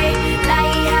way. La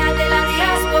hija de la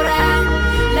diáspora.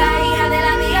 La hija de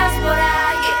la diáspora.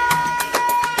 Yeah.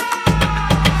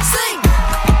 Sing.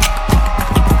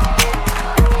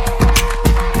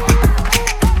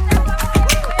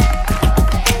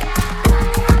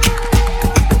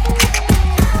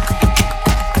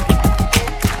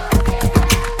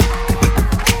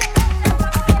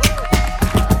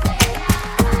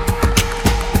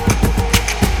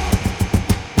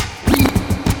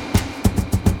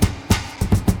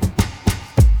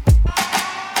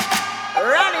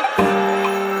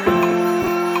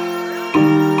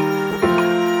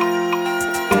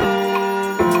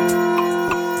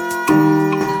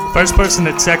 First person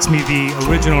to text me the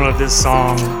original of this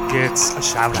song gets a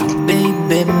shout out.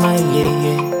 Baby, my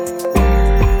yeah.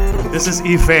 This is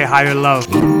Ife, Higher Love.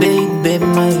 Baby,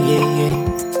 my yeah.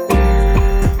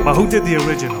 But who did the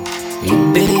original?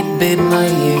 Baby, my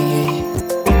yeah.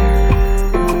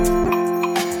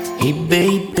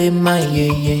 Baby, my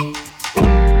yeah.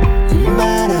 Baby, my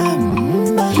yeah.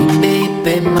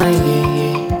 Baby, my yeah.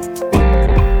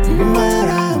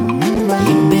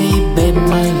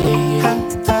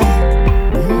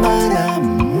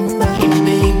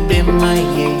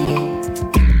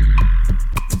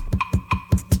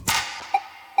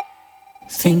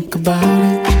 Think about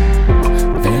it,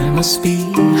 there must be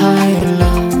higher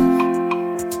love.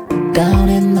 down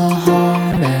in the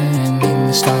heart and in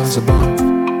the stars above.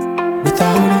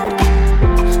 Without it,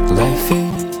 life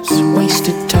is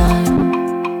wasted time.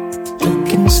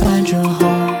 Look inside your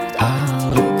heart,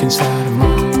 I'll look inside of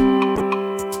mine.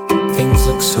 Things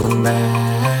look so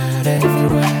bad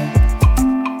everywhere.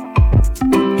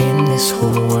 In this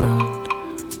whole world,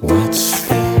 what's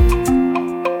fair?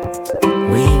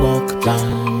 We walk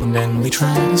blind and we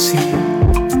try to see,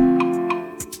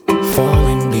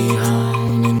 falling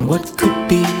behind in what could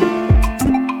be.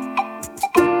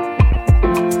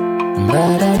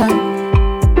 Ba-da-da,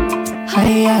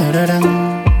 hi-ya-da-da,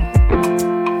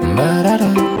 ba-da-da,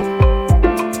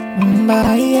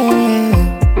 ba-yeah,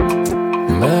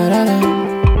 ba-da-da,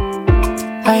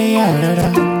 hi-ya-da-da,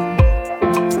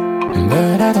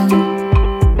 ba-da-da.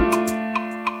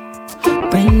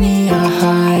 Bring me a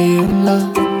higher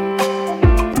love.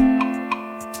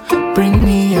 Bring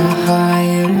me a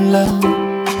higher love.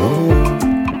 Oh.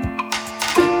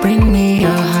 Bring me a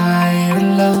higher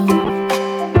love.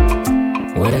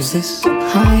 What is this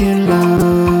higher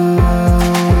love?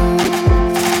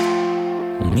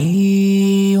 Oh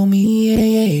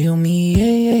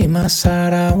me,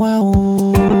 Masara, wow.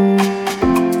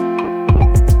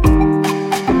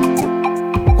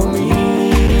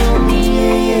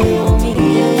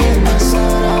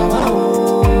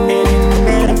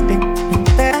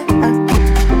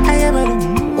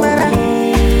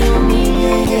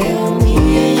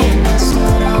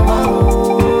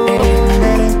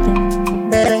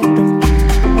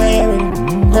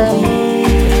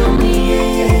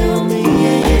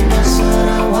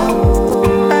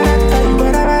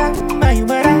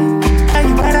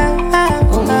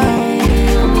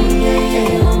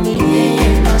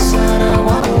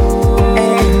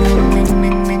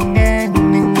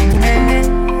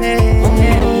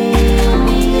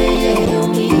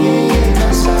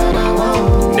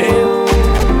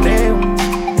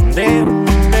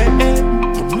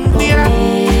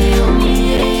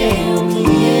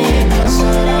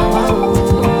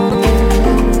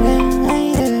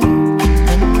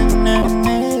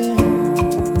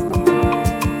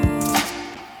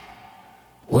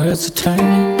 Words are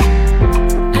turning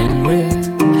and we're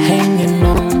hanging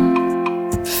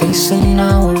on, facing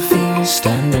our fears,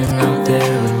 standing out there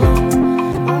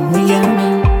alone. We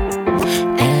yearning,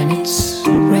 and it's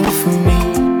real for me.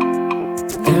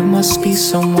 There must be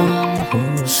someone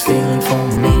who's feeling for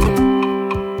me.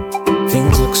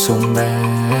 Things look so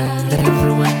bad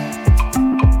everywhere.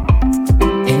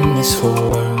 In this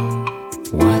whole world,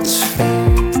 what's fair?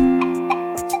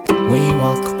 We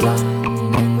walk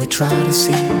blind and we try to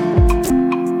see,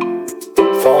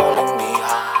 falling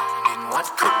behind in what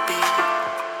could be.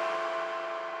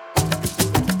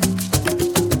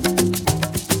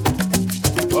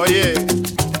 Oye,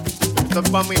 esto es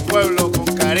pa' mi pueblo con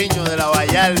cariño de la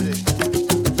Vallarde,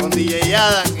 con DJ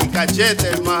Adam y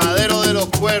Cachete, el majadero de los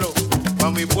cueros.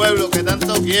 Pa' mi pueblo que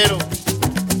tanto quiero,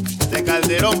 de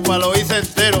Calderón pa' lo hice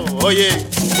entero. Oye,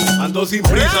 ando sin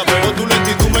prisa, pero tu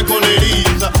lentitud me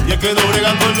coleriza. Y es que no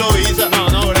bregan con Loíza.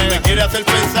 No brega. Me quiere hacer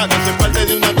pensar que soy parte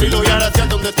de una trilogía racial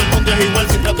donde todo el mundo es igual,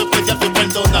 sin trato especial, soy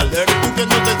personal. Eres tú que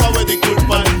no te sabes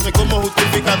disculpar, no sé cómo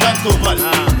justifica tanto mal.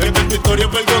 Es que tu historia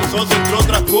es vergonzosa, entre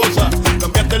otras cosas.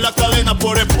 Cambiaste la cadena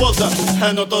por esposa.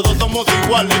 No todos somos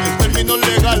iguales en términos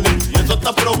legales, y eso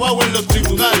está probado en los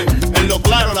tribunales. En lo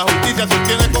claro, la justicia se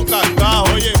tiene con cascado.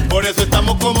 Oye, por eso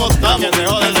estamos como estamos. Si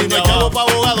no hay chavo pa'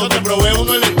 abogado, te provee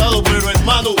uno el Estado. Pero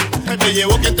hermano, te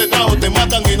llevó quien te trajo, te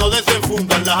matan y no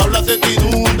desenfundan. Las aulas se te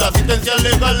inunda, asistencia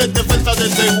legal es defensa de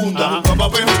segunda. Nunca va a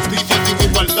haber justicia sin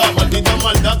igualdad, maldita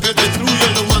maldad que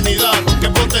destruye la humanidad. ¿Con qué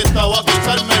potestad va a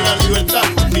quitarme la libertad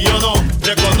si yo no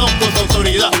reconozco su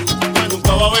autoridad?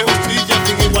 Nunca va a haber justicia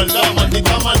sin igualdad,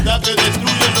 maldita maldad que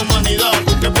destruye la humanidad.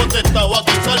 ¿Con qué potestad va a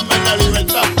quitarme la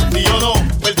libertad si yo no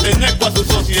pertenezco a su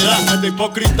sociedad? Esta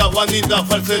hipócrita vanidad,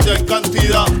 falsedad en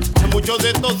cantidad, muchos de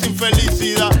estos sin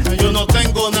felicidad. Yo no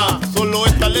tengo nada, solo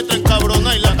esta letra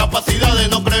encabrona y la capacidad de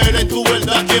no creer en tu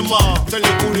verdad. ¿Quién más se le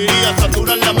ocurriría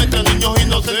saturar la mente a niños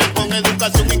inocentes con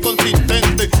educación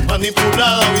inconsistente,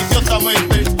 manipulada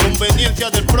viciosamente? Conveniencia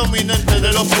del prominente,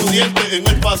 de los pudientes. En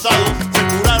el pasado se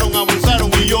curaron, abusaron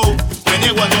y yo me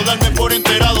niego a no darme por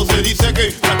enterado. Se dice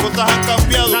que las cosas han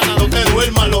cambiado, no te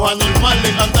duermas, los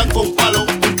anormales andan con palos.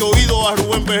 Nunca he oído a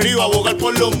Rubén Berrío abogar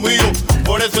por los míos,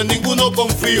 por eso en ninguno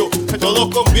confío.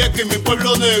 Todos confían que mi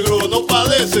pueblo negro no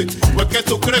padece, pues que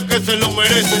tú crees que se lo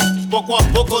merece. Poco a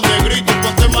poco, negrito,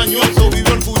 ponte mañoso,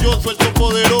 vive orgulloso, el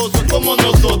poderoso es como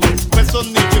nosotros. Pesos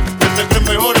Nietzsche, que se creen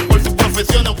mejores por sus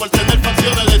profesiones, por tener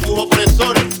facciones de sus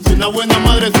opresores. Si una buena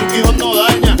madre sus hijos no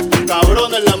daña,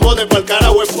 cabrones, lambones, pa'l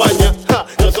carajo España.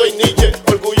 Yo soy Nietzsche,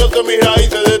 orgulloso de mis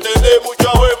raíces de TD.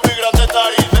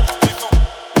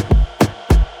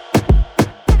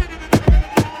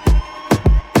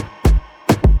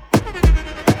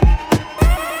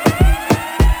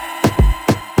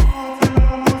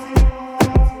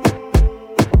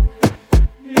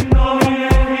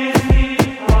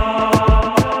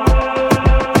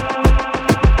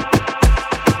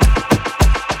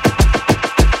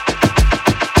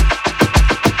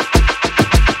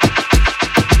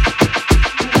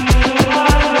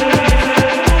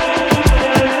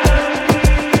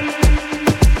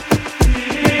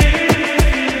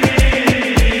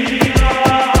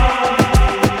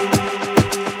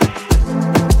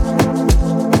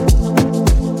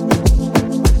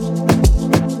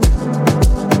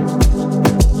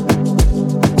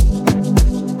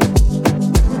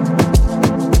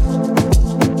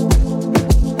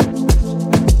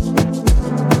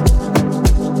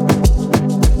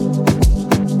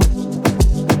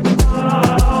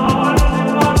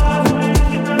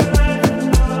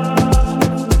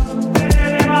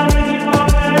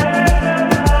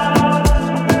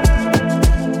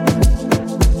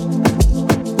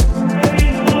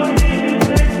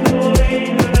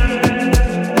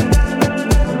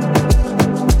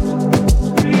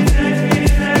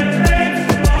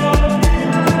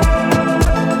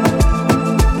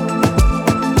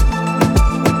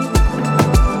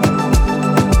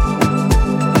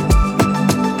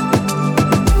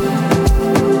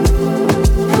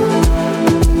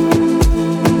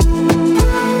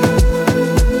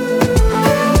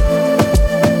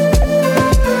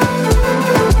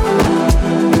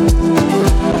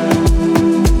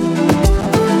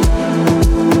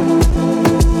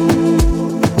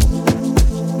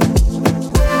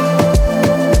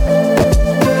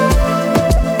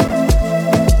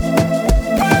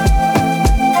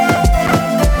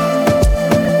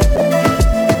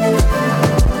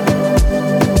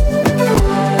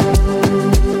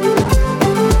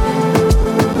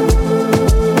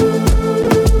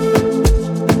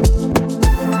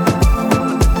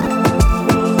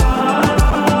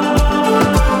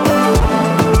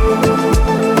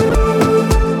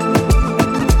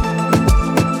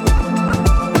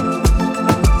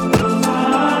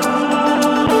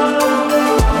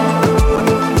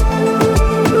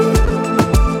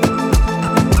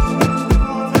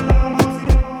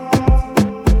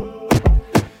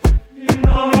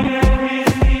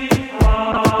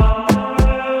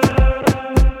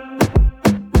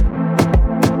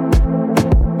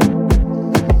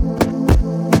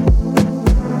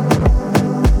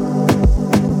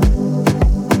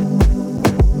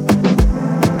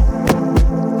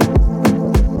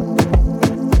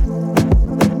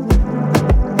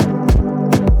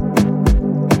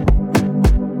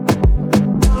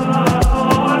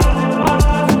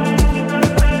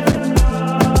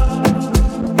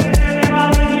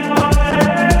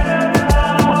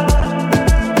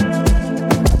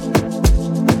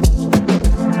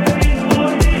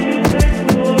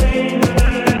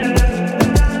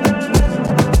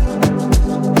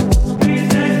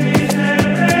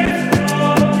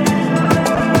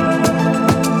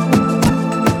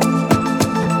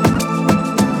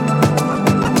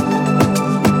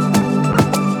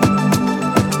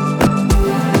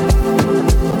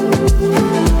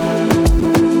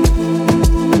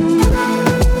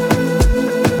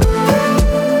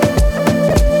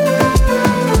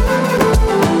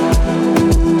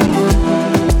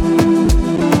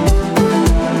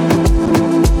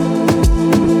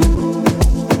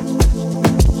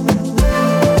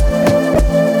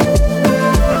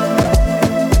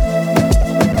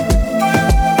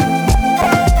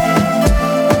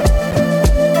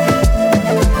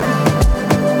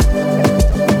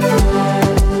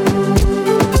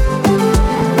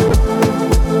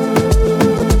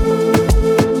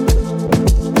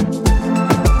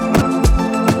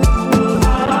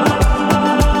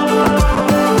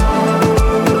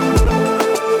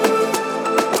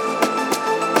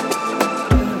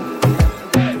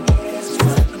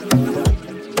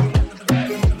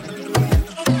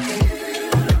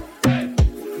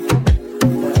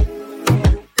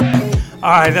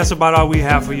 right, that's about all we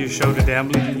have for your show today. I'm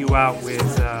leaving you out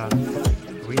with a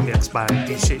remix by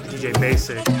DJ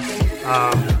Basic.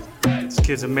 This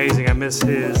kid's amazing. I miss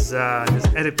his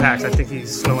edit packs. I think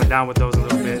he's slowing down with those a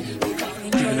little bit,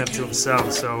 keeping them to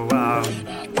himself. So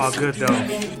all good though.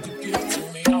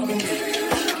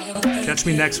 Catch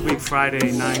me next week,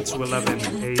 Friday, 9 to 11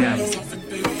 a.m.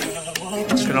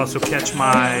 You can also catch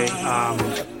my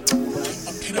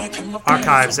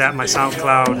archives at my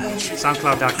SoundCloud,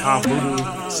 soundcloud.com,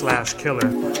 voodoo/killer.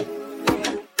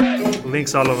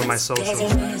 Links all over my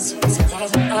socials.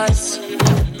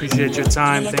 Appreciate your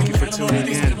time. Thank you for tuning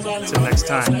in. Until next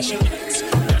time.